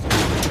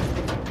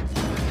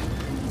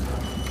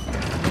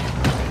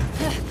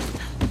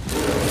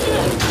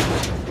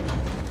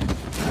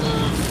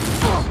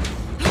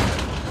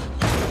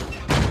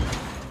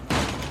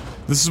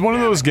 This is one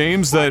of those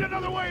games that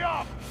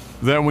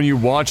when you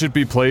watch it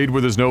be played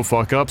where there's no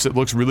fuck-ups, it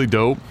looks really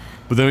dope.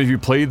 But then if you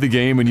played the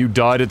game and you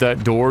died at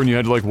that door and you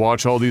had to like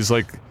watch all these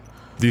like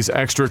these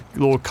extra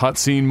little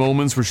cutscene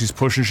moments where she's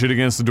pushing shit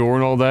against the door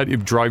and all that,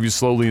 it drive you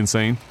slowly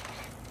insane.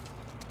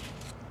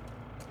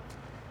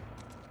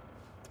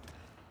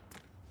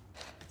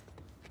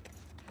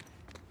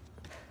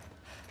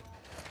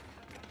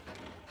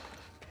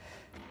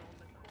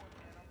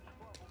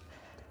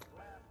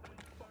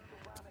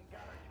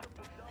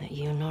 That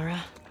you,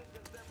 Nora?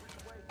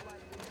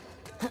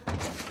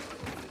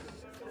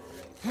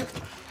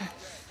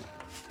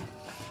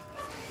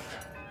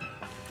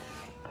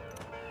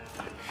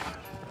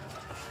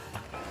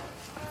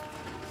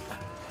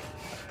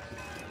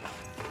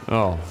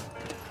 Oh.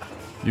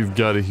 You've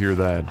got to hear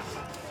that.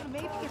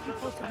 Maybe if you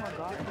put some more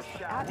guards,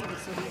 Abby would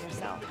still be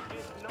herself.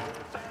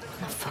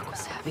 The fuck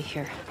was Abby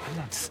here? I'm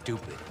not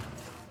stupid.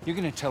 You're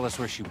gonna tell us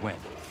where she went.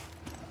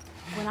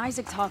 When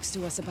Isaac talks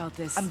to us about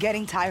this, I'm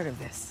getting tired of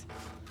this.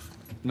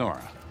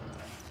 Nora.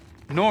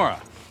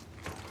 Nora!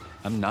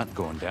 I'm not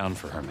going down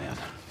for her, man.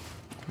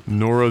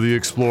 Nora the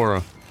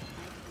Explorer.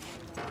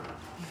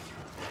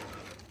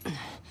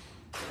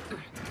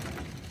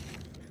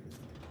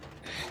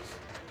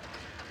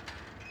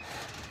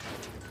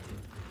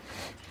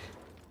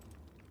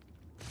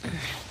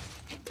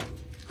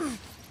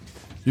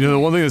 You know, the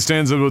one thing that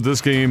stands out about this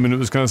game, and it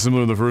was kind of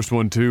similar to the first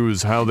one too,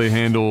 is how they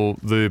handle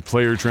the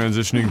player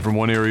transitioning from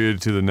one area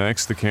to the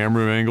next, the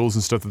camera angles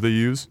and stuff that they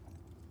use.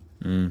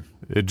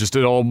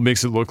 It all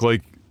makes it look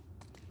like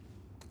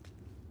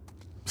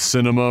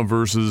cinema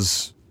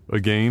versus a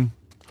game.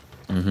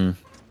 Mm-hmm.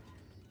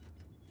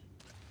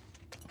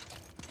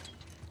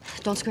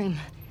 Don't scream.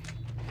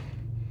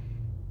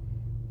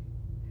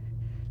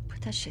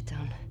 Put that shit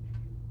down.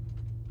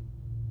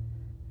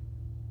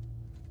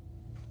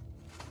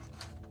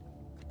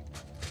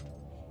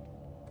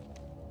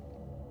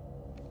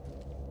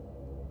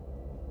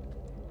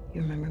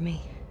 You remember me?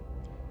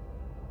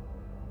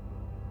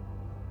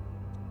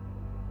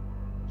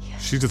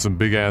 Yes. She's got some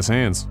big ass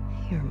hands.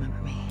 You remember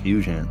me.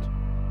 Huge hands.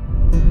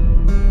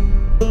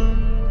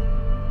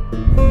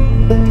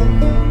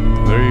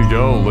 There you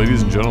go,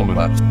 ladies and gentlemen.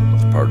 Last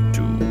part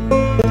 2.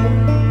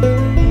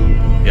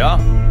 Yeah.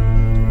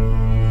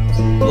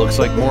 Looks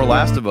like more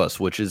Last of Us,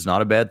 which is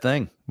not a bad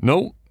thing.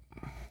 Nope.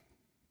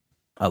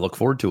 I look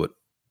forward to it.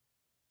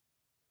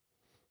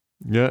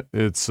 Yeah,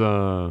 it's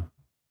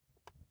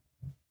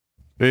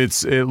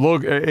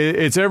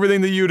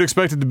everything that you'd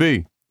expect it to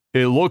be.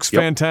 It looks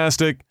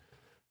fantastic.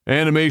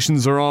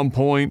 Animations are on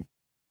point.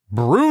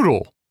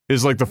 Brutal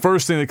is like the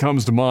first thing that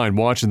comes to mind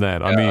watching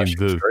that. I mean,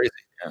 crazy.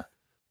 Yeah.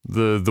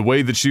 the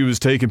way that she was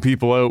taking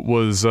people out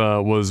was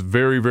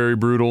very, very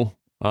brutal.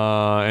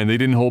 And they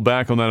didn't hold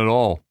back on that at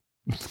all.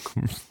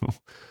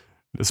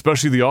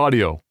 Especially the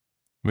audio.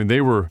 I mean,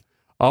 they were.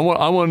 I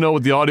want to know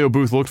what the audio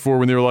booth looked for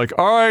when they were like,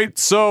 all right,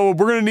 so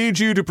we're going to need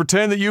you to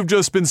pretend that you've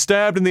just been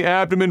stabbed in the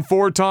abdomen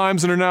 4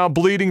 times and are now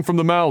bleeding from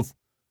the mouth.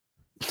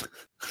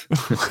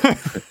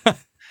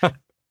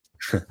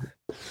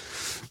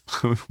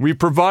 We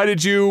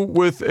provided you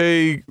with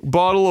a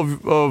bottle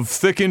of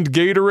thickened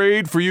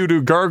Gatorade for you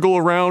to gargle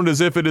around as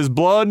if it is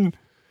blood.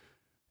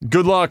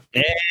 Good luck.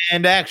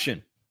 And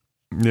action.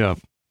 Yeah.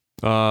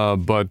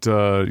 But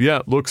yeah,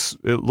 it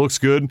looks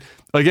good.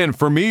 Again,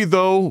 for me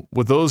though,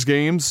 with those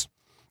games,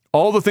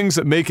 all the things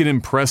that make it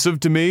impressive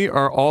to me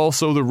are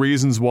also the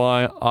reasons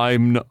why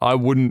I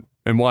wouldn't,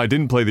 and why I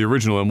didn't play the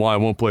original and why I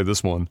won't play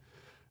this one,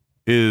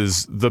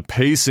 is the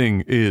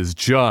pacing is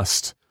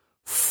just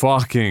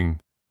fucking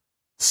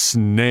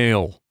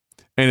snail.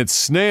 And it's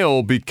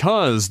snail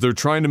because they're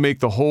trying to make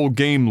the whole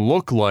game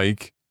look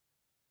like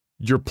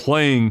you're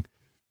playing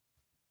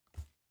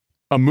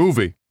a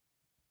movie.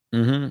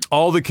 Mm-hmm.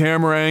 All the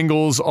camera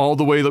angles, all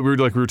the way that we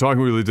were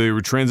talking about, they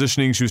were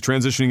transitioning. She was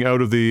transitioning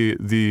out of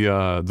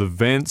the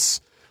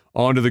vents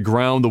onto the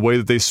ground. The way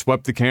that they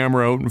swept the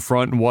camera out in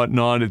front and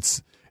whatnot,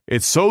 it's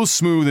so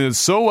smooth and it's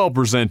so well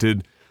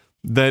presented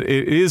that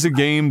it is a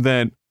game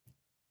that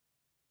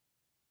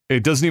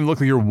it doesn't even look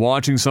like you're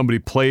watching somebody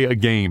play a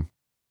game.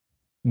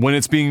 When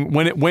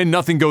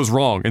nothing goes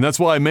wrong. And that's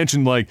why I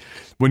mentioned, like,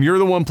 when you're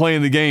the one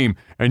playing the game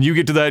and you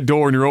get to that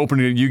door and you're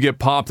opening it, you get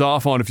popped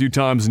off on a few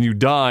times and you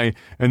die,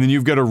 and then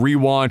you've got to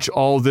rewatch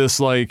all this,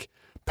 like,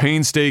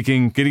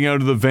 painstaking getting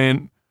out of the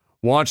vent,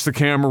 watch the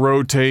camera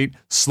rotate,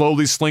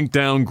 slowly slink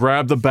down,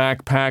 grab the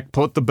backpack,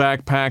 put the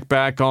backpack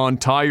back on,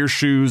 tie your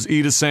shoes,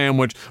 eat a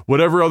sandwich,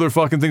 whatever other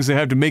fucking things they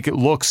have to make it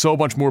look so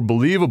much more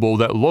believable.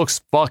 That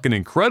looks fucking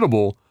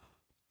incredible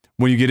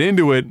when you get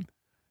into it.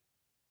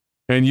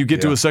 And you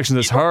get to a section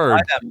that's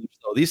hard.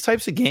 These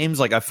types of games,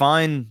 like, I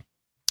find...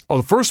 Oh,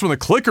 the first one, the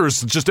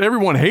clickers, just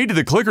everyone hated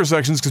the clicker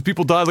sections because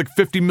people died like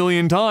 50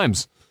 million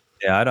times.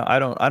 Yeah, I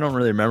don't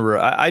really remember.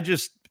 I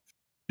just...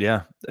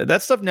 Yeah,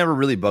 that stuff never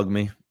really bugged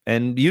me.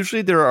 And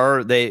usually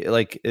they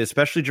like,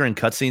 especially during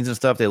cutscenes and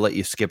stuff, they let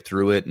you skip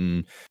through it.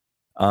 And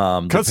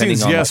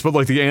cutscenes, yes, but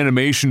like the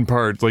animation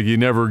part, like you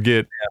never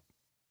get...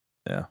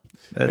 Yeah.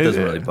 That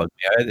doesn't really bug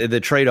me. The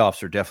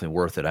trade-offs are definitely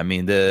worth it. I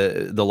mean,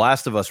 the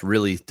Last of Us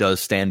really does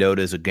stand out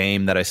as a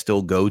game that I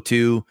still go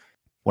to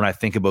when I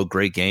think about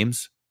great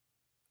games.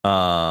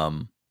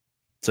 So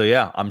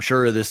yeah, I'm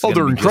sure this.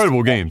 They're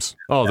incredible games.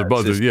 Oh, they're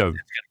both. Yeah,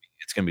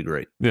 it's gonna be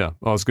great. Yeah.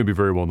 Oh, it's gonna be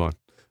very well done.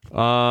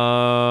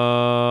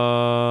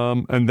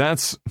 And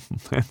that's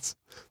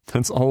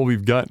all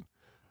we've got.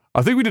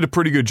 I think we did a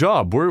pretty good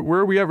job. Where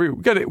are we at?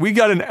 We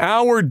got an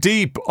hour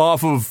deep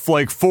off of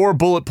like 4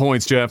 bullet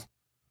points, Jeff.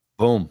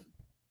 Boom.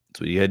 That's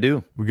what you gotta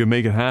do. We gotta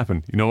make it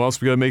happen. You know what else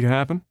we gotta make it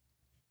happen?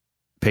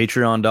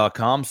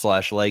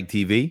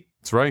 Patreon.com/legtv.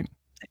 That's right.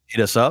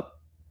 Hit us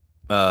up.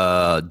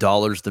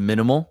 $1 the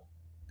minimal.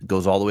 It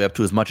goes all the way up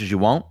to as much as you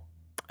want.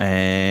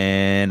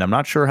 And I'm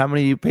not sure how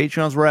many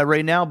Patreons we're at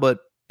right now, but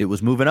it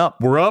was moving up.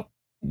 We're up.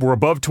 We're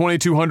above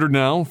 2,200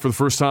 now for the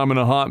first time in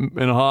a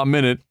hot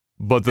minute.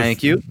 But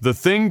thank you. The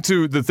thing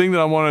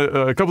that I want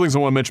to, a couple things I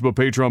want to mention about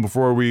Patreon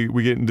before we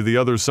get into the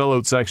other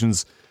sellout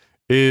sections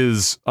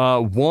is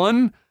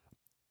one.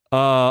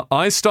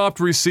 I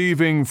stopped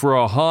receiving for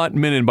a hot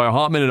minute. By a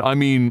hot minute, I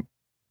mean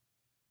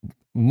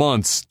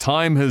months.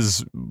 Time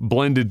has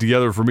blended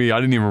together for me. I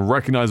didn't even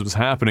recognize it was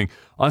happening.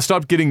 I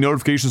stopped getting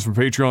notifications from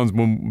Patreons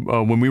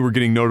when we were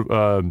getting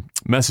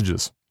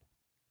messages.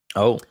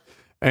 Oh.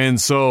 And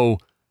so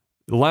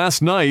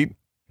last night,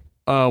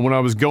 when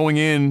I was going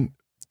in,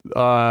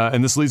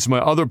 and this leads to my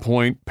other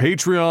point,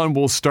 Patreon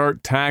will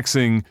start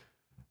taxing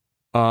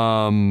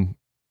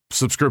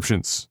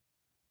subscriptions.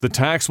 The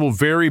tax will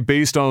vary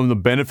based on the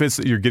benefits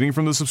that you're getting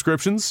from the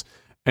subscriptions,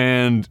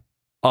 and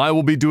I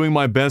will be doing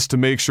my best to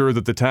make sure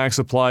that the tax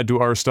applied to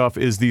our stuff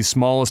is the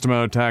smallest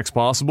amount of tax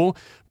possible,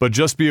 but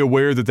just be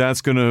aware that that's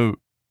going to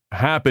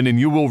happen, and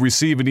you will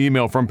receive an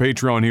email from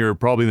Patreon here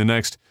probably the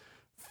next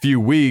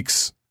few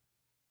weeks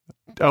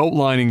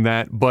outlining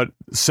that, but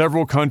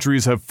several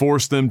countries have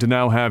forced them to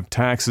now have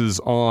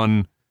taxes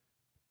on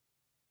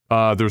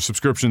their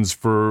subscriptions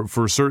for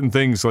certain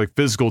things like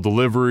physical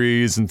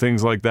deliveries and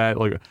things like that.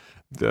 Like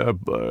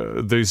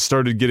they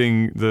started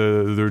getting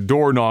their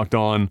door knocked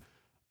on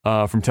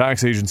from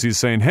tax agencies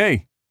saying,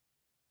 "Hey,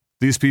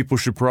 these people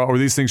or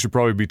these things should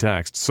probably be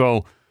taxed."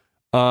 So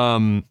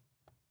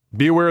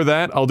be aware of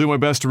that. I'll do my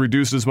best to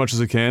reduce it as much as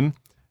I can.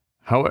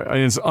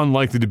 It's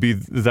unlikely to be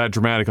that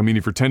dramatic. I mean,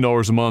 if you're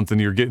 $10 a month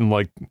and you're getting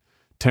like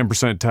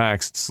 10%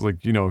 tax, it's like,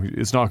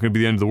 it's not going to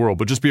be the end of the world.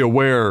 But just be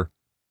aware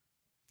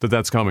that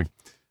that's coming.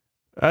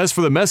 As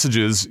for the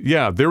messages,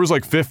 yeah, there was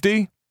like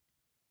 50,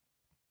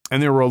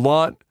 and there were a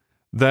lot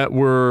that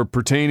were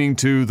pertaining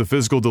to the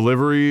physical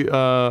delivery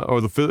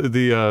or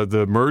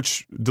the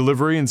merch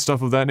delivery and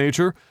stuff of that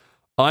nature.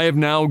 I have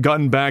now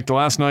gotten back to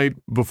last night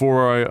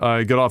before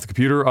I got off the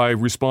computer. I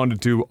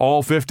responded to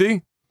all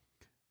 50,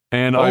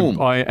 and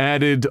I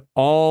added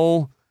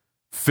all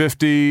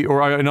 50,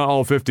 not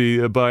all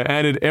 50, but I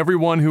added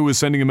everyone who was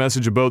sending a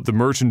message about the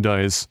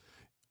merchandise.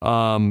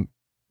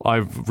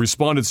 I've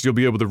responded, so you'll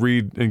be able to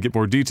read and get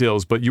more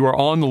details, but you are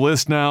on the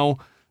list now,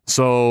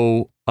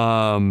 so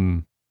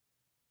don't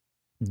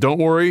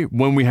worry.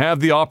 When we have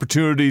the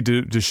opportunity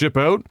to ship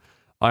out,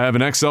 I have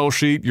an Excel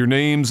sheet, your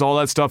names, all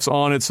that stuff's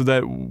on it so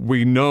that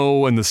we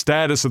know and the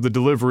status of the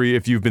delivery,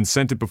 if you've been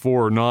sent it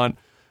before or not,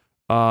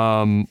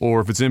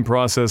 or if it's in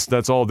process,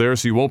 that's all there,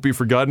 so you won't be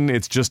forgotten.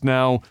 It's just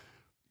now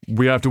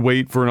we have to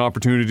wait for an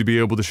opportunity to be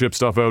able to ship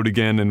stuff out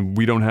again, and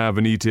we don't have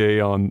an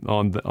ETA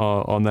on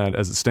that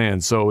as it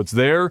stands. So it's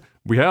there.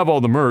 We have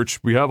all the merch.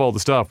 We have all the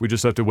stuff. We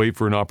just have to wait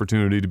for an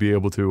opportunity to be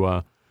able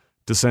to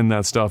send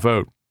that stuff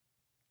out.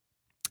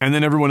 And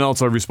then everyone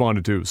else I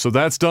responded to. So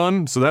that's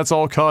done. So that's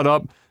all caught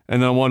up.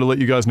 And then I wanted to let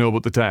you guys know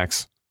about the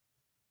tax.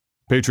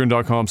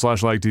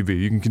 Patreon.com/LikeTV.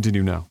 You can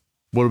continue now.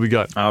 What do we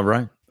got? All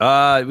right.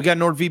 We got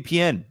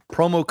NordVPN.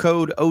 Promo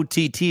code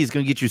OTT is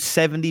going to get you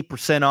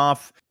 70%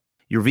 off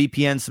your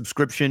VPN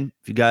subscription.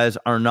 If you guys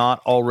are not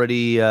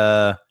already,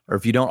 or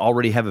if you don't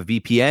already have a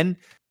VPN,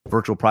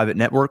 virtual private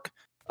network,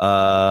 click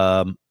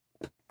on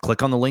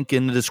the link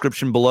in the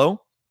description below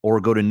or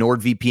go to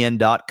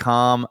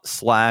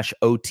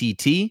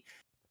nordvpn.com/OTT.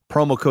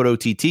 Promo code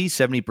OTT,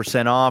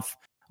 70% off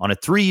on a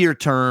 3-year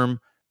term,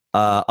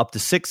 up to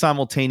 6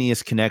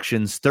 simultaneous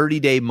connections,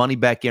 30-day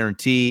money-back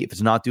guarantee. If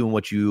it's not doing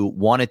what you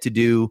want it to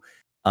do,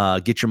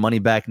 get your money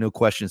back, no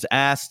questions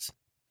asked.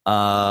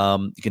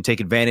 You can take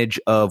advantage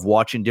of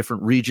watching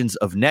different regions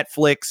of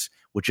Netflix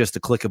with just a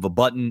click of a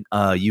button.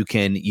 You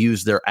can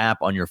use their app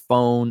on your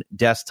phone,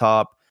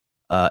 desktop,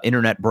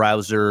 internet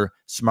browser,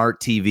 smart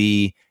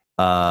TV,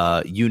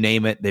 you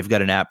name it. They've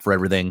got an app for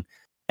everything.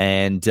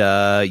 And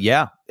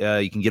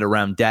you can get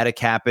around data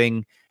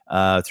capping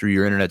through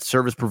your internet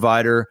service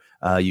provider.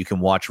 You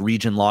can watch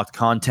region-locked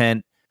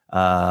content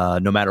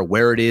no matter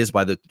where it is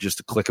by just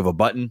a click of a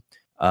button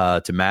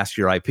to mask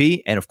your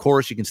IP. And, of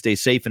course, you can stay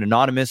safe and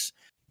anonymous.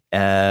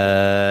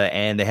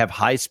 And they have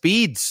high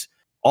speeds,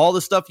 all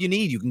the stuff you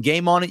need. You can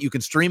game on it. You can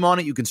stream on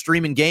it. You can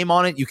stream and game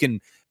on it. You can,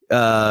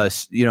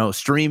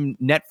 stream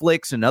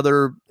Netflix and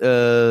other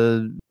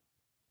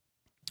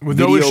with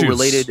no issues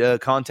related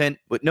content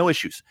with no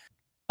issues.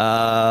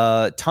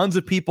 Tons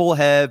of people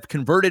have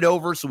converted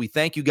over, so we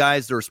thank you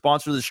guys. They're a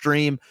sponsor of the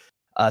stream.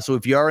 So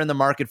if you are in the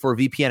market for a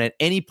VPN at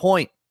any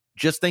point,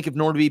 just think of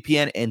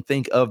NordVPN and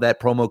think of that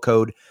promo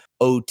code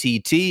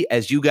OTT.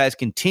 As you guys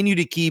continue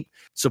to keep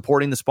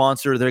supporting the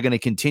sponsor, they're going to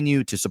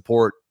continue to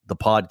support the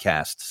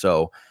podcast.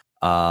 So,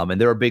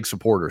 and they're a big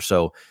supporter.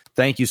 So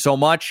thank you so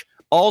much.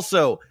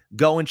 Also,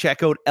 go and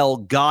check out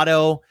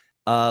Elgato.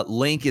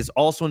 Link is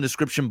also in the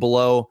description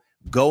below.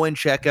 Go and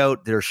check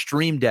out their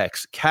stream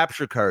decks,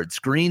 capture cards,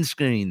 green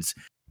screens,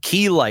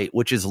 key light,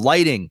 which is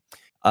lighting.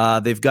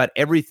 They've got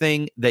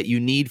everything that you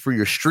need for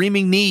your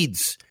streaming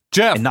needs.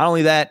 Jeff. And not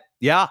only that,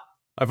 I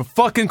have a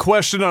fucking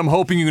question. I'm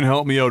hoping you can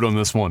help me out on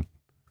this one.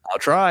 I'll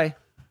try.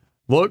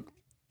 Look,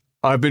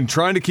 I've been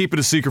trying to keep it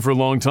a secret for a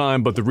long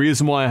time, but the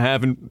reason why I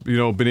haven't,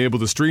 been able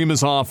to stream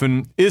as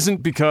often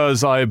isn't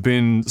because I've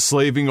been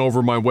slaving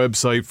over my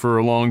website for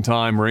a long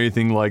time or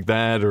anything like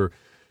that, or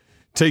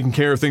taking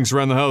care of things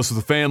around the house with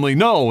the family.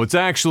 No, it's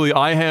actually,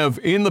 I have,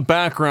 in the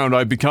background,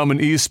 I've become an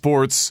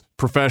esports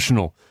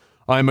professional.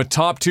 I'm a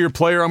top-tier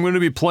player. I'm going to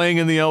be playing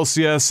in the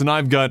LCS, and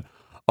I've got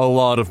a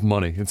lot of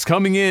money. It's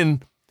coming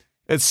in.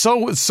 It's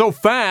so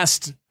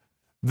fast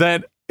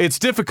that it's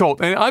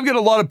difficult. And I've got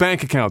a lot of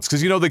bank accounts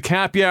because, they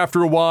cap you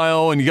after a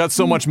while, and you got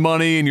so much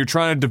money, and you're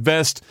trying to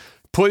divest,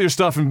 put your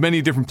stuff in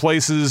many different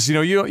places.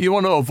 You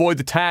want to avoid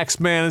the tax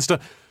man and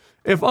stuff.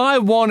 If I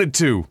wanted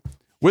to,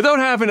 without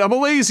having, I'm a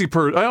lazy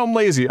person. I'm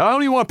lazy. I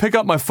don't even want to pick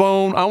up my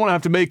phone. I don't want to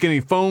have to make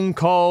any phone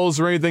calls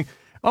or anything.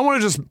 I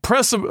want to just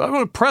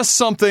press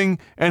something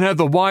and have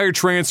the wire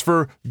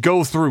transfer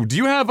go through. Do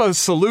you have a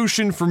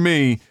solution for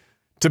me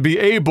to be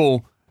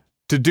able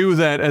to do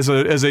that as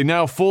a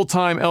now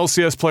full-time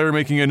LCS player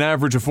making an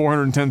average of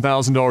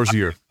 $410,000 a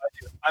year?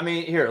 I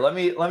mean, here, let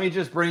me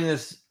just bring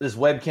this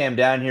webcam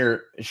down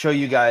here, show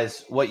you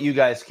guys what you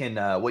guys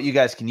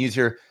can use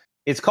here.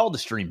 It's called the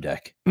Stream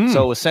Deck.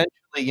 So essentially,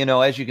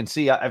 as you can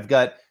see, I've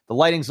got the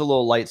lighting's a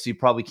little light, so you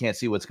probably can't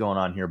see what's going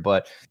on here.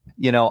 But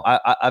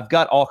I've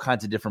got all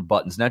kinds of different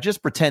buttons. Now,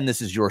 just pretend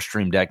this is your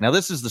Stream Deck. Now,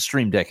 this is the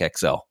Stream Deck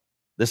XL.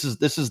 This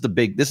is the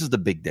big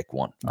dick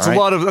one. That's a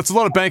lot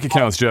of bank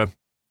accounts, Jeff.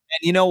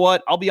 And you know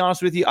what? I'll be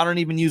honest with you. I don't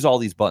even use all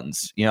these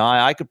buttons.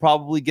 I could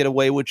probably get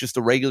away with just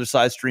a regular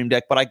size Stream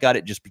Deck, but I got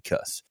it just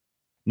because.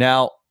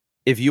 Now,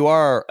 if you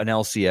are an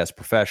LCS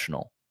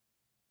professional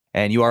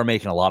and you are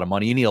making a lot of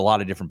money, you need a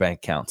lot of different bank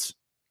accounts.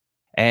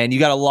 And you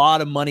got a lot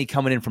of money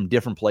coming in from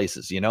different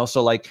places,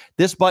 So like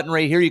this button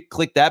right here, you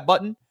click that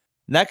button,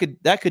 and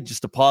that could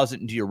just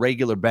deposit into your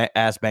regular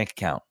ass bank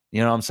account.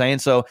 You know what I'm saying?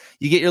 So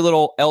you get your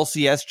little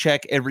LCS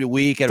check every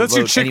week. That's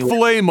your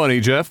Chick-fil-A money,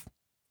 Jeff.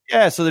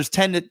 Yeah, so there's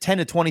 $10,000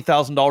 to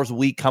 $20,000 a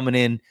week coming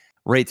in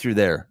right through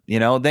there.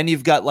 Then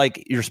you've got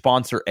like your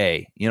sponsor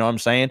A. You know what I'm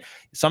saying?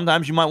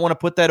 Sometimes you might want to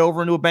put that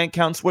over into a bank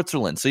account in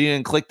Switzerland. So you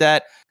can click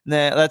that.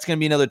 That's going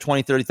to be another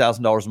 $20,000,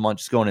 $30,000 a month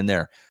just going in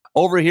there.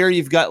 Over here,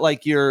 you've got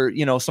like your,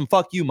 some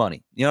fuck you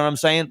money. You know what I'm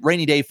saying?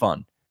 Rainy day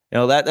fund.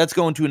 That's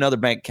going to another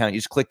bank account. You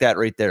just click that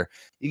right there.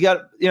 You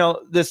got,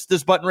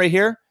 this button right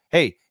here.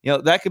 Hey,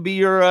 that could be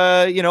your,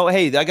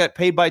 hey, I got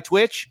paid by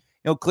Twitch.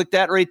 Click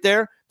that right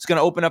there. It's going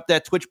to open up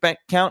that Twitch bank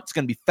account. It's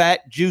going to be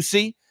fat,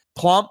 juicy,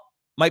 plump.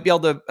 Might be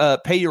able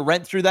to pay your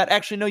rent through that.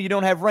 Actually, no, you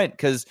don't have rent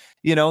because,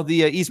 the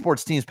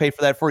esports teams pay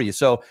for that for you.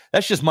 So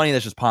that's just money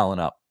that's just piling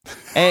up.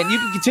 And you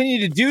can continue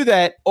to do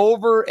that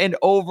over and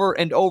over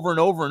and over and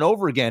over and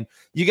over again.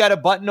 You got a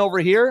button over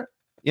here.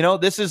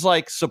 This is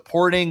like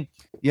supporting,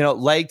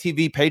 Leg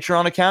TV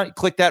Patreon account. You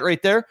click that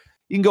right there.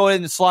 You can go ahead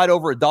and slide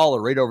over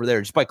 $1 right over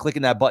there just by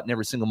clicking that button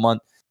every single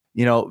month,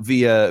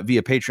 via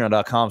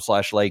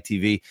patreon.com/Leg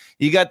TV.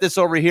 You got this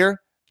over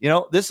here.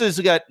 This has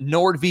got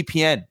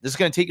NordVPN. This is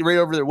going to take you right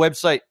over to their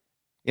website,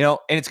 and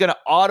it's going to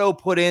auto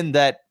put in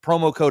that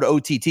promo code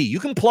OTT. You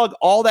can plug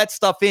all that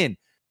stuff in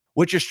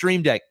with your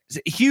Stream Deck. It's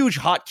a huge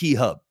hotkey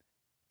hub.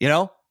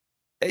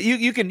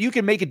 You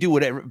can make it do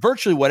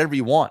virtually whatever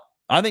you want.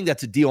 I think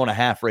that's a deal and a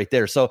half right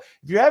there. So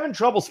if you're having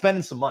trouble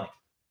spending some money,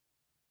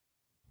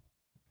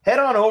 head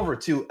on over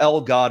to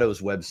Elgato's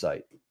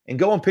website and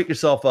go and pick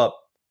yourself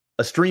up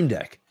a Stream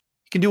Deck.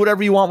 You can do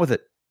whatever you want with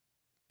it.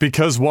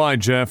 Because why,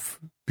 Jeff?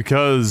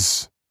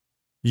 Because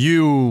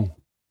you...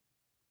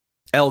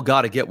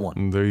 Gotta get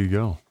one. There you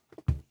go.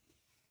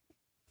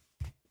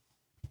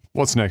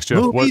 What's next, Jeff?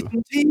 Movies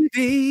and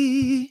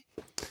TV.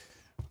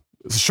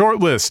 It's a short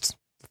list.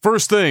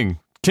 First thing,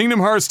 Kingdom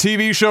Hearts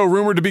TV show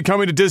rumored to be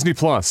coming to Disney+.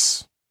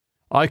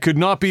 I could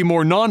not be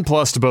more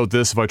nonplussed about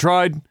this if I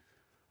tried.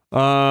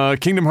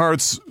 Kingdom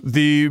Hearts,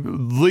 the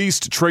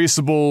least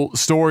traceable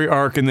story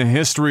arc in the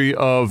history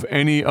of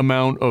any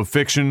amount of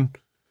fiction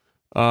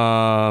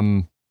ever.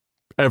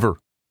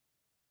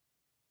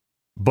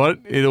 But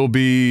it'll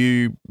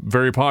be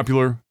very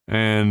popular,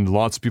 and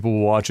lots of people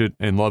will watch it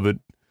and love it,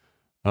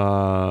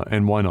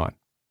 and why not?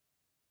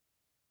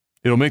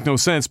 It'll make no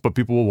sense, but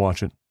people will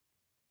watch it.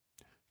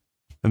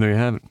 And there you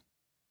have it.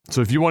 So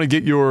if you want to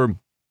get your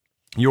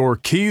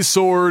key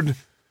sword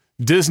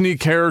Disney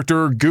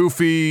character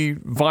goofy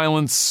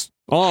violence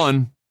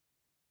on,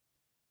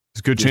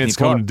 there's a good chance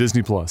coming to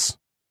Disney Plus.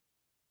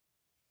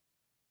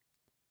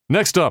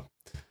 Next up,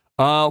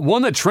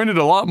 one that trended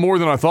a lot more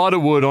than I thought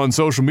it would on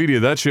social media.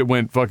 That shit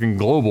went fucking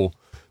global.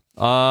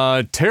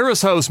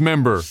 Terrace House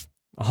member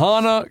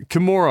Hana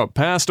Kimura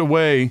passed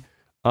away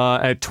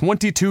at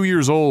 22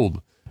 years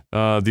old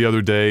the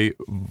other day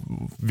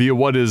via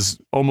what is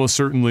almost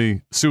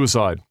certainly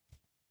suicide.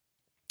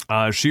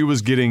 She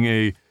was getting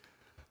a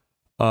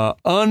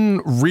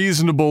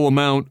unreasonable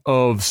amount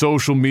of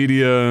social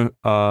media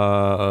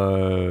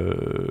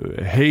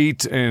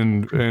hate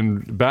and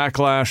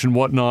backlash and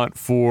whatnot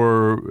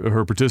for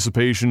her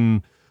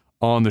participation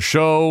on the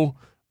show.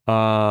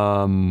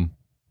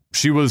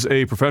 She was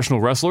a professional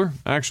wrestler,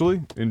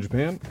 actually, in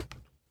Japan,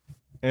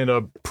 and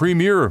a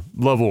premier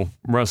level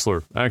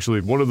wrestler.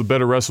 Actually, one of the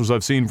better wrestlers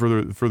I've seen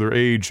for their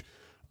age,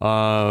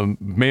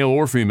 male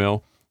or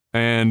female.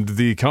 And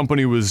the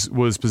company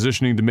was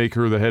positioning to make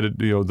her the head,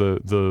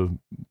 the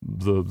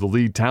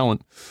lead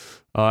talent,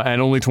 at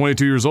only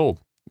 22 years old.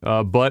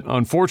 But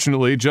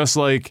unfortunately, just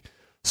like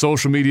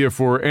social media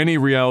for any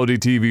reality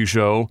TV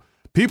show,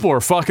 people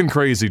are fucking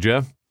crazy,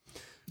 Jeff.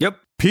 Yep.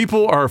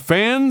 People are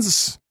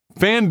fandoms,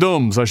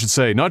 I should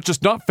say, not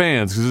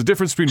fans, because the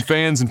difference between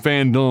fans and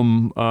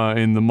fandom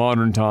in the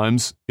modern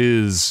times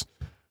is.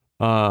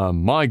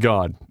 My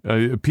God,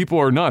 people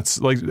are nuts.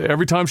 Like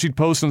every time she'd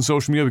post on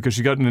social media because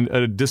she got in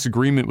a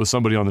disagreement with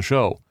somebody on the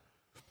show,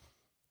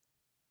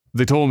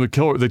 they told her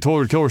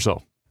to kill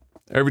herself.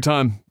 Every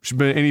time she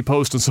made any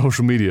post on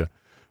social media.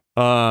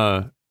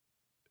 Pro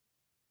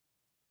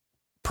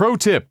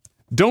tip: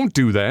 don't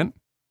do that,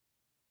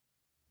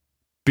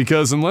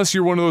 because unless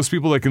you're one of those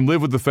people that can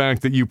live with the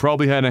fact that you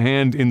probably had a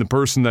hand in the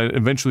person that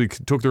eventually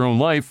took their own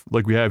life,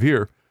 like we have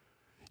here,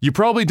 you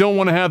probably don't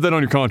want to have that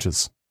on your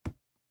conscience.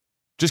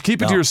 Just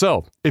keep it to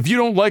yourself. If you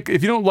don't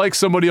like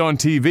somebody on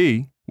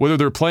TV, whether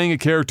they're playing a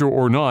character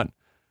or not,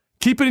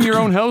 keep it in your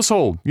own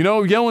household.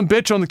 Yelling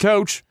bitch on the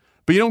couch,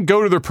 but you don't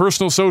go to their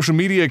personal social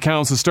media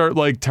accounts and start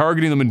like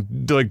targeting them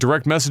and like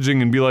direct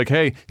messaging and be like,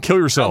 "Hey, kill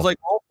yourself." Sounds like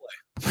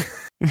roleplay.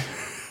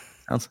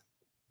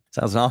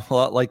 sounds an awful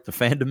lot like the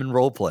fandom and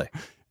roleplay.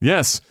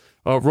 Yes,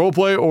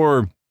 roleplay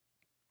or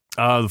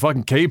the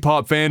fucking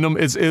K-pop fandom.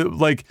 It's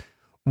like.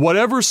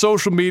 Whatever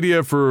social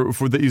media for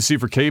that you see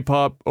for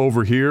K-pop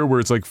over here, where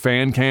it's like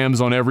fan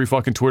cams on every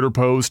fucking Twitter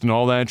post and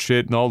all that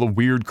shit and all the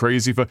weird,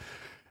 crazy.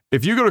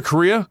 If you go to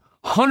Korea,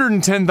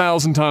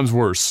 110,000 times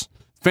worse.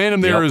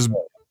 Fandom there is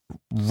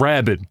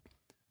rabid.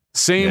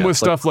 Same with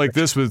stuff like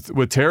this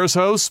with Terrace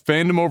House.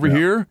 Fandom over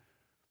here,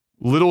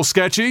 little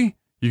sketchy.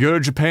 You go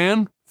to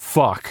Japan,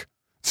 fuck.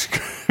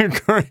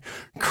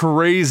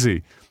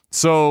 Crazy.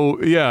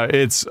 So yeah,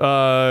 it's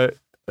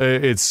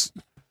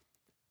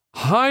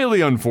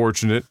highly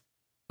unfortunate,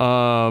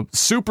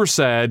 super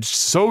sad,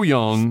 so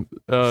young,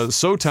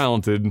 so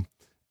talented,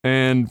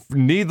 and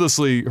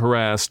needlessly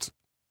harassed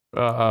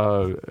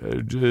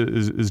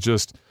is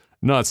just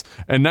nuts.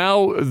 And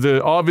now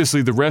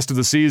obviously the rest of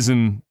the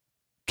season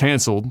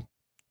canceled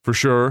for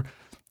sure.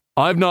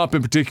 I've not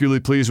been particularly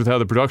pleased with how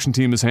the production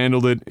team has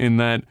handled it, in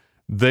that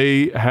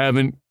they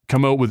haven't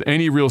come out with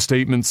any real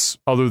statements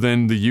other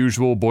than the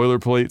usual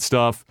boilerplate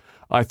stuff.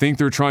 I think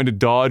they're trying to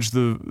dodge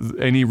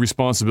any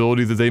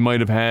responsibility that they might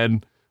have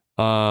had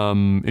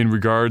in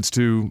regards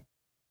to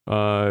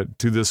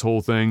this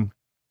whole thing.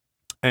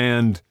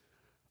 And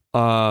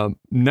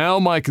Now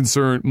my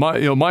concern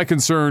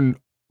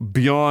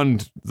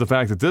beyond the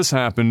fact that this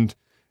happened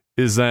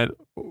is that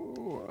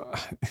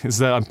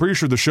I'm pretty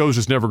sure the show's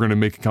just never going to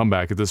make a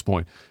comeback at this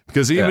point,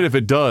 because even if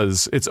it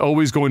does, it's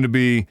always going to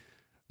be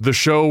the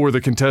show where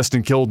the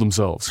contestant killed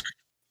themselves,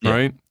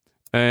 right?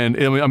 And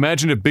I mean,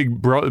 imagine if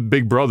Big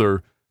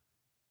Brother,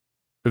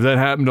 if that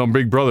happened on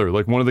Big Brother,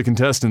 like one of the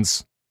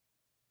contestants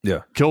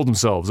killed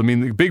themselves. I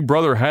mean, Big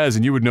Brother has,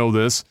 and you would know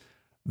this,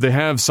 they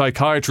have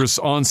psychiatrists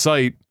on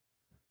site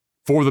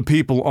for the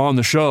people on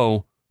the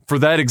show for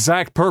that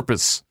exact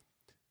purpose,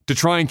 to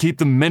try and keep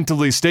them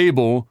mentally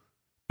stable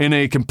in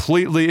a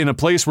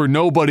place where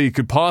nobody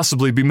could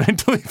possibly be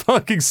mentally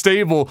fucking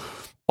stable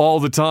all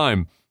the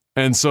time.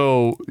 And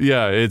so,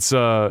 yeah, it's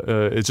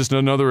just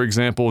another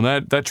example,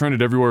 and that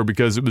trended everywhere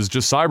because it was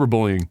just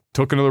cyberbullying,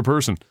 took another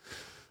person.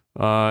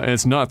 And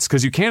it's nuts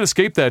because you can't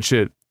escape that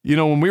shit. You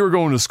know, when we were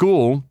going to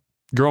school,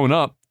 growing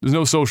up, there's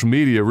no social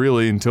media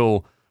really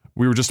until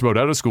we were just about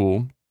out of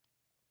school.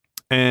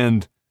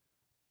 And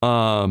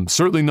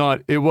certainly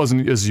not, it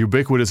wasn't as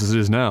ubiquitous as it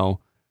is now.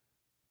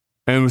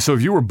 And so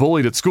if you were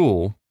bullied at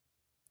school,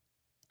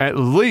 at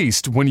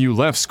least when you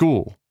left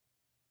school,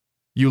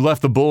 you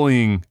left the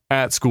bullying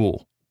at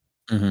school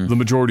the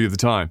majority of the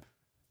time.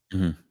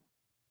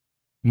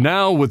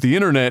 Now with the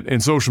internet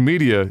and social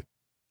media,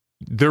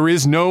 there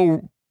is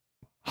no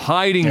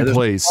hiding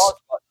place.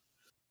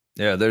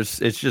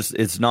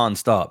 It's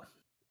nonstop.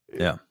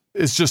 Yeah.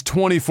 It's just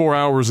 24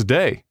 hours a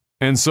day.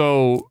 And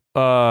so,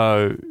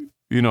 that's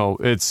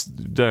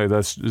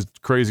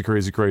just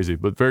crazy.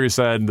 But very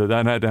sad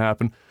that had to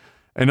happen.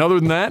 And other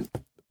than that,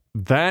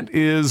 that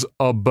is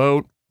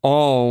about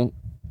all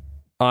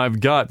I've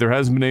got. There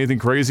hasn't been anything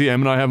crazy.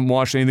 Em and I haven't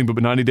watched anything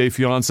but 90 Day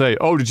Fiancé.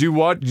 Oh, did you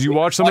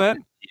watch some of that?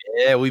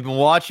 Yeah, we've been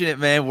watching it,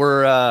 man.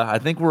 I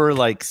think we're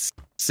like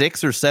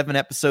 6 or 7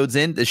 episodes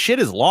in. The shit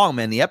is long,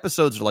 man. The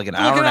episodes are like an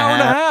hour and a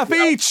half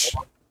each.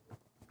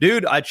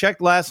 Dude, I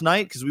checked last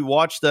night because we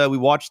watched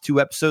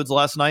 2 episodes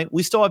last night.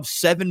 We still have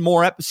 7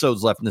 more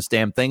episodes left in this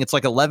damn thing. It's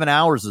like 11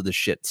 hours of this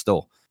shit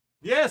still.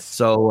 Yes.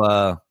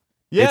 So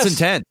yes. It's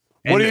intense.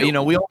 And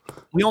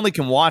we only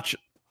can watch,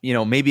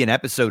 maybe an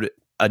episode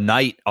a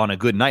night on a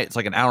good night. It's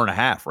like an hour and a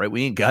half, right?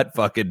 We ain't got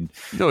fucking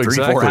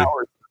 3-4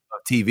 hours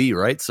of TV,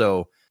 right?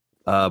 So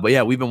but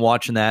yeah, we've been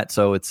watching that,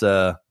 so it's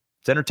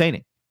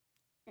entertaining.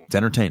 It's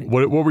entertaining.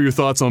 What were your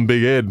thoughts on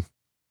Big Ed?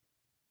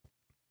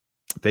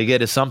 Big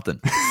Ed is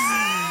something.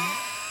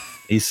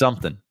 He's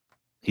something.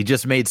 He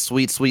just made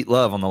sweet, sweet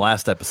love on the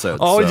last episode.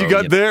 Oh, so, you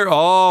got there?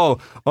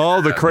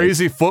 The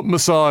crazy foot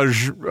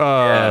massage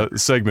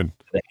segment.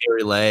 The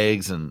hairy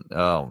legs and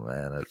oh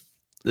man,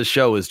 the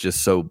show is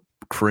just so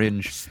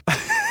cringe.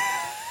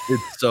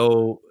 It's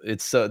so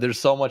there's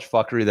so much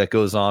fuckery that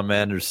goes on,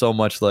 man. There's so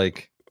much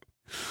like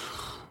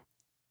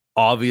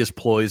obvious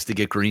ploys to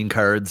get green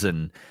cards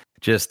and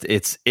just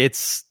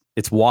it's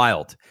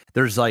wild.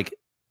 There's like,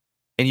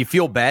 and you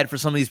feel bad for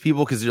some of these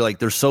people because you're like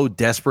they're so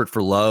desperate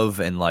for love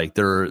and like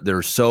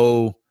they're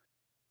so,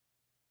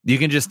 you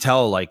can just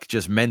tell like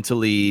just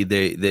mentally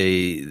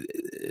they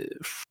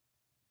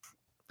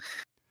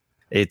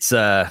it's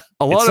a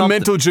lot of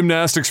mental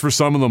gymnastics for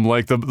some of them,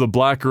 like the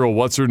black girl,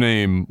 what's her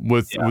name,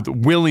 with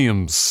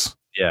Williams.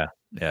 Yeah.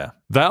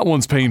 That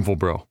one's painful,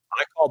 bro.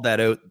 I called that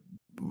out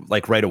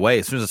like right away.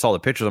 As soon as I saw the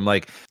pictures, I'm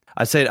like,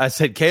 I said,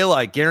 Kayla,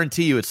 I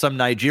guarantee you it's some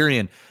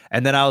Nigerian.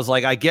 And then I was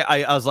like,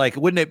 I was like,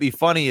 wouldn't it be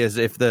funny as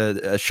if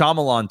the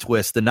Shyamalan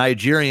twist, the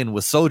Nigerian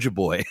was Soulja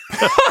Boy?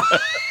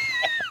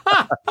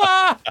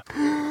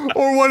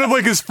 Or one of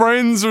like his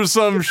friends or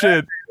some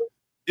shit.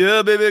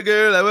 Yeah, baby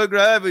girl, I will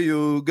cry for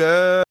you,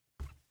 girl.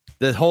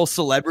 The whole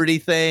celebrity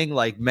thing,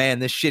 like, man,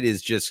 this shit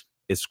is just,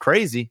 it's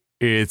crazy.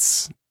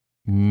 It's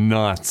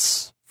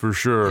nuts for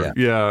sure.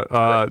 Yeah.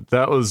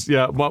 That was,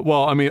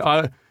 well, I mean,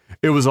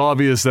 it was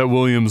obvious that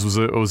Williams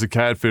was a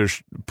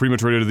catfish pretty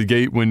much right out of the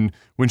gate when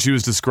she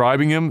was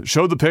describing him.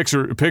 Showed the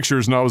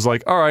pictures, and I was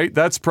like, all right,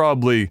 that's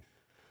probably.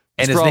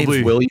 And his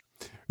name's Williams.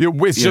 Yeah,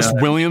 it's just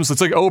Williams.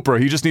 It's like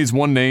Oprah. He just needs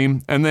one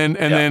name. And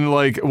then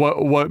like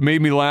what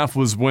made me laugh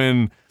was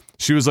when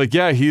she was like,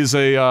 yeah, he's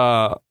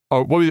a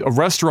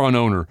restaurant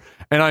owner,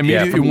 and I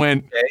immediately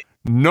went,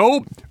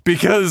 nope,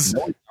 because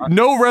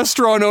no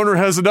restaurant owner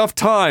has enough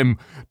time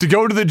to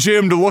go to the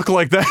gym to look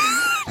like that.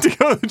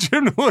 Well,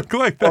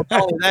 not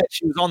only that,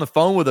 she was on the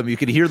phone with him. You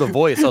could hear the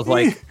voice. I was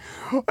like,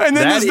 and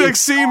then this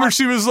next scene where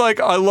she was like,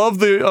 I love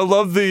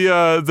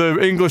the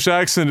English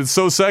accent. It's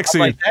so sexy.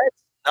 Like, that's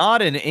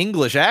not an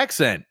English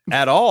accent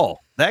at all.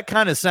 That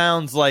kind of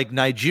sounds like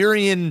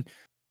Nigerian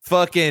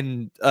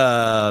fucking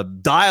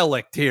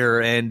dialect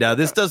here, and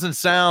this doesn't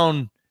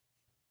sound.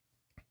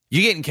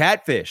 You getting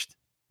catfished?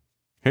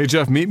 Hey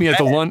Jeff, meet me at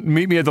the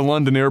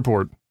London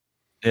airport.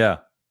 Yeah.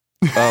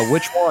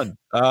 Which one?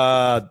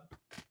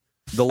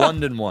 The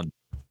London one.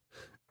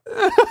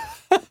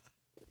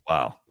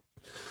 Wow.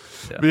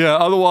 Yeah.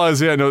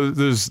 Otherwise,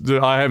 no.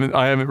 I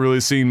haven't really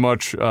seen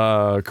much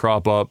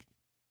crop up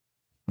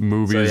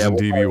movies and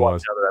TV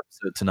wise. Another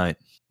episode tonight.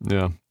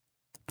 Yeah.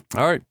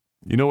 All right.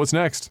 You know what's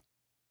next?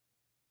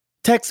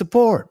 Tech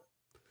support.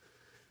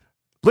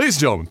 Ladies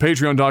and gentlemen,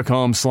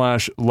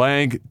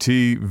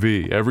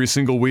 patreon.com/lagtv. Every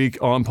single week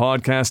on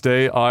podcast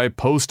day, I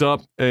post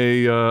up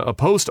a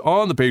post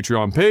on the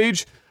Patreon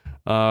page.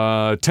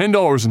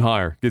 $10 and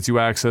higher gets you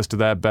access to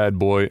that bad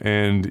boy,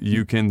 and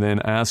you can then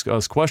ask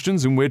us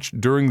questions in which,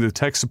 during the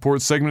tech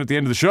support segment at the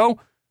end of the show,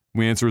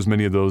 we answer as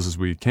many of those as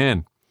we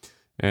can.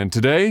 And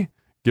today,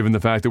 given the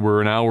fact that we're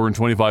an hour and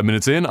 25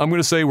 minutes in, I'm going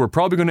to say we're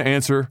probably going to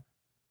answer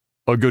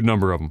a good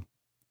number of them.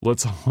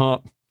 Let's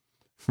hop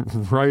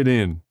right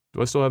in.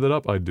 Do I still have that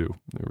up? I do.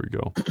 There we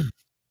go.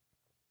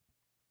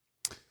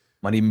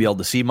 Might even be able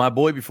to see my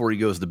boy before he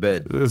goes to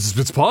bed.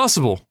 It's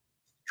possible.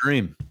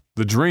 Dream.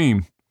 The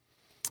dream.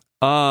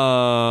 Will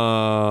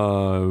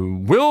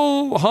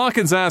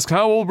Hawkins asks,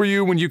 how old were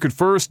you when you could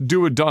first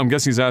do a dunk? I'm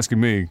guessing he's asking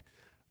me.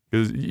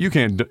 Because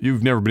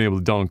you've never been able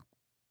to dunk.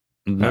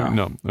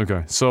 No.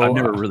 Okay. So I've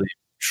never really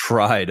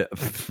tried, I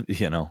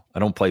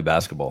don't play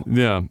basketball.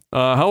 Yeah.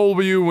 How old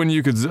were you when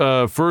you could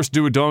first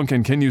do a dunk,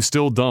 and can you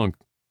still dunk?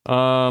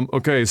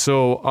 Okay,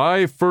 so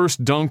I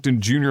first dunked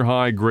in junior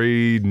high,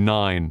 grade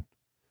 9.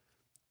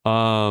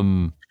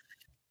 I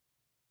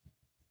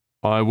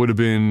would have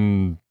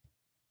been,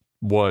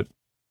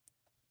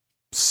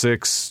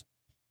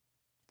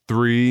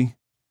 6'3"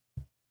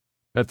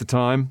 at the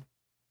time,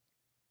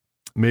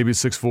 maybe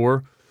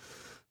 6'4".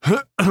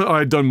 I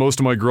had done most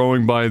of my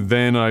growing by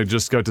then. I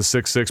just got to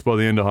 6'6" by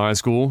the end of high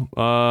school.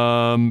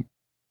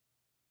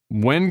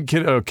 When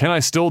can I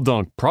still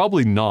dunk?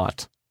 Probably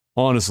not,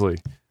 honestly.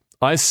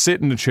 I sit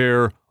in a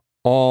chair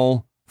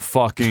all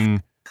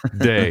fucking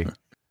day.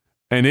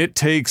 And it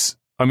takes,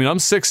 I'm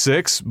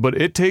 6'6", but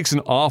it takes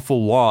an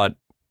awful lot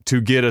to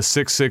get a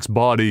 6'6"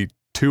 body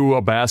to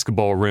a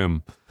basketball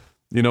rim.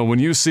 When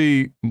you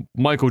see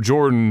Michael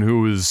Jordan,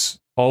 who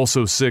is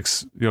also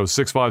 6'5",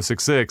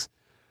 6'6",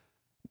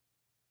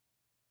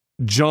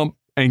 jump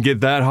and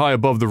get that high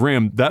above the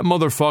rim, that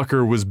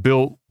motherfucker was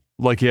built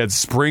like he had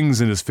springs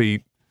in his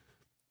feet.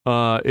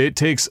 It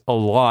takes a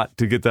lot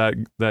to get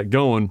that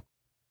going.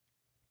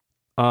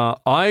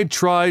 I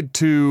tried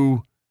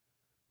to,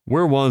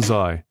 where was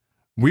I?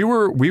 We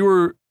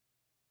were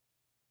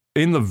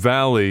in the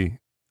valley,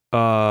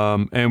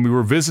 and we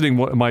were visiting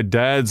my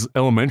dad's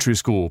elementary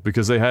school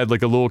because they had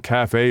like a little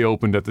cafe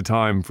opened at the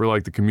time for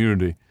like the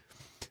community.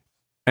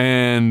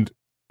 And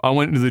I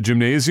went into the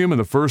gymnasium, and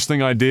the first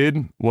thing I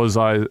did was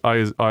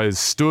I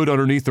stood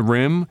underneath the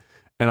rim,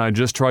 and I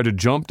just tried to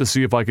jump to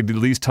see if I could at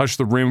least touch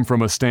the rim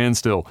from a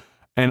standstill.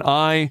 And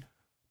I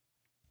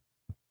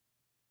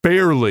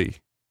barely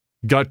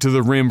got to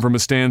the rim from a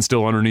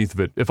standstill underneath of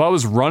it. If I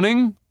was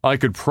running, I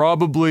could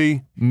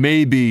probably,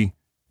 maybe,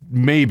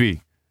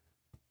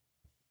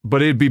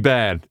 but it'd be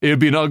bad. It'd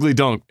be an ugly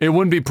dunk. It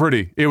wouldn't be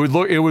pretty. It would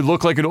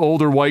look like an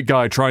older white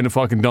guy trying to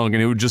fucking dunk,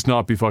 and it would just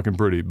not be fucking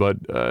pretty.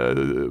 But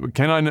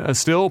can I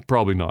still?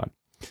 Probably not.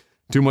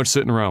 Too much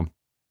sitting around.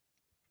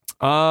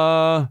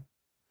 Oh,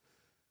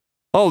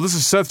 this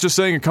is Seth just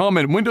saying a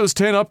comment. Windows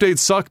 10 updates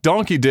suck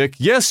donkey dick.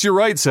 Yes, you're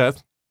right,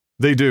 Seth.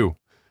 They do.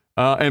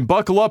 And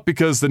buckle up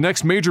because the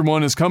next major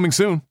one is coming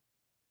soon.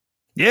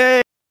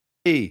 Yay!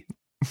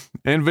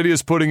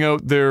 NVIDIA's putting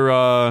out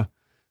their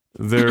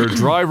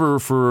driver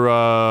for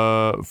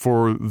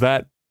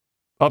that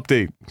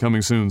update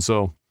coming soon,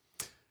 so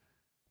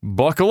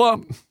buckle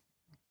up.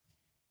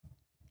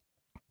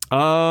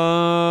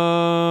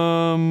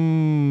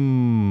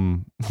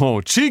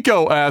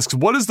 Chico asks,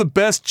 what is the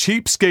best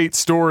cheapskate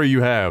story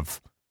you have?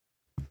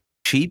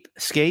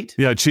 Cheapskate?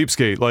 Yeah,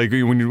 cheapskate. Like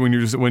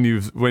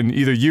when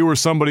either you or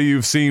somebody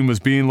you've seen was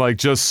being like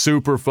just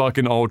super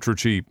fucking ultra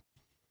cheap.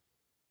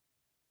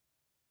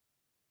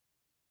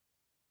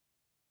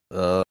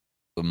 Oh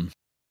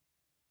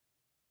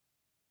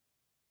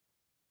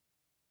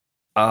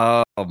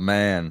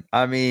man.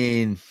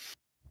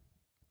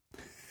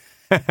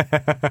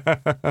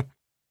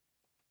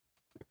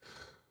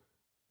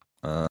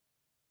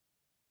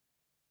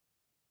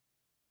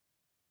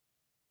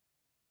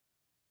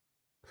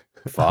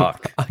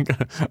 Fuck.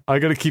 I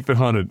gotta keep it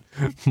hunted.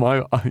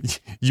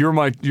 You're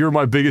my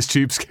biggest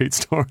cheapskate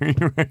story,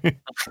 right?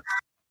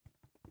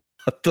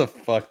 What the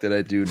fuck did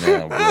I do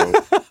now, bro?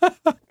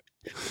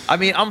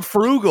 I'm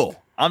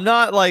frugal. I'm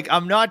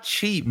not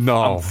cheap.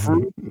 No. I'm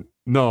frugal.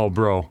 No,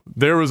 bro.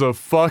 There was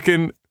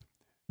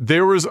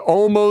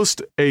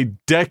almost a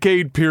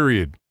decade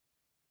period.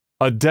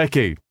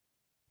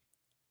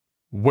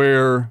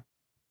 Where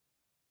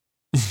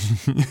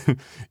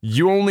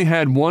you only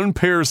had one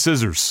pair of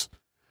scissors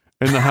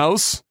in the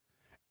house,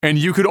 and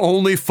you could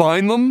only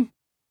find them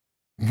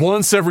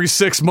once every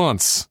 6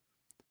 months.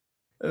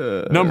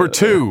 Number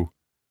 2,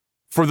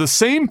 for the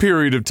same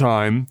period of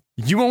time,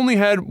 you only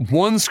had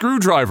one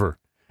screwdriver.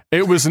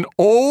 It was an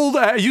old...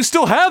 You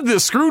still have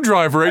this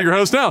screwdriver at your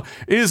house now.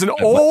 It is an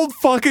old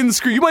fucking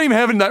screw... You might even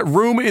have it in that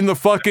room in the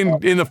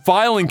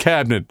filing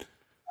cabinet.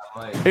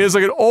 It is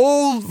like an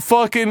old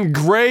fucking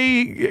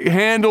gray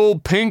handle,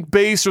 pink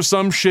base or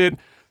some shit,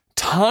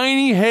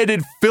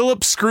 tiny-headed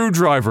Phillips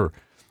screwdriver.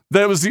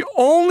 That was the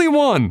only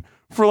one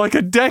for like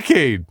a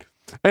decade.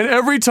 And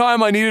every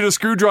time I needed a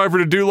screwdriver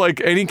to do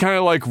like any kind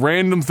of like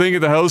random thing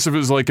at the house, if it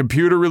was like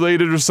computer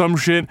related or some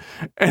shit,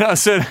 and I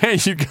said, "Hey,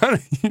 you got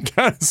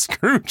a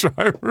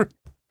screwdriver?"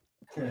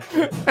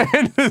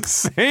 And the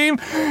same,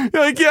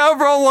 like, yeah,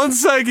 bro, 1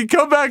 second,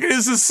 come back, and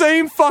it's the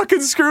same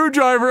fucking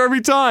screwdriver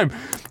every time.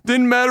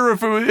 Didn't matter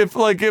if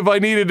if I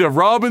needed a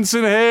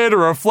Robinson head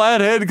or a flat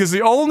head, because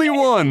the only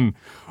one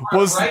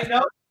was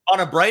on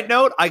a bright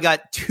note, I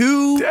got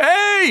two.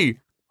 Hey!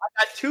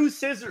 I got 2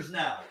 scissors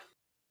now.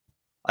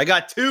 I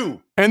got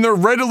 2. And they're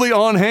readily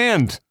on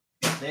hand.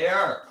 They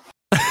are.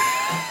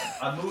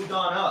 I moved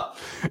on up.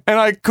 And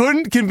I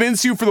couldn't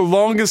convince you for the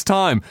longest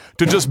time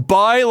to just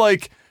buy,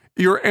 like,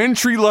 your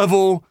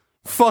entry-level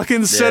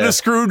fucking set of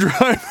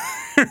screwdrivers.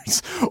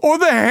 Or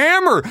the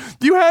hammer.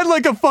 You had,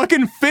 like, a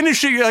fucking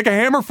finishing, like, a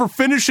hammer for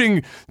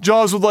finishing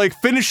jobs with, like,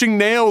 finishing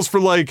nails for,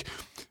 like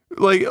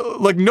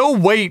no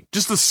weight,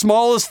 just the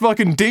smallest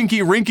fucking dinky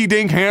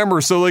rinky-dink hammer.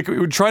 So, like, we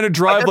would try to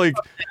drive, like...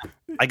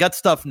 I got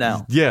stuff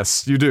now.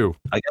 Yes, you do.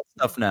 I got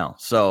stuff now,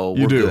 so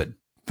we're good.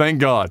 Thank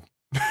God.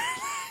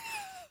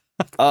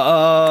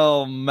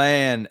 Oh,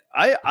 man.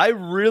 I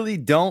really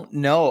don't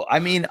know. I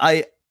mean,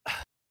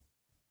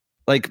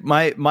 like,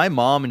 my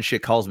mom and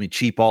shit calls me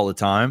cheap all the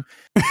time.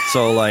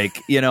 So, like,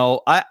 you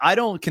know, I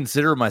don't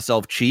consider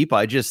myself cheap.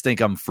 I just think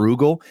I'm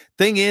frugal.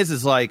 Thing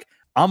is like,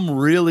 I'm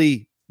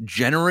really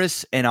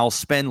generous, and I'll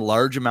spend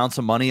large amounts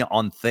of money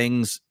on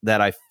things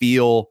that I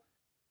feel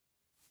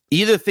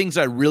either things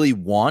I really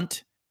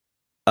want,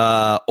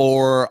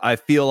 or I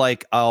feel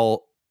like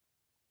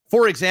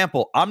for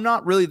example, I'm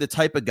not really the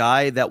type of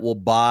guy that will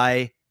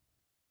buy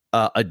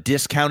a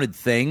discounted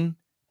thing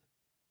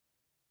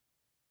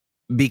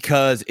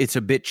because it's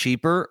a bit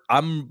cheaper.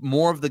 I'm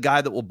more of the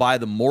guy that will buy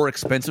the more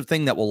expensive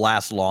thing that will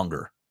last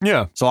longer.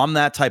 Yeah. So I'm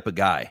that type of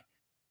guy.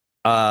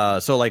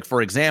 So like,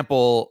 for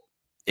example,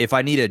 if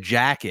I need a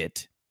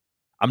jacket,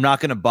 I'm not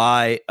going to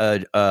buy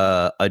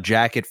a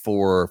jacket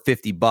for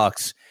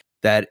 $50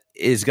 that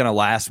is going to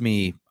last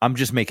me. I'm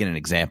just making an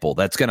example.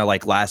 That's going to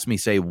like last me,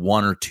 say,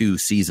 1 or 2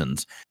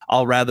 seasons.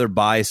 I'll rather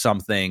buy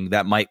something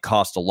that might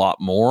cost a lot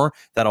more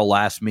that'll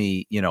last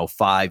me,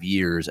 5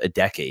 years, a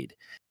decade.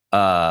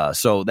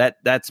 So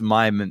that's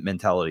my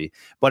mentality.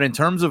 But in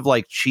terms of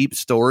like cheap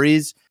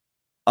stories,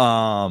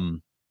 I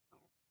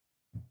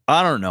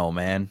don't know,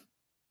 man.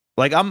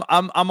 Like I'm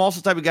also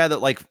the type of guy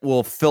that like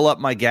will fill up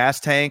my gas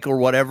tank or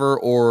whatever,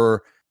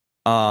 or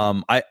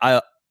I'll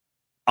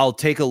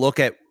take a look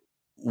at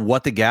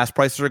what the gas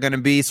prices are going to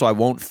be, so I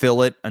won't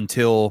fill it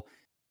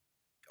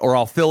or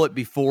I'll fill it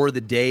before the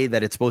day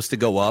that it's supposed to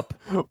go up.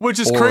 Which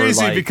is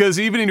crazy, like, because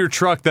even in your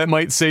truck that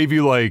might save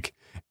you like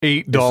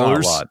 $8.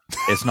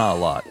 It's not a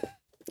lot.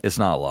 It's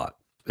not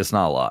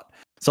a lot.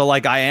 So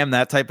like I am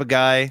that type of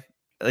guy.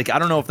 Like, I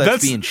don't know if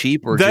that's being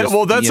cheap or that, just,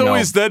 well, that's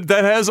always that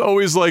has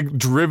always like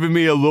driven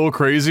me a little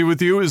crazy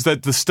with you, is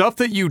that the stuff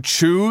that you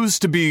choose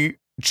to be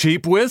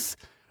cheap with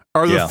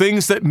are the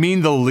things that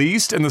mean the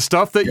least, and the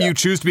stuff that you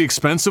choose to be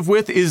expensive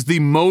with is the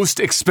most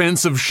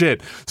expensive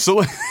shit. So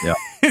like,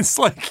 it's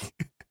like,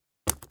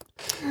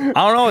 I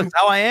don't know. It's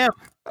how I am.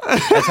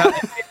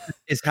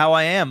 It's how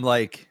I am.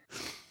 Like,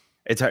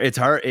 it's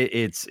hard.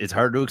 It's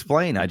hard to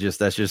explain. That's just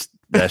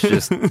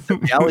the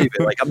reality of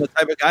it. Like, I'm the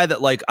type of guy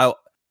that like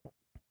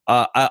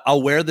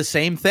I'll wear the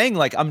same thing.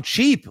 Like, I'm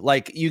cheap.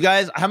 Like, you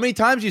guys, how many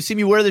times you see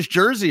me wear this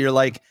jersey or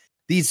like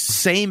these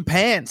same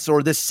pants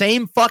or the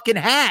same fucking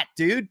hat,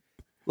 dude?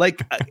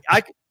 Like,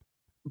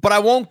 but I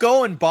won't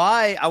go and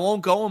buy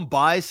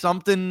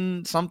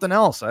something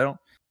else. I don't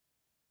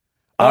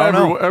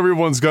know.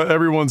 Everyone's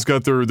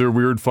got their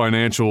weird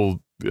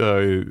financial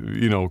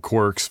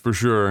quirks for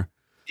sure.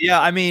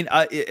 Yeah, I mean,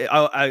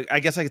 I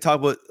guess I could talk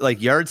about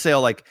like yard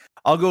sale. Like,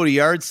 I'll go to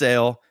yard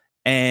sale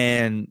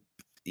and,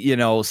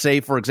 say,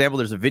 for example,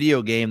 there's a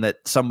video game that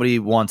somebody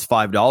wants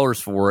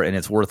 $5 for and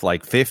it's worth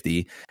like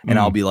 50, and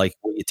I'll be like,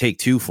 well, you take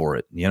 2 for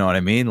it. You know what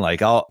I mean?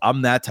 Like,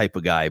 I'm that type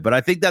of guy. But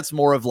I think that's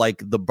more of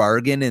like the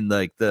bargain and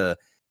like the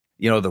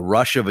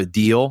rush of a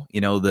deal.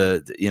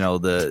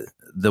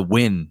 The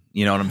win.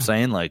 You know what I'm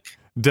saying? Like,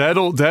 Dad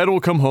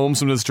will come home.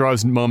 Sometimes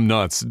drives Mom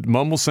nuts.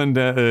 Mom will send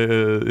Dad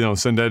to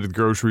the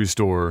grocery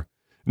store.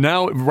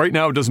 Right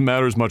now, it doesn't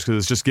matter as much because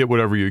it's just get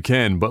whatever you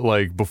can. But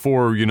like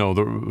before,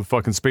 the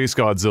fucking Space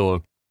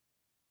Godzilla,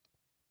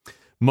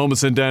 Mom would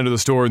send Dad to the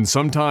store, and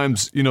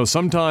sometimes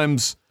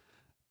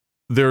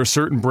there are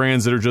certain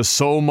brands that are just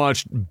so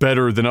much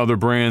better than other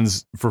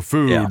brands for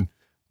food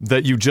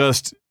that you get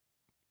it.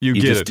 You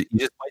just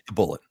bite the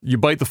bullet. You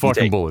bite the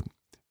fucking bullet.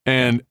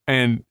 And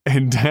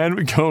Dad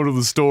would go to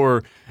the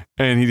store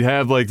and he'd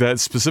have like that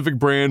specific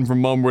brand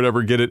from Mom,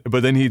 whatever, get it.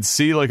 But then he'd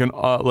see like an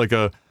off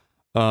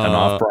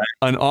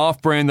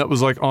brand that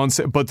was like on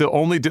sale, but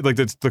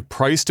the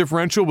price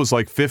differential was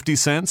like 50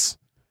 cents.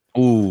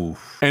 Ooh.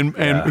 And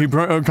he'd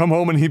come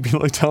home and he'd be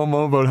like telling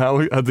Mom about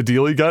how the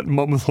deal he got, and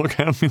Mom would look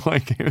at me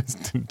like,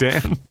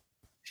 Dan.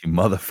 You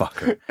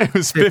motherfucker. It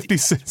was 50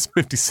 cents.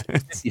 50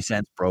 cents. 50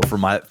 cents, bro, for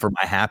my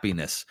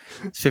happiness.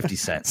 It's 50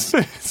 cents.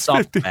 Stop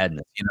 50.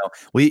 madness.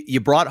 You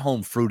brought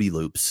home Fruity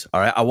Loops. All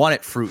right. I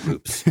wanted Fruit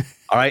Loops.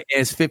 All right.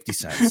 And it's 50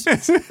 cents.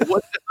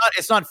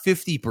 It's not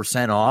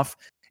 50% off.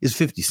 It's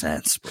 50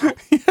 cents, bro.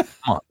 Come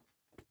on.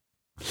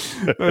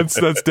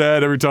 That's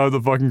dad every time at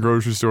the fucking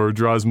grocery store. It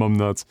drives mom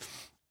nuts.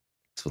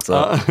 That's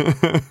what's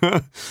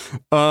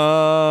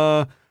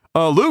up.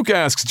 Luke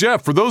asks,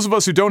 Jeff, for those of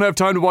us who don't have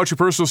time to watch your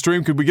personal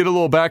stream, could we get a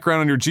little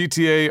background on your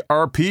GTA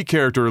RP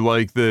character,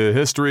 like the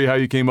history, how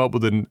you came up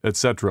with it,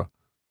 etc.?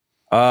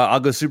 I'll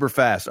go super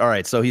fast. All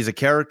right, so he's a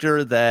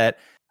character that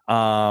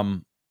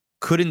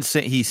couldn't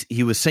sing.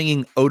 He was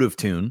singing out of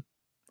tune,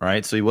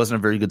 right? So he wasn't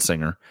a very good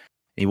singer.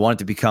 He wanted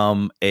to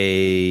become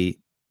a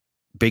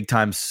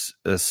big-time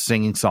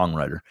singing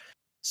songwriter.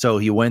 So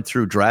he went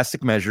through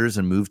drastic measures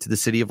and moved to the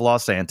city of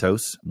Los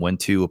Santos, went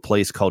to a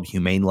place called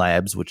Humane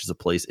Labs, which is a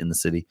place in the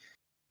city,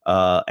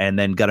 and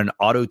then got an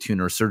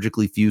auto-tuner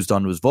surgically fused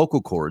onto his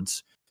vocal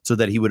cords so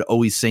that he would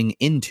always sing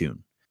in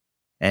tune.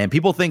 And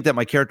people think that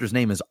my character's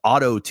name is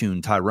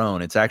Auto-Tune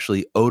Tyrone. It's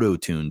actually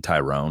Auto-Tune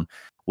Tyrone,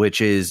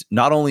 which is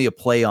not only a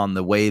play on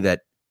the way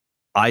that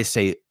I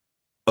say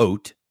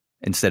oat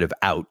instead of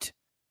out,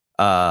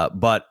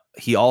 but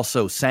he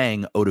also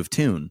sang out of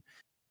tune,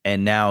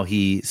 and now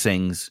he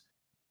sings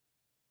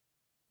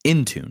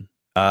in tune.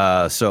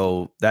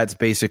 So that's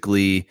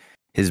basically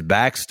his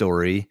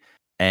backstory,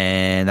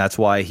 and that's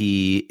why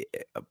he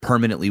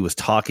permanently was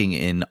talking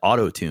in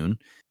auto-tune,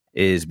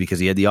 is because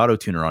he had the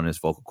auto-tuner on his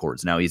vocal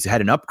cords. Now he's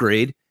had an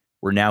upgrade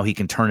where now he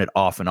can turn it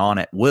off and on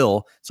at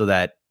will, so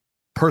that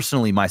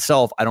personally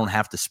myself, I don't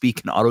have to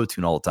speak in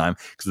auto-tune all the time,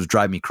 because it was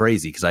driving me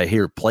crazy because I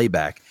hear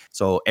playback.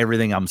 So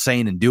everything I'm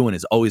saying and doing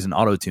is always in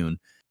auto-tune.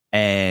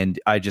 And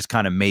I just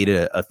kind of made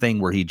a thing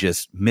where he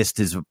just missed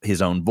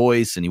his own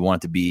voice and he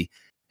wanted to be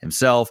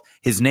himself.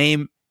 His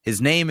name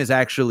is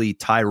actually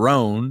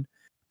Tyrone,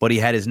 but he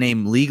had his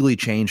name legally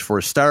changed for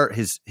a start,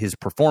 his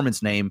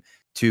performance name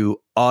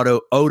to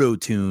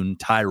Auto-Tune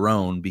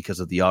Tyrone because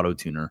of the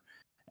auto-tuner.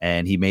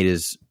 And he made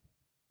his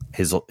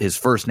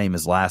first name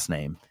his last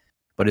name,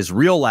 but his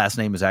real last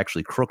name is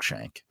actually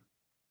Crookshank.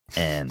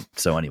 And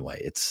so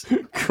anyway, it's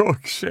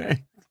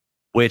Crookshank.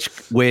 Which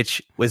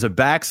was a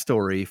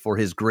backstory for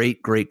his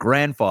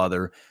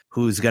great-great-grandfather,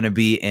 who's going to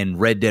be in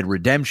Red Dead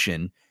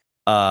Redemption,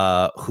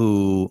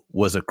 who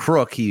was a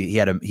crook. He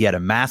had a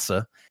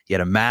master,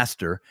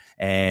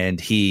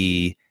 and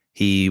he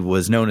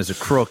was known as a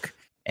crook.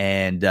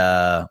 And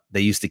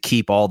they used to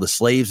keep all the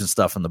slaves and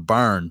stuff in the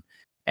barn,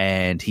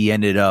 and he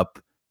ended up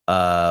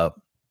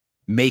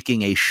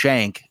making a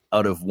shank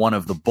out of one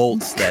of the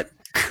bolts that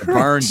the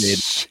barn did,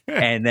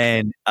 and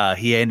then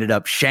he ended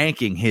up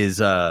shanking his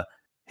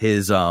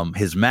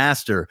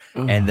master,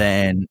 and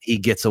then he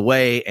gets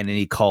away, and then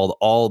he called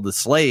all the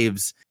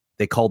slaves,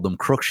 they called them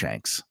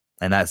Crookshanks,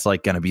 and that's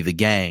like going to be the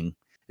gang,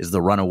 is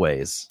the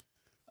Runaways.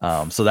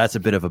 So that's a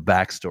bit of a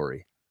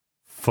backstory.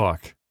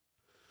 Fuck.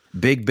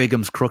 Big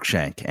Bigum's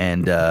Crookshank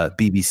and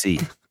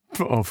BBC.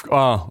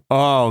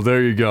 Oh,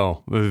 there you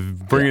go.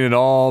 Bringing it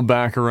all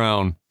back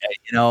around.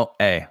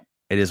 Hey,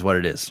 it is what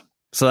it is.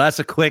 So that's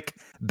a quick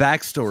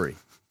backstory.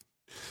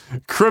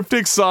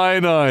 Cryptic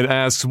Cyanide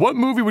asks, what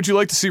movie would you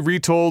like to see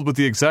retold with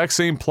the exact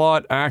same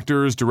plot,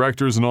 actors,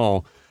 directors, and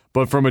all,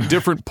 but from a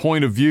different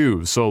point of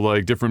view? So,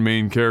 like, different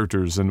main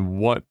characters, and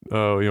what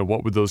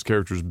would those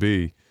characters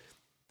be?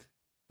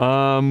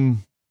 Man.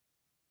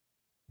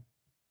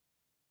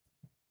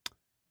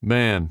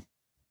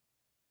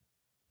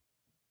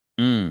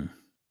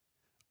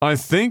 I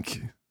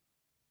think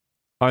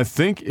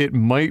it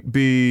might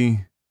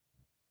be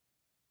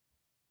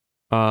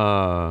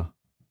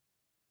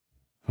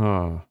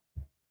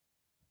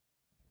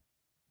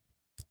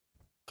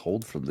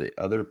Told from the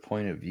other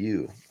point of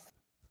view.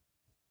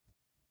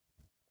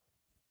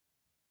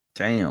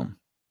 Damn.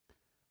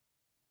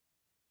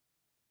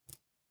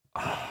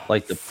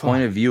 Like the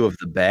point of view of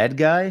the bad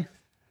guy?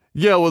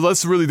 Yeah, well,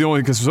 that's really the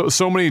only, because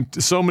so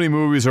many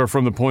movies are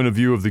from the point of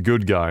view of the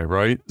good guy,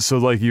 right? So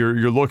like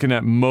you're looking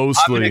at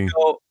mostly.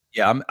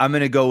 I'm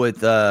gonna go with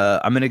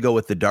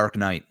the Dark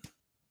Knight.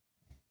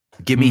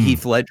 Give me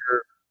Heath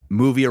Ledger,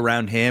 movie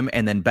around him,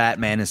 and then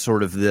Batman is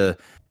sort of the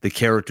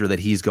character that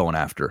he's going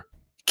after.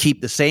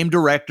 Keep the same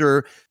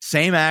director,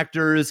 same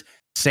actors,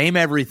 same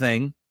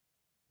everything.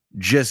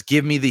 Just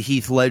give me the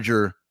Heath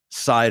Ledger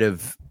side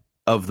of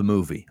the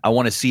movie. I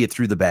want to see it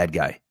through the bad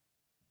guy.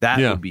 That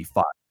would be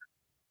fun.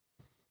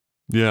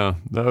 Yeah,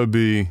 that would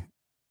be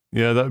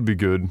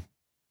good.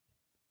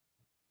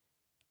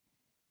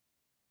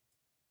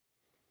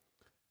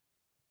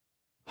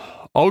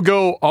 I'll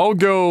go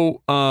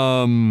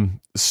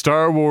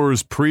Star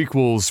Wars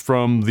prequels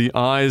from the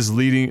eyes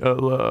leading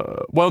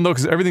well, no,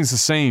 cuz everything's the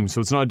same,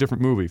 so it's not a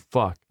different movie.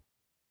 Fuck.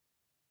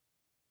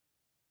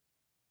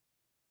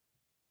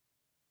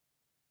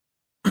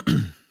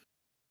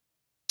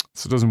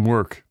 So it doesn't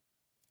work.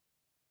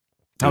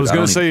 Dude, I was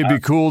going to say it'd be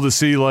cool to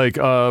see like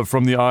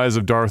from the eyes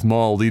of Darth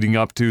Maul leading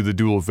up to the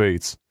Duel of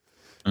Fates.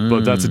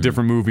 But that's a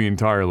different movie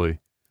entirely.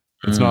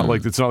 It's not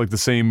like the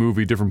same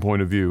movie, different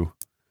point of view.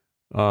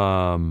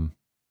 I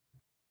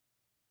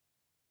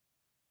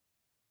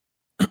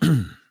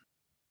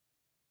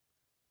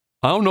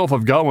don't know if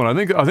I've got one. I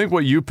think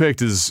what you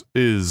picked is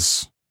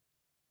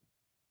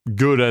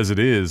good as it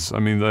is. I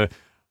mean,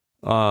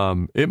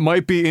 it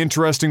might be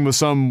interesting with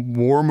some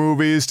war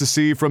movies to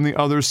see from the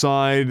other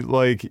side.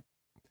 Like,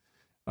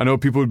 I know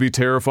people would be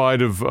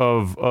terrified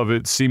of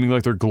it seeming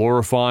like they're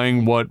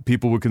glorifying what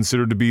people would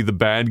consider to be the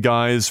bad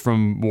guys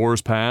from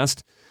wars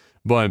past,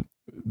 but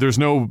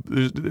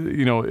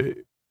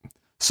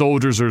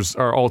soldiers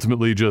are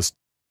ultimately just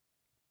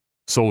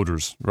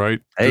soldiers,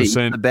 right? Hey,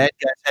 the bad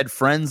guys had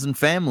friends and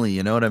family,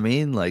 you know what I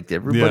mean? Like,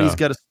 everybody's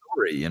got a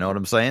story, you know what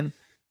I'm saying?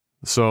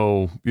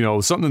 So,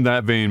 something in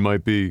that vein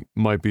might be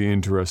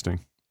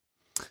interesting.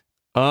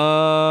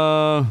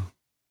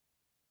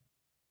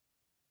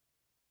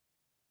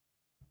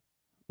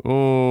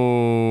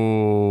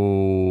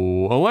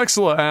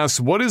 Alexa asks,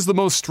 what is the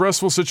most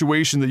stressful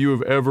situation that you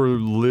have ever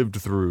lived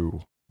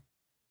through?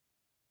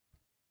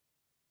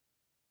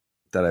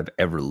 That I've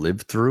ever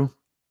lived through?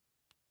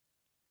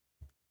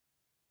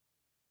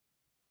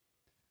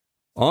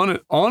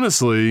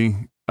 Honestly,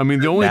 I mean,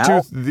 the only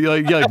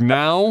like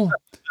now,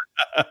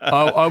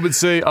 I would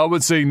say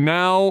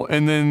now,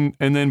 and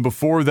then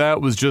before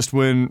that was just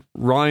when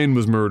Ryan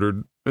was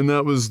murdered, and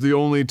that was the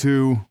only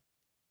two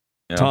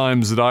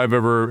times that I've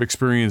ever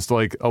experienced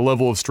like a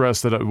level of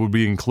stress that would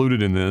be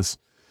included in this.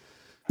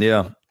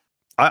 Yeah,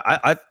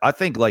 I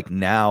think like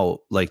now,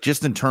 like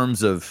just in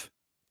terms of,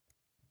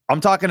 I'm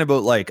talking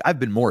about like I've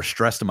been more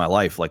stressed in my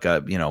life. Like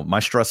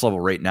my stress level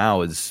right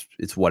now it's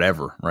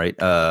whatever, right?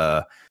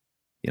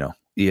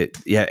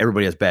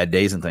 Everybody has bad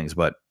days and things,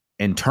 but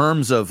in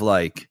terms of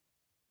like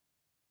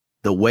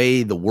the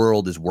way the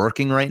world is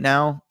working right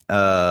now,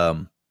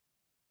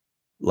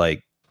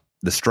 like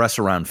the stress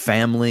around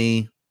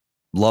family,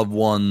 loved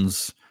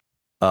ones,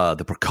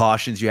 the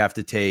precautions you have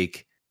to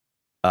take,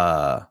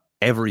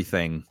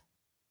 everything.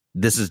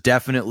 This is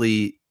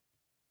definitely,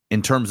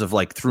 in terms of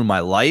like through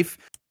my life,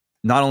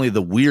 not only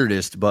the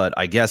weirdest, but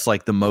I guess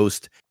like the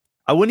most,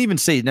 I wouldn't even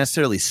say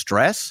necessarily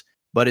stress,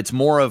 but it's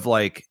more of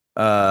like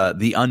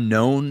the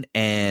unknown,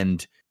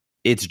 and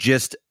it's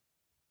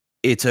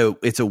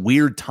a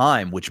weird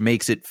time, which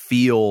makes it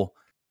feel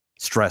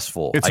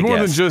stressful. It's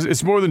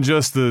more than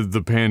just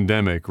the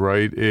pandemic,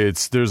 right?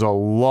 There's a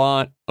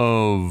lot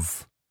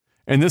of,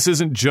 and this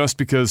isn't just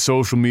because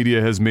social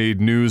media has made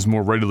news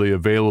more readily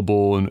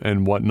available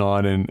and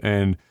whatnot,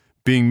 and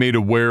being made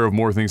aware of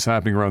more things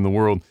happening around the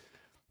world.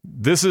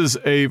 This is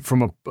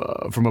from a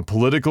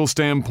political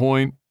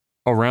standpoint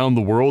around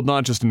the world,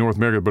 not just in North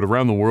America, but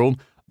around the world,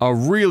 a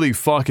really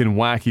fucking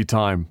wacky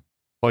time,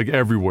 like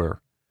everywhere.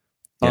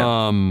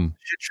 Yeah.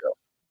 Shit show.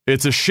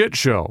 It's a shit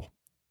show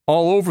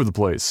all over the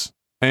place.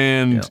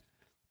 And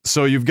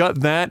so you've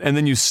got that, and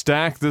then you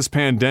stack this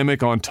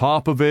pandemic on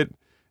top of it.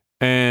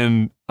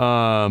 And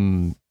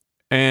even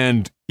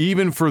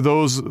for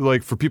those,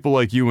 like for people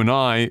like you and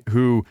I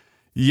who,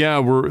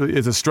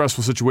 it's a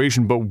stressful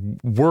situation, but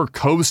we're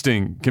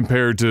coasting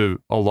compared to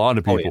a lot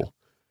of people.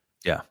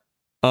 Yeah.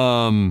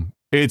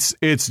 It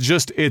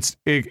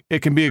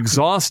can be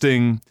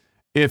exhausting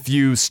if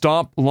you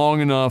stop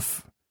long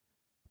enough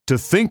to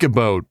think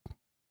about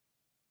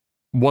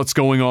what's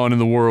going on in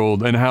the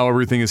world and how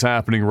everything is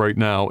happening right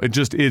now.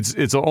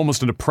 It's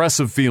almost an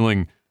oppressive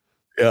feeling.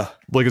 Yeah.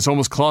 Like it's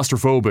almost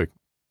claustrophobic.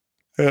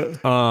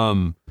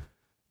 Yeah.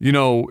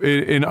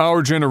 In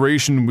our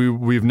generation,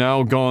 we've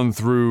now gone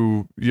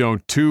through,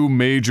 two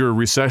major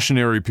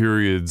recessionary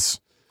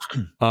periods,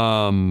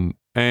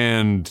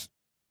 and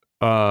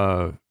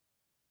a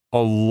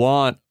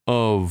lot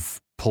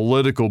of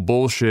political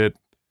bullshit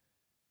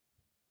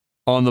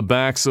on the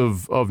backs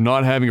of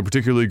not having a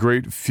particularly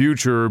great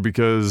future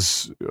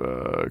because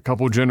a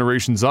couple of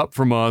generations up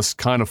from us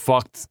kind of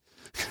fucked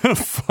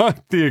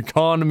the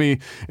economy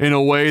in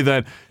a way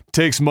that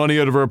takes money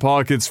out of our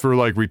pockets for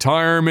like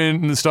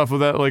retirement and stuff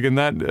of that, like in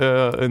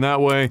that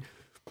way.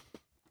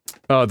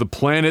 The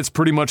planet's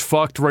pretty much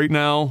fucked right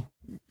now,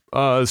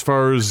 as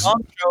far as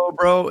show,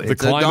 bro. The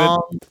climate.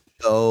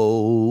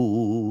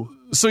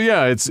 So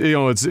yeah, it's a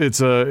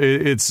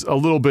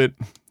little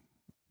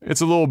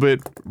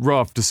bit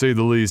rough to say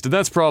the least, and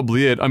that's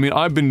probably it. I mean,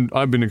 I've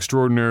been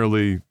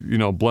extraordinarily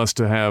blessed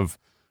to have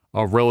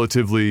a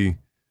relatively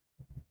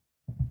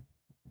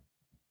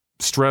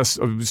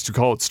to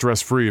call it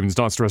stress free. I mean, it's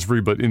not stress free,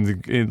 but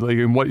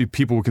in what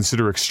people would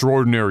consider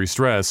extraordinary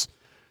stress.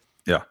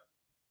 Yeah,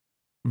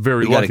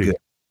 very lucky.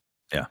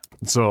 Yeah.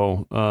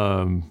 So,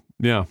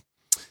 yeah.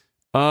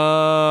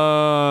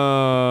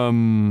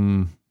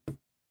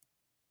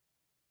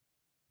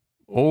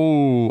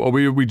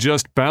 We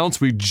just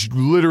bounced. We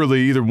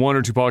literally either one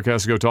or two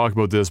podcasts ago talked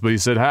about this, but he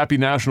said, "Happy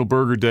National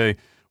Burger Day.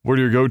 What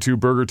are your go-to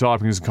burger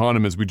toppings and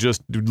condiments?" We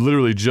just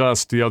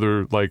the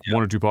other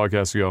one or two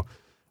podcasts ago.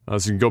 So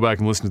you can go back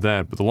and listen to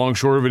that. But the long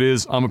short of it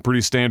is, I'm a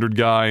pretty standard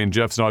guy, and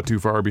Jeff's not too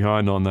far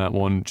behind on that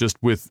one, just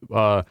with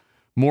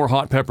more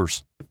hot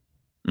peppers.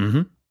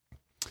 Mm-hmm.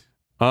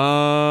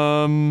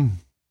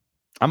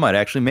 I might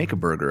actually make a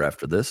burger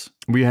after this.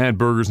 We had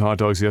burgers and hot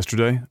dogs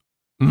yesterday.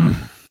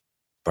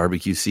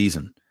 Barbecue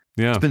season.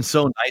 Yeah. It's been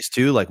so nice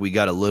too. Like, we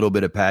got a little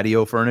bit of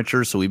patio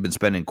furniture, so we've been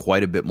spending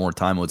quite a bit more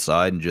time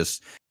outside and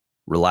just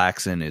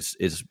relaxing. Is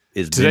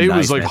Today nice,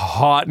 was like man.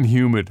 hot and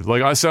humid.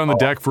 Like, I sat on the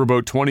deck for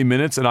about 20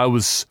 minutes and I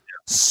was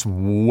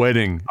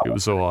sweating. It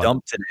was so hot.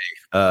 Dumped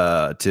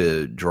today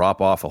to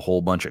drop off a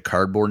whole bunch of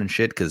cardboard and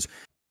shit, because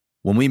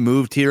when we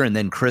moved here and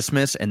then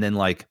Christmas and then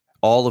like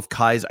all of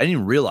Kai's, I didn't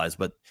even realize,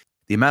 but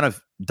the amount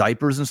of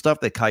diapers and stuff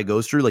that Kai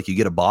goes through, like you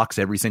get a box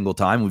every single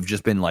time. We've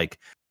just been like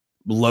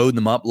loading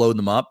them up.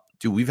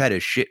 Dude, we've had a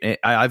shit.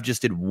 I've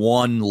just did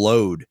one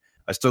load.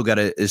 I still got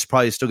to, it's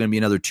probably still going to be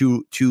another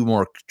two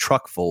more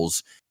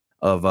truckfuls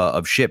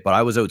of shit. But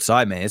I was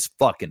outside, man.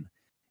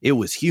 It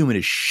was humid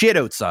as shit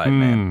outside,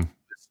 man. It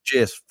was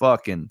just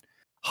fucking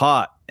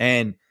hot.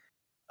 And,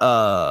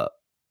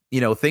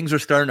 things are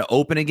starting to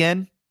open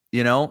again,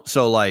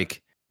 So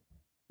like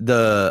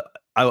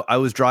I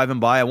was driving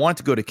by. I wanted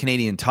to go to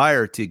Canadian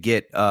Tire to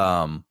get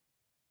battery.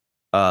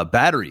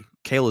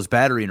 Kayla's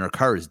battery in her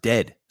car is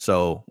dead.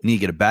 So we need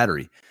to get a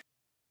battery.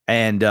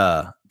 And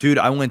dude,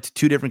 I went to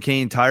 2 different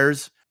Canadian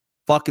Tires,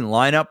 fucking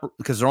lineup,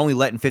 because they're only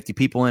letting 50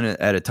 people in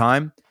at a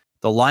time.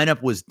 The lineup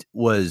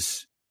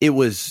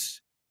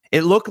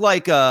it looked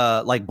like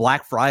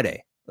Black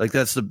Friday. Like,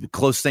 that's the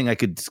closest thing I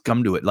could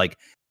come to it. Like,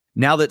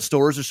 now that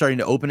stores are starting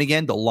to open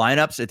again, the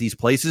lineups at these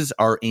places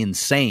are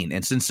insane.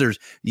 And since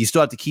you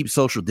still have to keep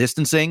social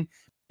distancing,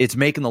 it's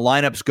making the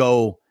lineups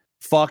go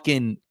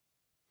fucking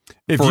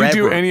If forever. you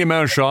do any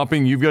amount of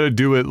shopping, you've got to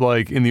do it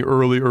like in the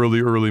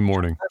early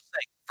morning.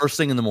 First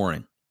thing in the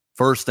morning.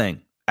 First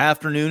thing.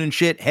 Afternoon and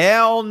shit.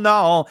 Hell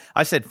no.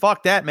 I said,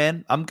 fuck that,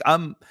 man. I'm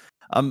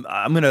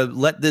gonna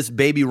let this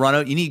baby run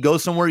out. You need to go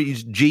somewhere,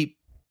 use Jeep,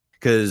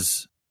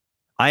 because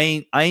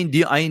I ain't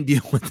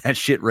dealing with that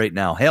shit right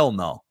now. Hell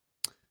no.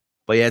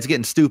 But yeah, it's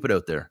getting stupid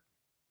out there.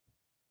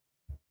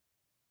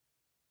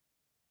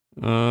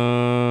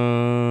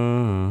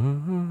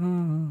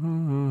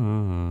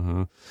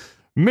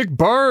 Mick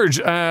Barge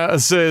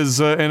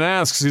says and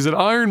asks, he said,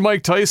 Iron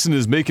Mike Tyson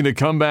is making a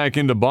comeback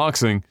into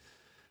boxing.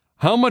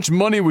 How much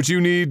money would you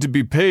need to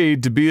be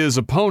paid to be his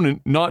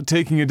opponent not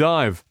taking a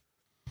dive?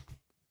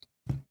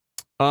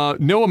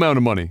 No amount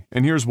of money,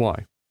 and here's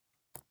why.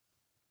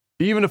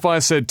 Even if I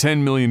said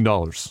 $10 million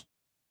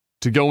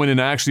to go in and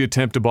actually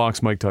attempt to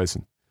box Mike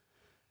Tyson,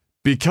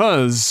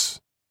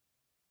 because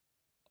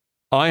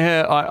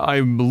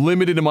I'm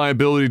limited in my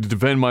ability to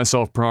defend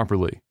myself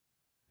properly.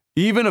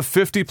 Even a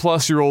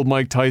 50-plus-year-old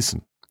Mike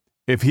Tyson,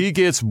 if he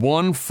gets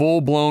one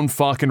full-blown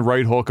fucking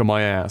right hook on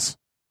my ass,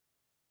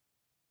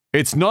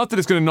 it's not that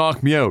it's going to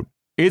knock me out.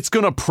 It's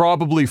going to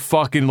probably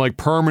fucking like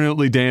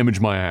permanently damage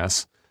my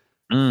ass.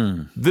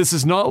 This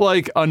is not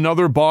like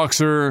another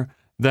boxer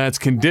that's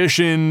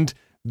conditioned.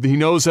 They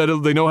know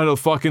how to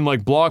fucking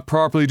like block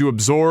properly to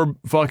absorb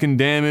fucking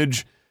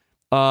damage.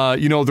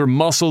 They're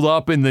muscled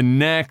up in the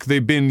neck.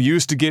 They've been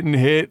used to getting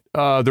hit.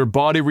 Their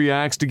body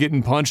reacts to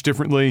getting punched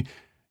differently.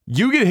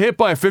 You get hit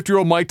by a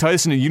 50-year-old Mike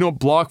Tyson and you don't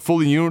block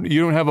fully, you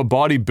don't have a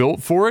body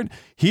built for it,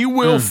 he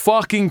will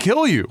fucking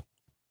kill you.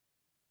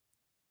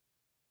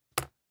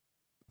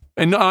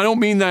 And I don't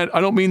mean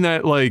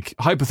that like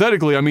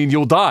hypothetically, I mean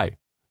you'll die.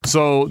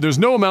 So there's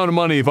no amount of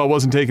money if I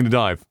wasn't taking a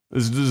dive.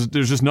 There's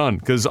just none,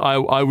 because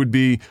I would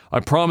be,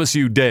 I promise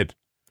you, dead.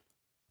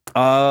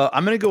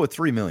 I'm going to go with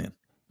 $3 million.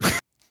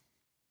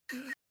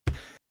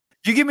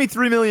 You give me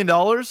 $3 million,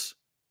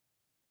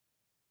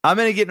 I'm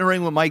going to get in a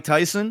ring with Mike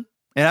Tyson,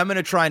 and I'm going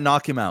to try and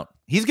knock him out.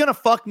 He's going to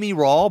fuck me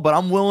raw, but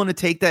I'm willing to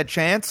take that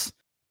chance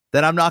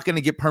that I'm not going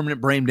to get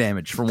permanent brain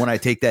damage from when I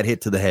take that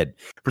hit to the head.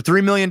 For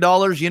 $3 million,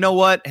 you know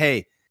what?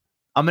 Hey,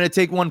 I'm going to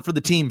take one for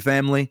the team,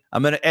 family.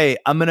 I'm going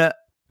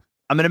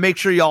to make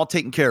sure y'all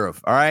taken care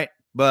of, all right?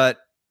 But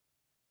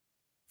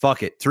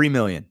fuck it, $3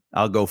 million.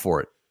 I'll go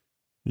for it.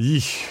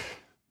 Yeesh.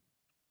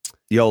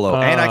 YOLO.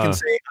 And I can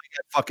say I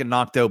got fucking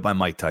knocked out by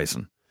Mike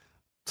Tyson.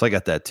 So I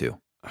got that too.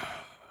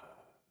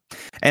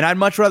 And I'd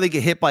much rather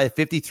get hit by a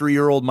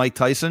 53-year-old Mike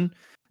Tyson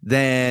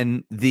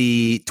than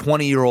the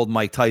 20-year-old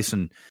Mike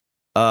Tyson.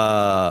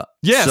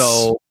 Yes.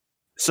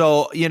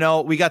 So,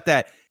 we got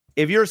that.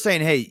 If you're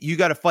saying, hey, you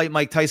got to fight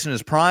Mike Tyson in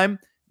his prime,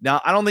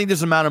 now I don't think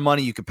there's an amount of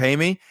money you could pay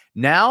me.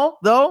 Now,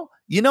 though,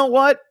 you know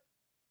what?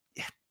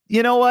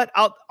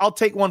 I'll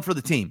take one for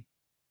the team.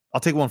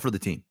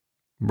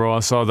 Bro, I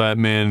saw that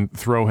man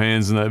throw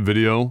hands in that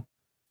video.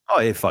 Oh,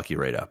 he fuck you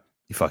right up.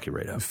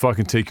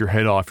 Fucking take your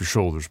head off your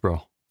shoulders, bro. Yeah.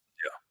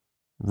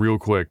 Real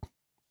quick.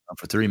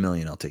 For $3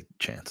 million, I'll take the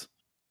chance.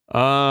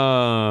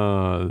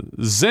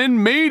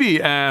 Zen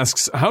Matey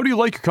asks, how do you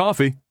like your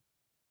coffee?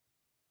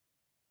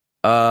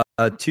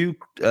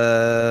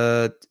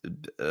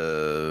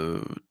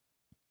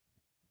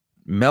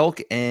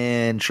 Milk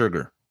and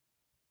sugar.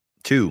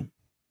 Two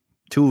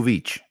of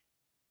each.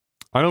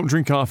 I don't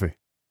drink coffee,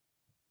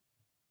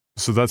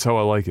 so that's how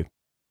I like it.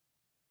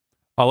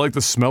 I like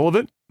the smell of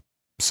it.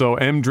 So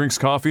M drinks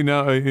coffee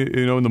now,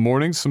 in the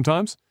mornings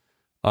sometimes,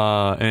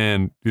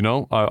 and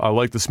I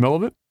like the smell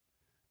of it.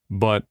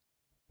 But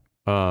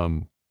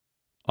I'm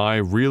I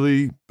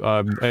really,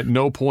 at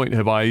no point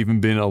have I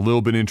even been a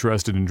little bit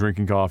interested in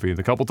drinking coffee.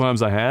 The couple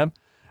times I have,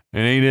 it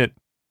ain't it.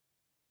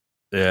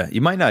 Yeah,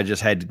 you might not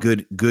just had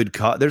good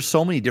coffee. There's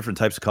so many different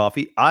types of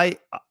coffee. I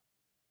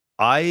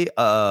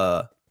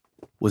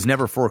was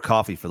never for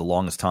coffee for the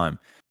longest time.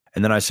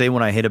 And then I say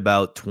when I hit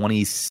about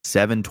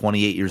 27,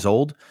 28 years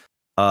old,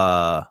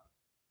 I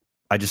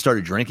just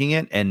started drinking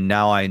it, and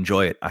now I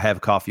enjoy it. I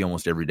have coffee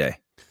almost every day,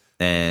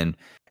 and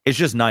it's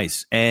just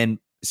nice. And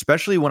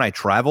especially when I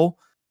travel,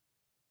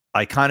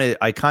 I kind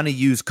of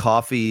use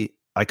coffee.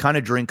 I kind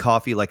of drink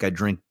coffee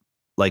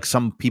like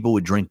some people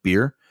would drink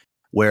beer,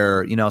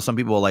 where, you know, some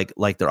people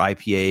like their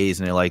IPAs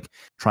and they like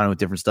trying with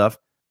different stuff.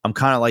 I'm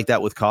kind of like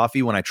that with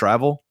coffee when I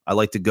travel. I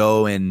like to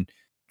go and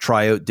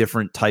try out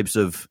different types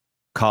of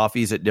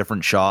coffees at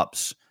different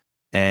shops,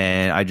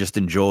 and I just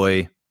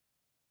enjoy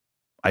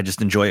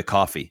a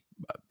coffee.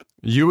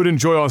 You would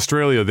enjoy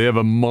Australia. They have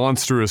a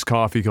monstrous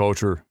coffee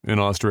culture in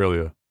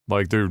Australia.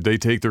 Like they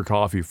take their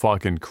coffee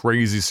fucking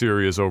crazy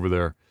serious over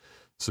there.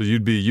 So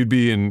you'd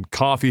be in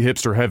coffee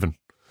hipster heaven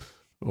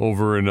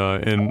over in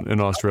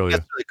Australia. I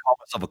don't really call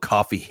myself a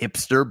coffee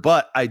hipster,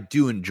 but I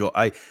do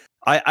enjoy.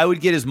 I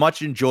would get as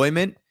much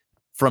enjoyment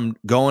from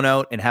going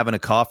out and having a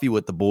coffee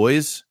with the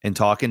boys and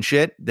talking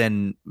shit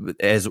than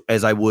as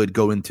I would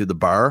go into the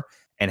bar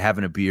and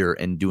having a beer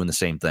and doing the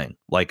same thing.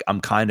 Like,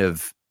 I'm kind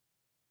of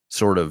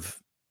sort of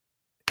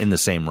in the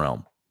same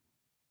realm.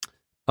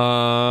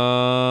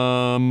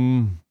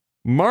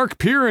 Mark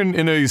Pearson,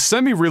 in a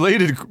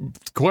semi-related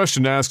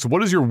question, asks,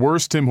 what is your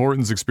worst Tim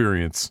Hortons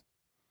experience?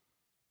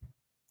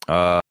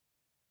 I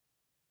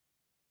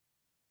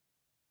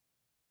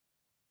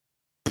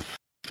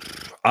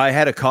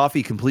had a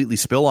coffee completely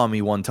spill on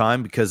me one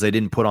time because they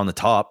didn't put on the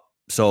top.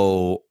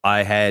 So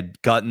I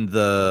had gotten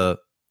the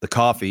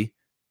coffee,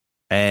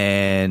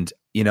 and,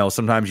 you know,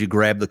 sometimes you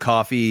grab the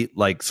coffee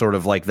like sort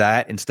of like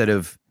that instead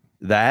of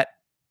that.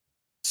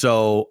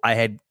 So I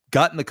had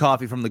gotten the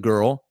coffee from the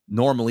girl,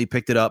 normally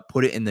picked it up,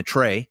 put it in the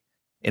tray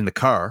in the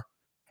car,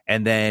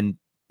 and then,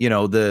 you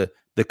know, the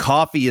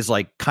coffee is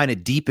like kind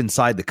of deep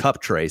inside the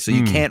cup tray, so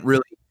you can't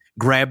really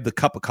grab the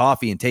cup of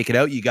coffee and take it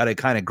out. You got to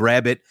kind of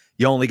grab it.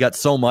 You only got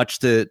so much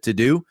to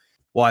do.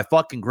 Well, I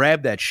fucking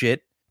grabbed that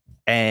shit,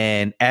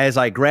 and as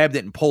I grabbed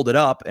it and pulled it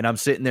up, and I'm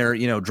sitting there,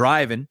 you know,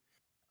 driving,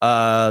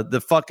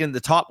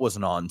 the top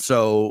wasn't on.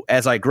 So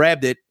as I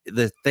grabbed it,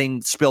 the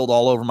thing spilled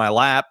all over my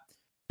lap.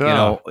 You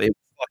know, it was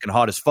fucking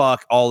hot as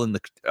fuck, all in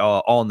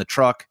the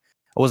truck.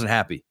 I wasn't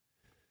happy.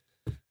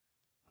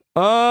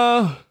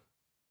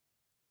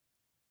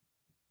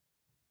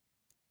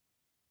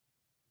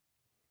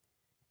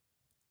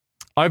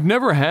 I've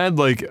never had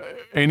like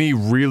any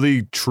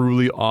really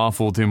truly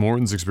awful Tim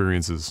Hortons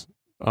experiences.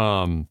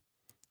 I've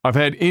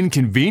had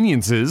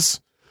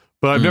inconveniences,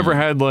 but I've never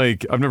had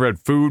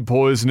food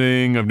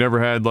poisoning. I've never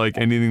had like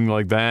anything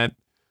like that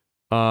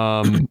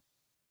happen,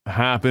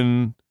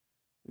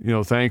 you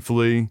know,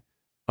 thankfully.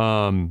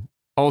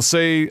 I'll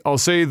say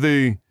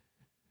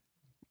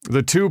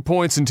the 2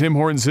 points in Tim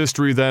Hortons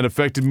history that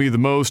affected me the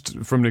most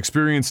from an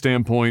experience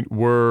standpoint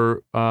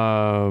were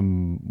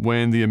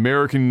when the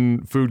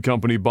American food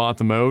company bought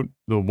them out,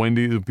 the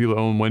people that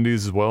own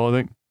Wendy's as well, I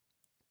think.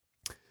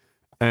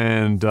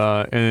 And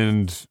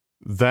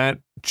that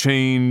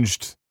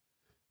changed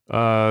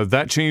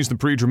them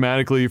pretty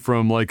dramatically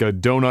from like a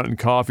donut and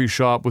coffee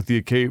shop with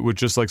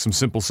just like some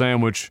simple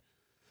sandwich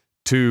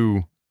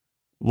to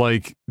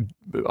like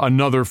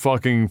another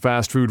fucking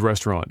fast food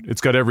restaurant. It's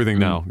got everything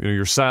now. You know,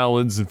 your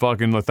salads and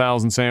fucking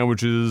 1,000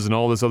 sandwiches and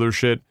all this other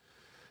shit.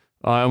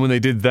 And when they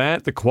did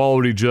that, the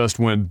quality just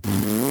went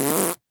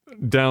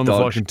down the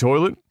fucking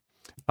toilet.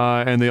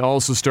 And they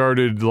also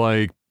started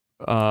like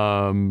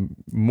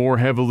more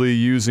heavily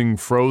using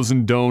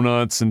frozen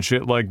donuts and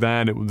shit like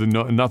that.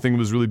 Nothing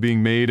was really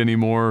being made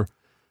anymore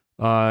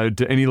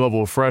to any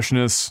level of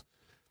freshness.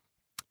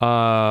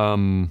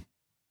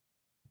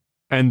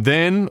 And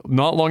then,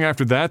 not long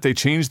after that, they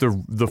changed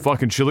the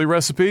fucking chili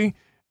recipe,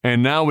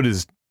 and now it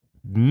is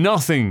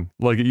nothing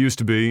like it used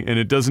to be, and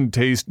it doesn't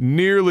taste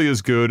nearly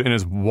as good and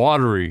as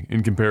watery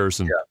in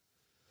comparison.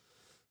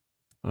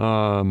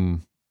 Yeah.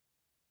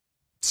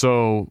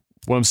 So,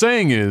 what I'm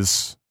saying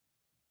is,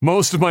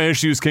 most of my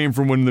issues came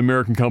from when the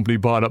American company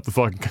bought up the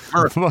fucking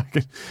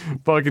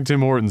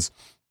Tim Hortons.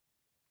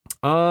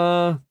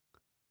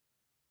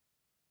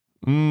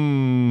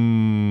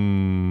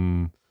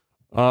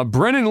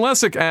 Brennan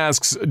Lessick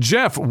asks,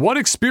 Jeff, what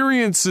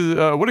experience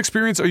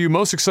are you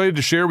most excited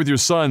to share with your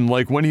son?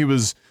 Like when he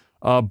was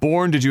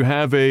born, did you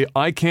have a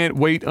I can't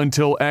wait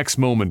until X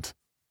moment?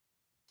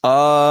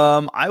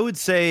 I would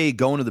say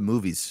going to the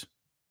movies.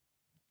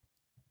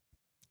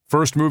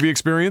 First movie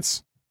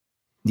experience?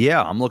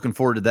 Yeah, I'm looking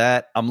forward to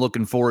that. I'm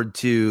looking forward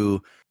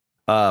to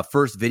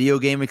first video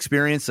game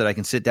experience that I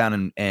can sit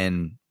down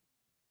and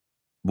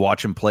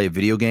watch him play a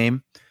video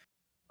game.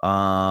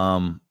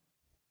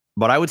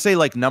 But I would say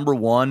like number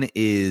one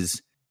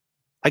is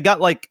I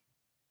got like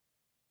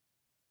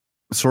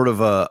sort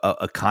of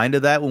a kind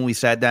of that when we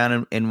sat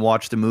down and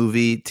watched a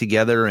movie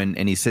together,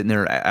 and he's sitting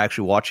there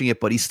actually watching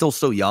it, but he's still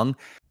so young.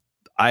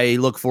 I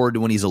look forward to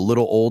when he's a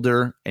little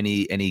older and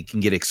he can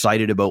get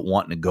excited about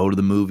wanting to go to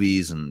the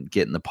movies and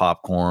getting the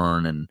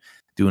popcorn and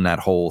doing that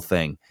whole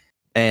thing.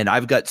 And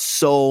I've got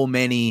so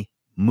many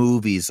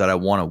movies that I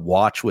want to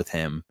watch with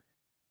him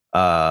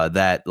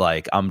that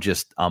like I'm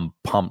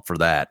pumped for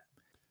that.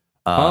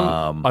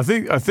 I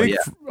think yeah.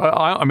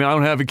 I mean, I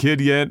don't have a kid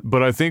yet,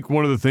 but I think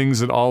one of the things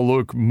that I'll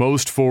look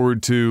most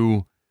forward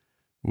to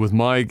with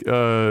my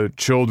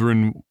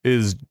children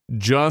is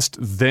just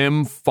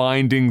them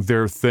finding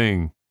their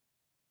thing.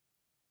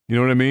 You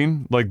know what I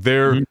mean? Like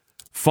they're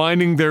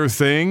finding their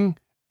thing,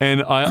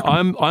 and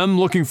I'm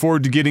looking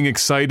forward to getting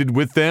excited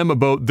with them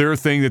about their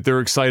thing that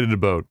they're excited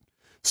about.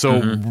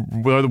 So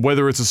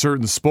whether it's a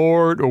certain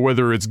sport or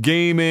whether it's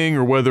gaming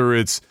or whether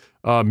it's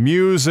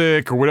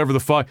music or whatever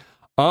the fuck,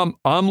 I'm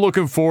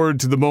looking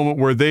forward to the moment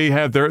where they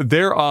have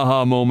their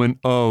aha moment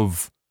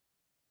of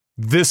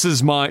this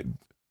is my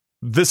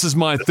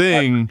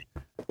thing.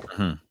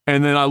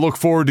 And then I look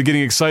forward to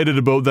getting excited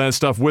about that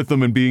stuff with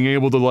them and being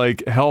able to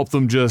like help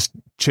them just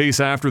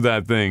chase after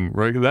that thing,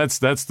 right? That's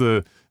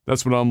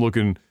what I'm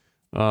looking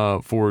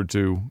forward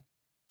to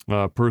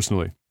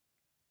personally.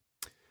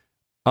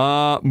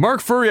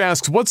 Mark Furry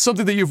asks, what's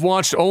something that you've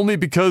watched only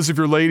because of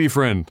your lady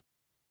friend?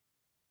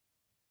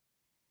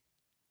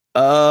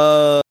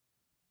 50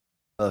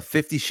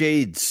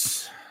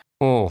 Shades.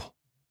 Oh,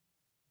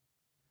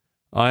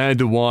 I had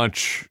to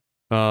watch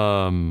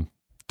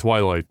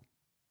Twilight.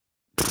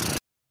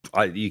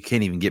 You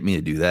can't even get me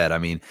to do that. I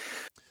mean,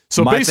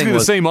 so basically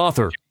the same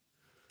author.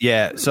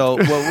 Yeah. So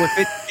with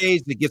 50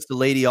 Shades, it gets the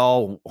lady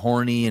all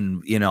horny,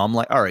 and I'm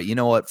like, all right, you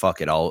know what?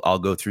 Fuck it. I'll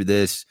go through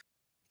this,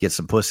 get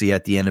some pussy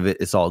at the end of it.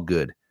 It's all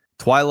good.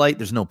 Twilight,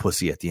 there's no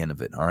pussy at the end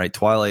of it. All right.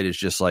 Twilight is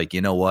just like,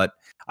 you know what?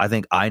 I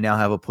think I now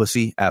have a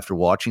pussy after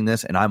watching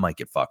this, and I might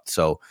get fucked.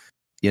 So,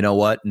 you know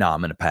what? No, I'm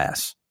gonna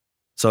pass.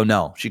 So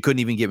no, she couldn't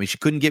even get me. She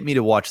couldn't get me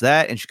to watch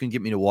that, and she couldn't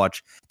get me to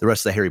watch the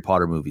rest of the Harry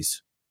Potter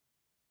movies.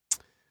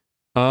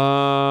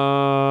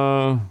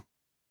 Oh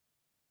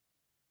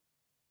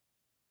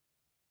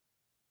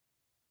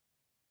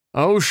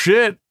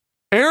shit.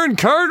 Aaron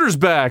Carter's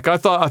back. I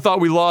thought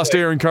we lost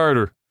Aaron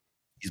Carter.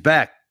 He's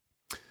back.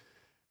 He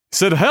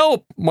said,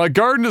 help, my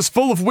garden is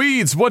full of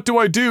weeds. What do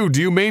I do?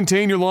 Do you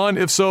maintain your lawn?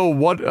 If so,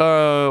 what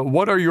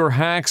are your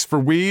hacks for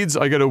weeds?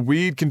 I got a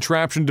weed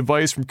contraption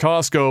device from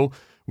Costco,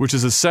 which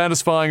is as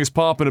satisfying as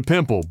popping a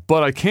pimple,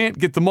 but I can't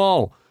get them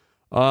all.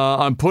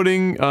 I'm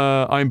putting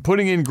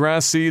in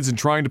grass seeds and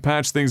trying to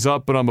patch things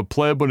up, but I'm a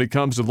pleb when it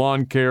comes to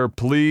lawn care.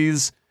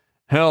 Please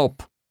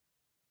help.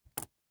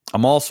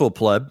 I'm also a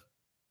pleb,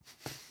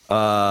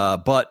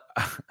 but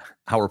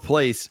our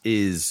place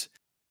is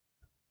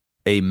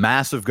a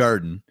massive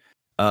garden.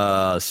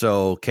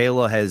 So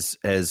Kayla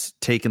has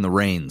taken the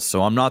reins.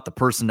 So I'm not the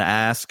person to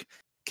ask.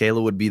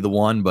 Kayla would be the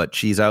one, but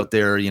she's out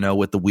there,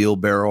 with the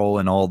wheelbarrow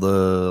and all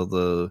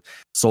the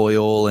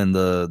soil and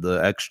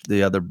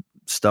the other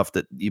stuff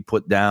that you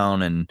put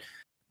down, and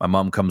my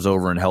mom comes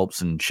over and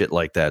helps and shit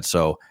like that.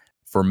 So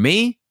for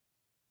me,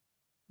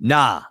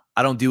 nah,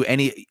 I don't do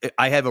any.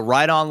 I have a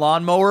ride-on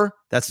lawnmower.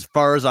 That's as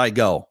far as I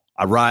go.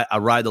 I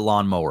ride the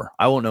lawnmower.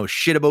 I won't know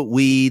shit about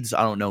weeds.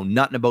 I don't know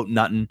nothing about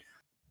nothing.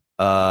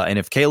 And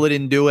if Kayla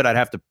didn't do it, I'd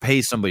have to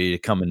pay somebody to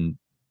come and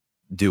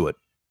do it.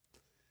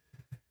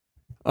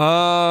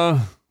 Lawn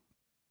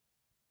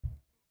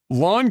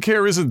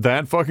care isn't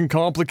that fucking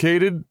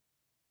complicated.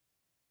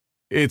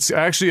 It's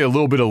actually a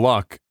little bit of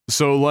luck.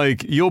 So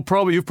like you've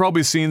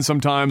probably seen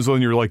sometimes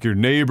when you're like your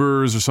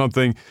neighbors or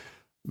something,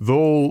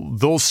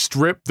 they'll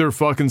strip their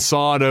fucking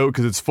sod out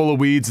because it's full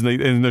of weeds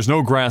and there's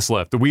no grass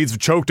left. The weeds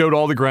have choked out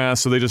all the grass,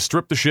 so they just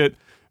strip the shit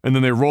and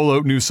then they roll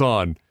out new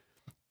sod.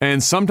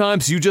 And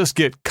sometimes you just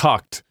get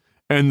cucked,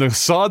 and the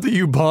sod that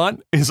you bought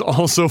is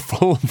also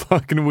full of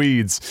fucking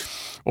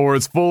weeds, or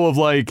it's full of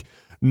like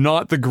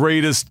not the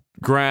greatest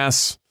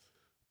grass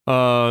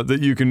that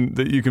you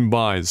can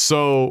buy.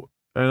 So.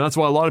 And that's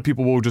why a lot of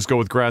people will just go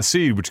with grass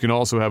seed, which can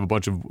also have a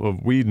bunch of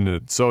weed in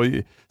it. So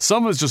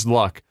some of it's just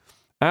luck.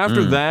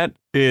 After that,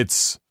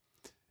 it's,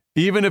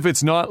 even if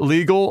it's not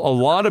legal, a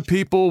lot of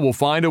people will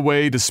find a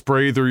way to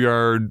spray their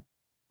yard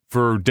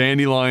for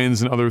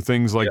dandelions and other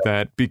things like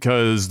that,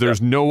 because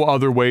there's no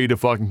other way to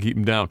fucking keep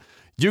them down.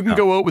 You can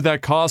go out with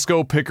that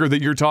Costco picker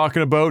that you're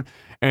talking about,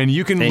 and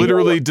you can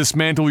literally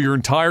dismantle your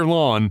entire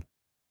lawn.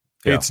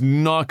 Yeah. It's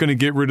not going to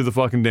get rid of the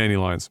fucking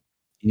dandelions.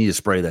 You need to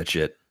spray that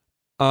shit.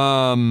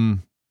 The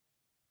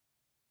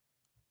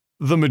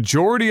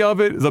majority of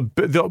it,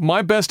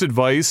 my best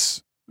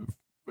advice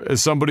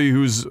as somebody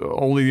who's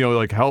only,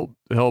 like help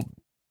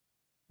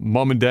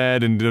mom and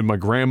dad and my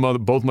grandmother,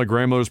 both my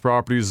grandmother's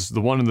properties, the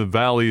one in the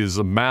valley is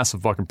a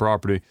massive fucking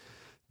property.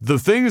 The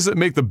things that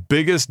make the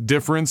biggest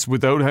difference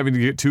without having to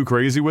get too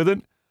crazy with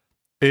it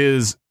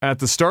is at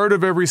the start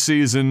of every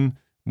season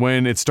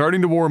when it's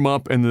starting to warm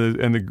up and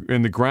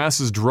the grass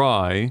is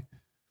dry,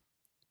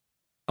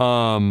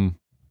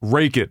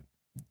 rake it.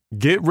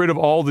 Get rid of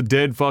all the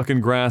dead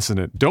fucking grass in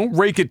it. Don't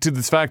rake it to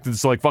the fact that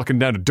it's like fucking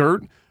down to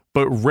dirt,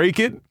 but rake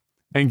it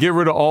and get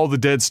rid of all the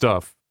dead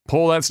stuff.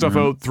 Pull that stuff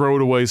out, throw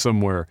it away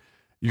somewhere.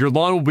 your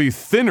lawn will be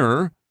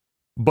thinner,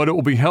 but it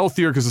will be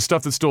healthier because the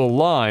stuff that's still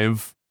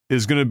alive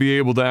is going to be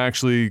able to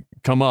actually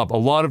come up. A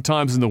lot of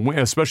times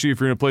especially if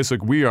you're in a place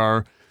like we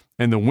are,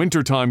 and the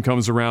winter time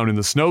comes around and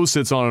the snow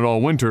sits on it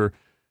all winter,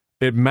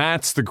 it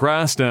mats the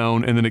grass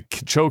down and then it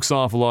chokes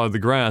off a lot of the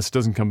grass. It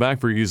doesn't come back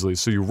very easily.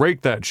 So you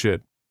rake that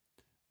shit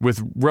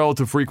with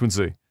relative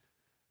frequency.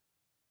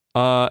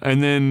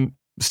 And then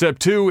step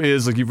 2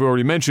 is, like you've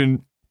already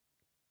mentioned,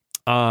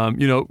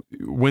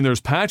 when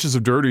there's patches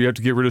of dirt or you have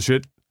to get rid of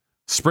shit,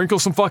 sprinkle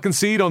some fucking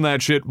seed on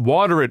that shit,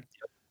 water it,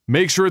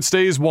 make sure it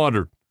stays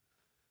watered.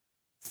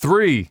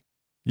 3,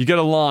 you got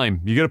a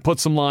lime. You got to put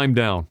some lime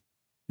down.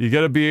 You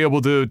got to be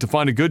able to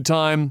find a good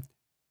time,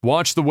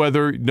 watch the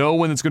weather, know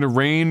when it's going to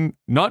rain,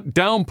 not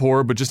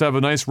downpour, but just have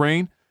a nice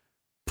rain.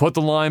 Put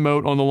the lime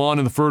out on the lawn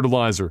and the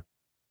fertilizer.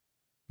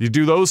 You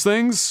do those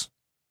things,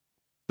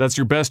 that's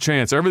your best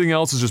chance. Everything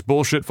else is just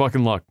bullshit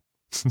fucking luck.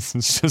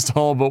 It's just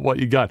all about what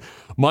you got.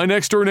 My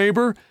next door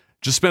neighbor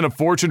just spent a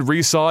fortune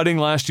resodding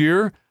last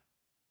year.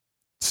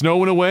 Snow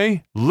went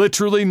away.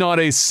 Literally not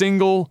a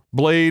single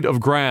blade of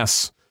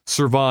grass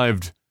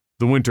survived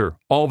the winter.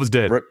 All of it's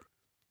dead.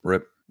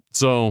 Rip.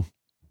 So,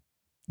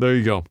 there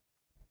you go.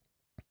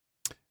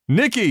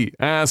 Nikki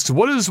asks,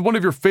 what is one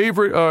of your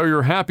favorite,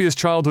 your happiest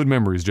childhood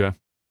memories, Jeff?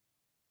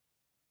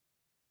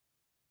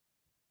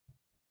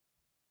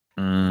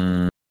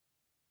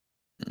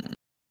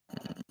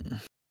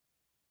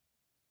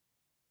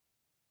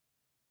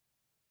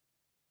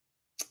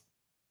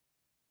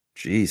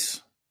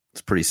 Jeez,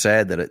 it's pretty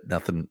sad that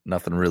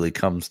nothing really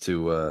comes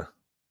to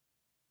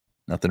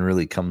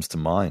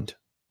mind.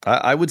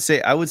 I would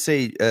say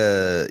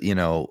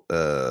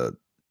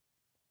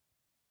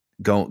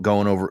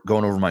going over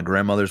my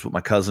grandmother's with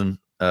my cousin,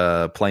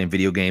 playing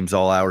video games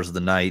all hours of the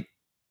night.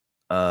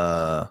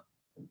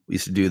 We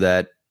used to do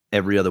that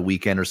every other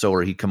weekend or so,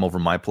 or he'd come over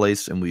to my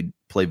place and we'd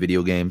play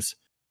video games.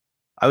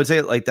 I would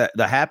say like that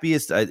the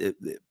happiest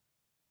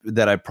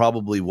that I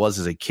probably was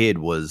as a kid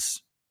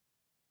was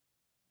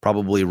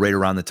probably right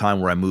around the time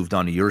where I moved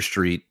onto your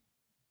street,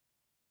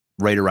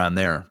 right around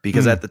there,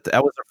 because that was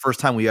the first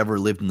time we ever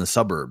lived in the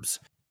suburbs.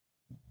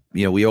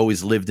 You know, we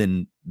always lived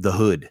in the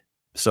hood.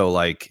 So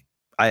like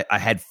I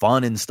had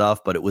fun and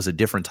stuff, but it was a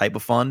different type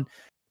of fun.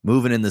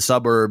 Moving in the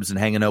suburbs and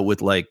hanging out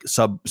with like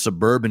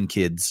suburban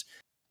kids,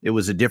 it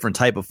was a different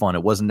type of fun.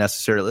 It wasn't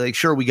necessarily like,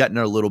 sure, we got in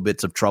our little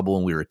bits of trouble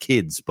when we were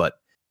kids, but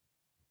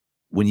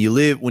when you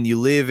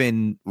live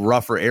in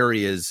rougher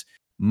areas,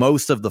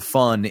 most of the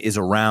fun is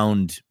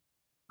around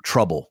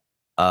trouble.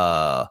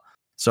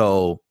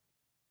 So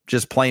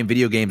just playing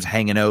video games,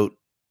 hanging out,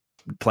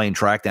 playing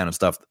trackdown and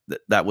stuff,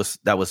 that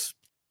was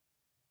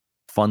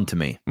fun to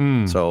me.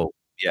 So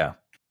yeah.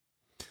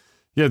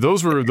 Yeah,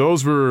 those are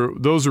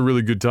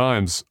really good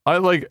times. I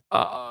like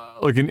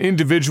an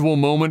individual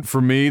moment for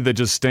me that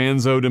just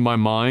stands out in my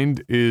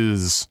mind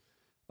is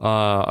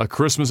a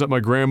Christmas at my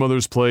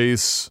grandmother's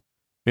place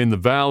in the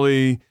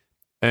valley,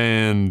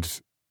 and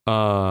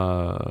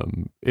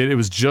it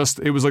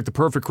was like the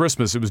perfect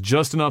Christmas. It was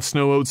just enough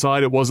snow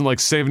outside. It wasn't like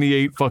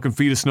 78 fucking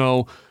feet of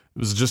snow. It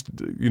was just,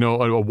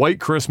 a white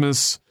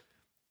Christmas,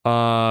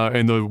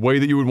 and the way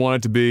that you would want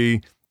it to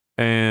be.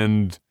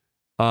 And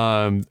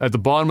at the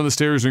bottom of the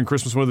stairs during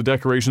Christmas, one of the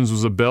decorations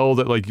was a bell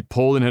that like you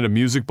pulled and had a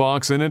music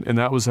box in it, and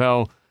that was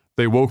how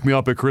they woke me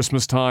up at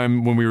Christmas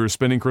time when we were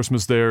spending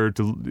Christmas there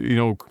to,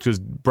 because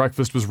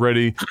breakfast was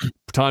ready,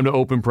 time to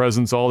open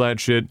presents, all that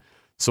shit.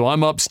 So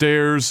I'm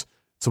upstairs.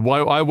 So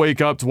I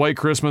wake up to White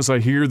Christmas. I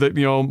hear that,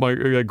 my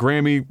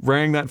Grammy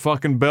rang that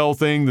fucking bell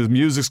thing. The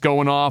music's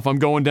going off. I'm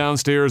going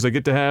downstairs. I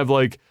get to have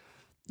like,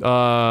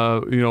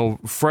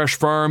 fresh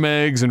farm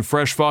eggs and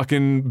fresh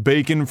fucking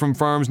bacon from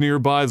farms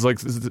nearby. It's like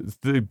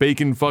the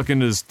bacon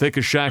fucking as thick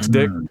as Shaq's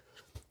dick.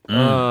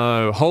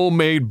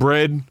 Homemade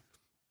bread.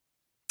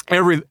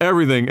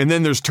 Everything. And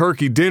then there's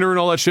turkey dinner and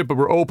all that shit, but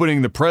we're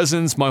opening the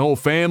presents. My whole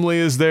family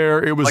is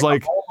there. It was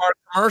like a Hallmark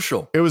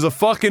commercial. It was a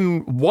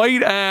fucking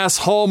white ass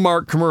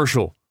Hallmark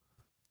commercial.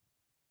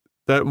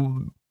 That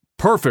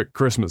perfect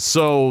Christmas.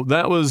 So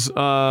that was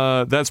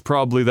that's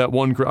probably that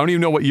one. I don't even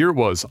know what year it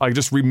was. I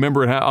just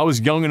remember it. I was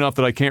young enough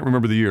that I can't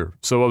remember the year.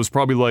 So I was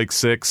probably like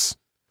 6,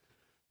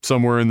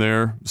 somewhere in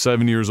there,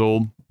 7 years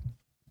old.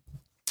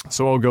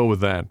 So I'll go with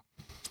that.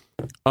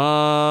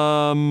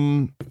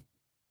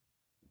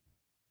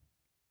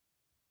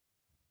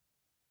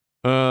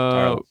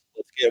 Right,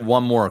 let's get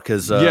one more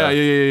because yeah.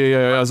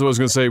 As I was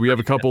going to say, we have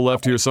a couple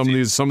left here. Some of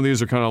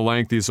these are kind of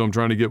lengthy, so I'm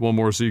trying to get one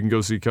more so you can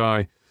go see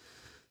Kai.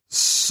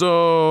 So,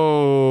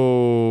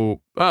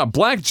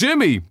 Black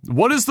Jimmy,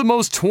 what is the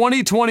most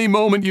 2020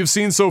 moment you've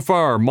seen so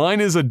far?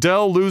 Mine is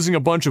Adele losing a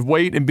bunch of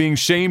weight and being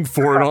shamed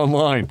for it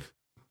online.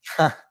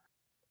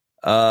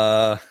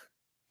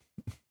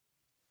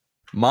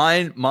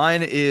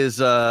 Mine is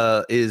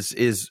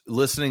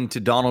listening to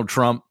Donald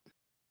Trump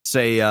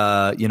say,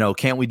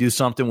 can't we do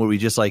something where we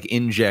just like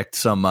inject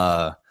some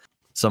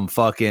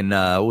fucking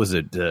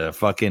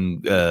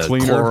fucking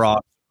Cleaner.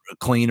 Clorox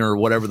cleaner,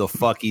 whatever the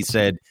fuck he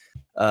said,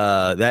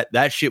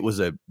 That shit was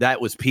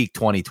peak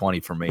 2020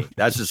 for me.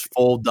 That's just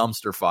full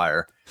dumpster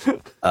fire.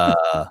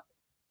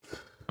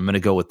 I'm gonna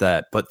go with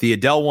that. But the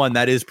Adele one,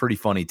 that is pretty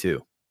funny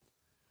too.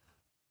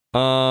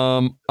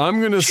 I'm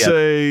gonna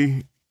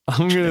say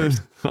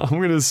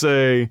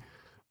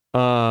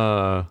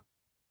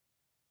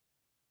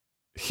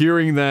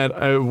hearing that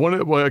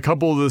a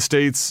couple of the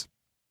states,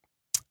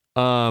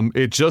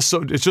 it just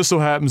so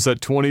happens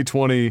that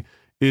 2020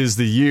 is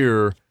the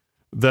year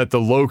that the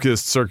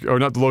locusts or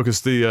not the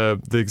locusts,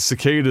 the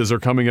cicadas are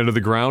coming out of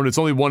the ground. It's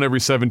only one every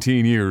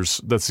 17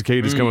 years that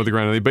cicadas come out of the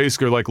ground. And they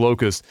basically are like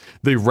locusts.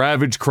 They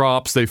ravage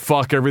crops. They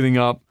fuck everything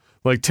up.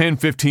 Like 10,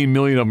 15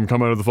 million of them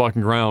come out of the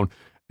fucking ground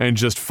and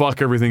just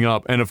fuck everything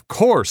up. And of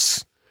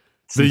course,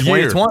 the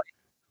year 2020,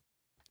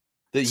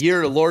 the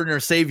year of Lord and our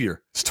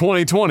Savior. It's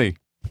 2020.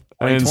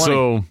 And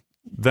so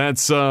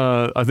that's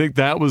I think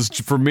that was,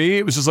 for me,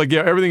 it was just like,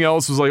 yeah, everything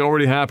else was like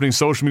already happening.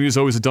 Social media is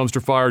always a dumpster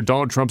fire.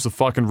 Donald Trump's a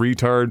fucking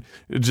retard.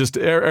 It just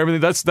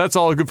everything, that's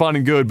all good, fine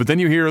and good. But then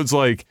you hear it's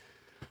like,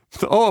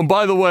 oh, and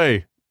by the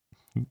way,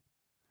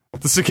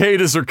 the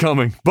cicadas are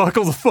coming.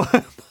 Buckle the fuck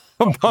up.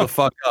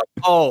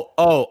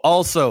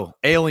 Also,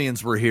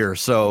 aliens were here,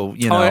 so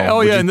you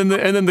know. And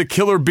then the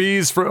killer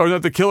bees or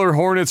not the killer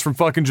hornets from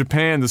fucking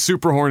Japan, the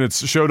super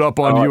hornets showed up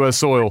on U.S.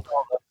 soil.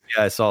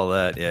 Yeah, I saw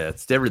that. Yeah,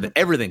 it's everything.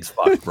 Everything's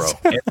fucked, bro.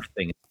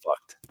 Everything is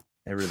fucked.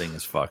 Everything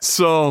is fucked.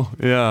 So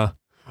yeah,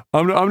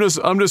 I'm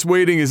just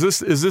waiting. Is this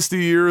the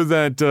year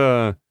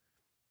that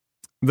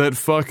that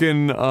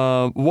fucking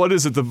what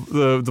is it,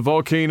 the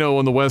volcano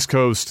on the West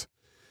Coast?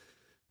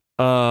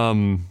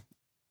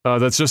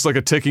 That's just like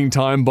a ticking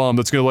time bomb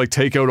that's gonna like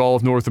take out all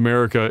of North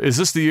America. Is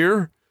this the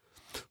year?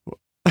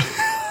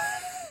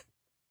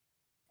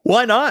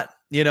 Why not?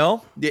 You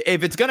know,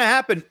 if it's gonna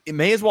happen, it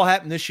may as well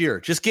happen this year.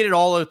 Just get it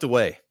all out the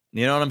way.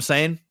 You know what I'm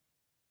saying?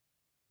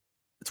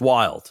 It's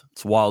wild.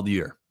 It's a wild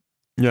year.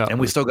 Yeah. And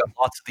we still got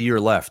lots of the year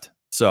left.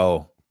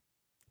 So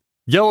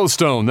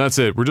Yellowstone, that's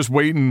it. We're just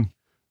waiting.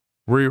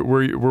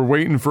 We're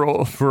waiting for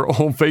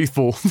Old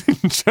Faithful to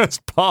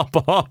just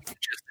pop off.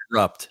 Just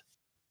erupt.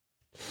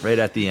 Right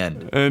at the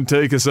end. And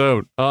take us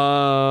out.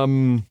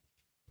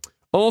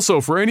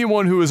 Also, for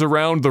anyone who is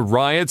around the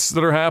riots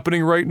that are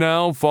happening right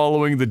now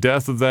following the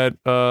death of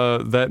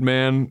that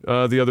man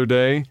the other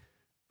day,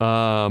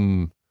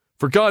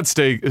 for God's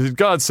sake,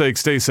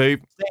 stay safe.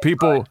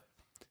 People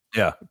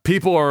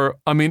are,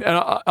 I mean,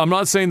 and I'm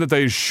not saying that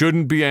they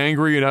shouldn't be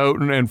angry and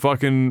out and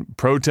fucking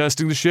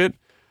protesting the shit,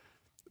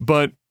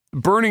 but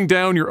burning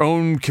down your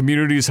own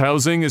community's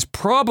housing is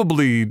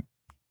probably...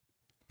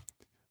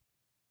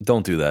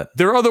 Don't do that.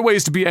 There are other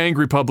ways to be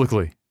angry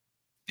publicly.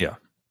 Yeah.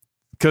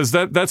 Because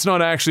that's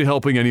not actually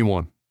helping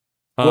anyone.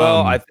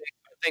 Well, I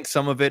think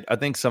some of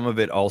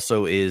it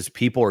also is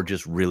people are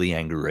just really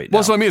angry right now.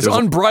 Well, so I mean, it's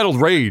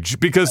unbridled rage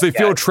because they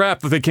feel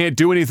trapped that they can't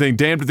do anything.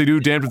 Damned if they do,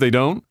 damned if they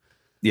don't.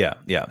 Yeah.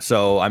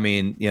 So, I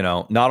mean, you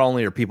know, not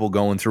only are people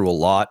going through a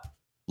lot,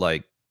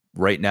 like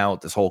right now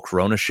with this whole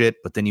Corona shit,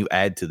 but then you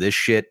add to this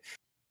shit.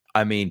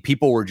 I mean,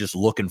 people were just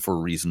looking for a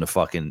reason to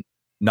fucking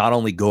not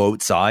only go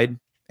outside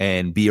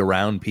and be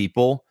around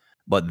people,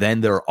 but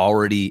then they're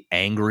already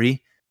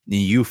angry.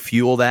 You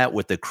fuel that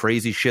with the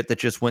crazy shit that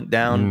just went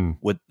down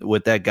with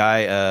that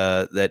guy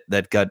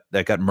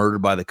that got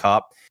murdered by the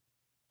cop.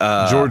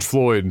 George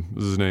Floyd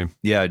was his name.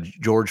 Yeah,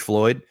 George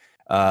Floyd.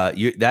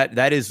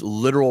 That is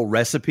literal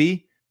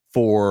recipe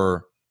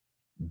for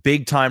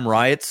big time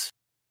riots.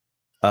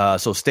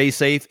 So stay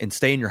safe and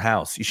stay in your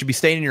house. You should be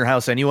staying in your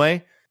house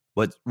anyway,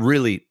 but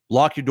really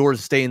lock your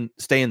doors and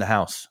stay in the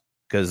house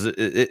because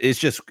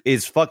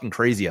it's fucking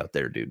crazy out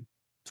there, dude.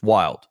 It's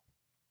wild.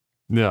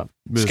 Yeah,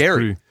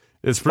 scary.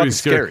 It's pretty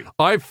scary.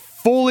 I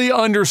fully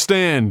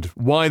understand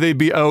why they'd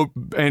be out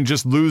and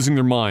just losing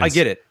their minds. I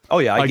get it. Oh,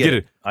 yeah, I get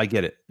it. I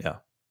get it, yeah.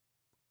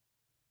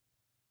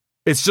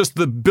 It's just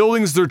the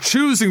buildings they're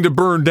choosing to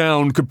burn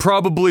down could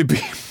probably be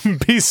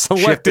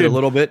selected. Shifted a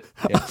little bit.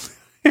 Yeah.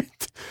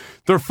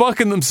 They're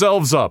fucking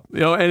themselves up, you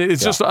know, and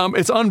it's just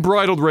it's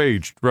unbridled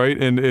rage,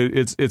 right? And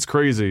it's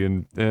crazy,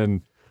 and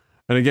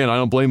again, I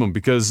don't blame them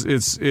because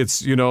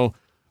it's you know.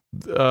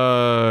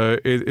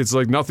 It's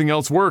like nothing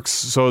else works,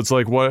 so it's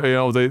like what you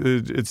know.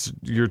 It's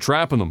you're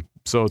trapping them,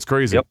 so it's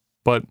crazy. Yep.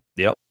 But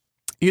yep.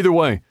 Either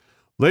way,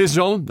 ladies and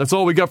gentlemen, that's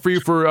all we got for you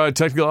for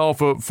Technical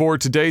Alpha for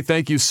today.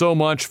 Thank you so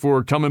much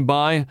for coming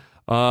by.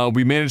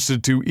 We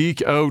managed to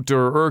eke out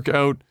or irk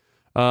out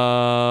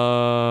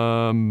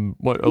a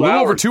little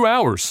over 2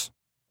 hours.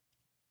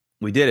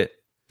 We did it.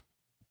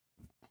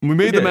 We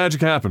made the magic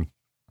happen.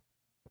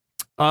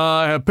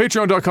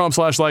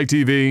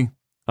 Patreon.com/LikeTV.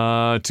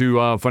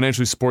 To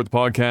financially support the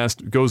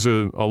podcast. It goes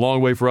a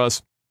long way for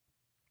us.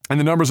 And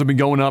the numbers have been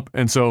going up.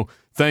 And so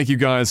thank you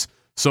guys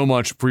so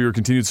much for your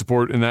continued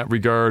support in that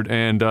regard.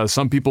 And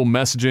some people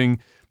messaging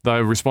that I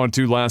responded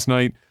to last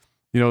night,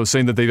 you know,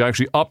 saying that they've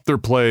actually upped their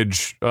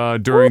pledge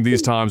during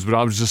these times. But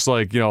I was just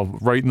like, you know,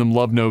 writing them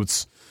love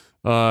notes,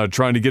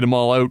 trying to get them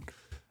all out.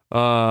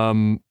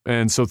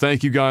 And so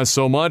thank you guys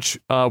so much.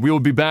 We will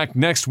be back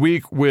next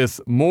week with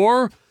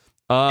more.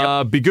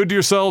 Be good to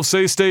yourselves.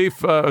 Stay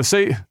safe.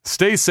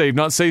 Stay safe,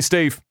 not say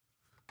Stafe.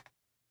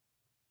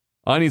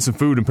 I need some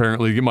food,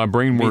 apparently, to get my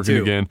brain working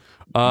again.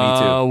 Me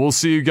too. We'll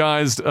see you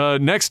guys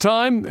next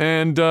time.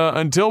 And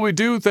until we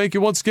do, thank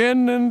you once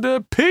again,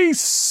 and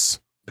peace.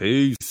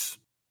 Peace.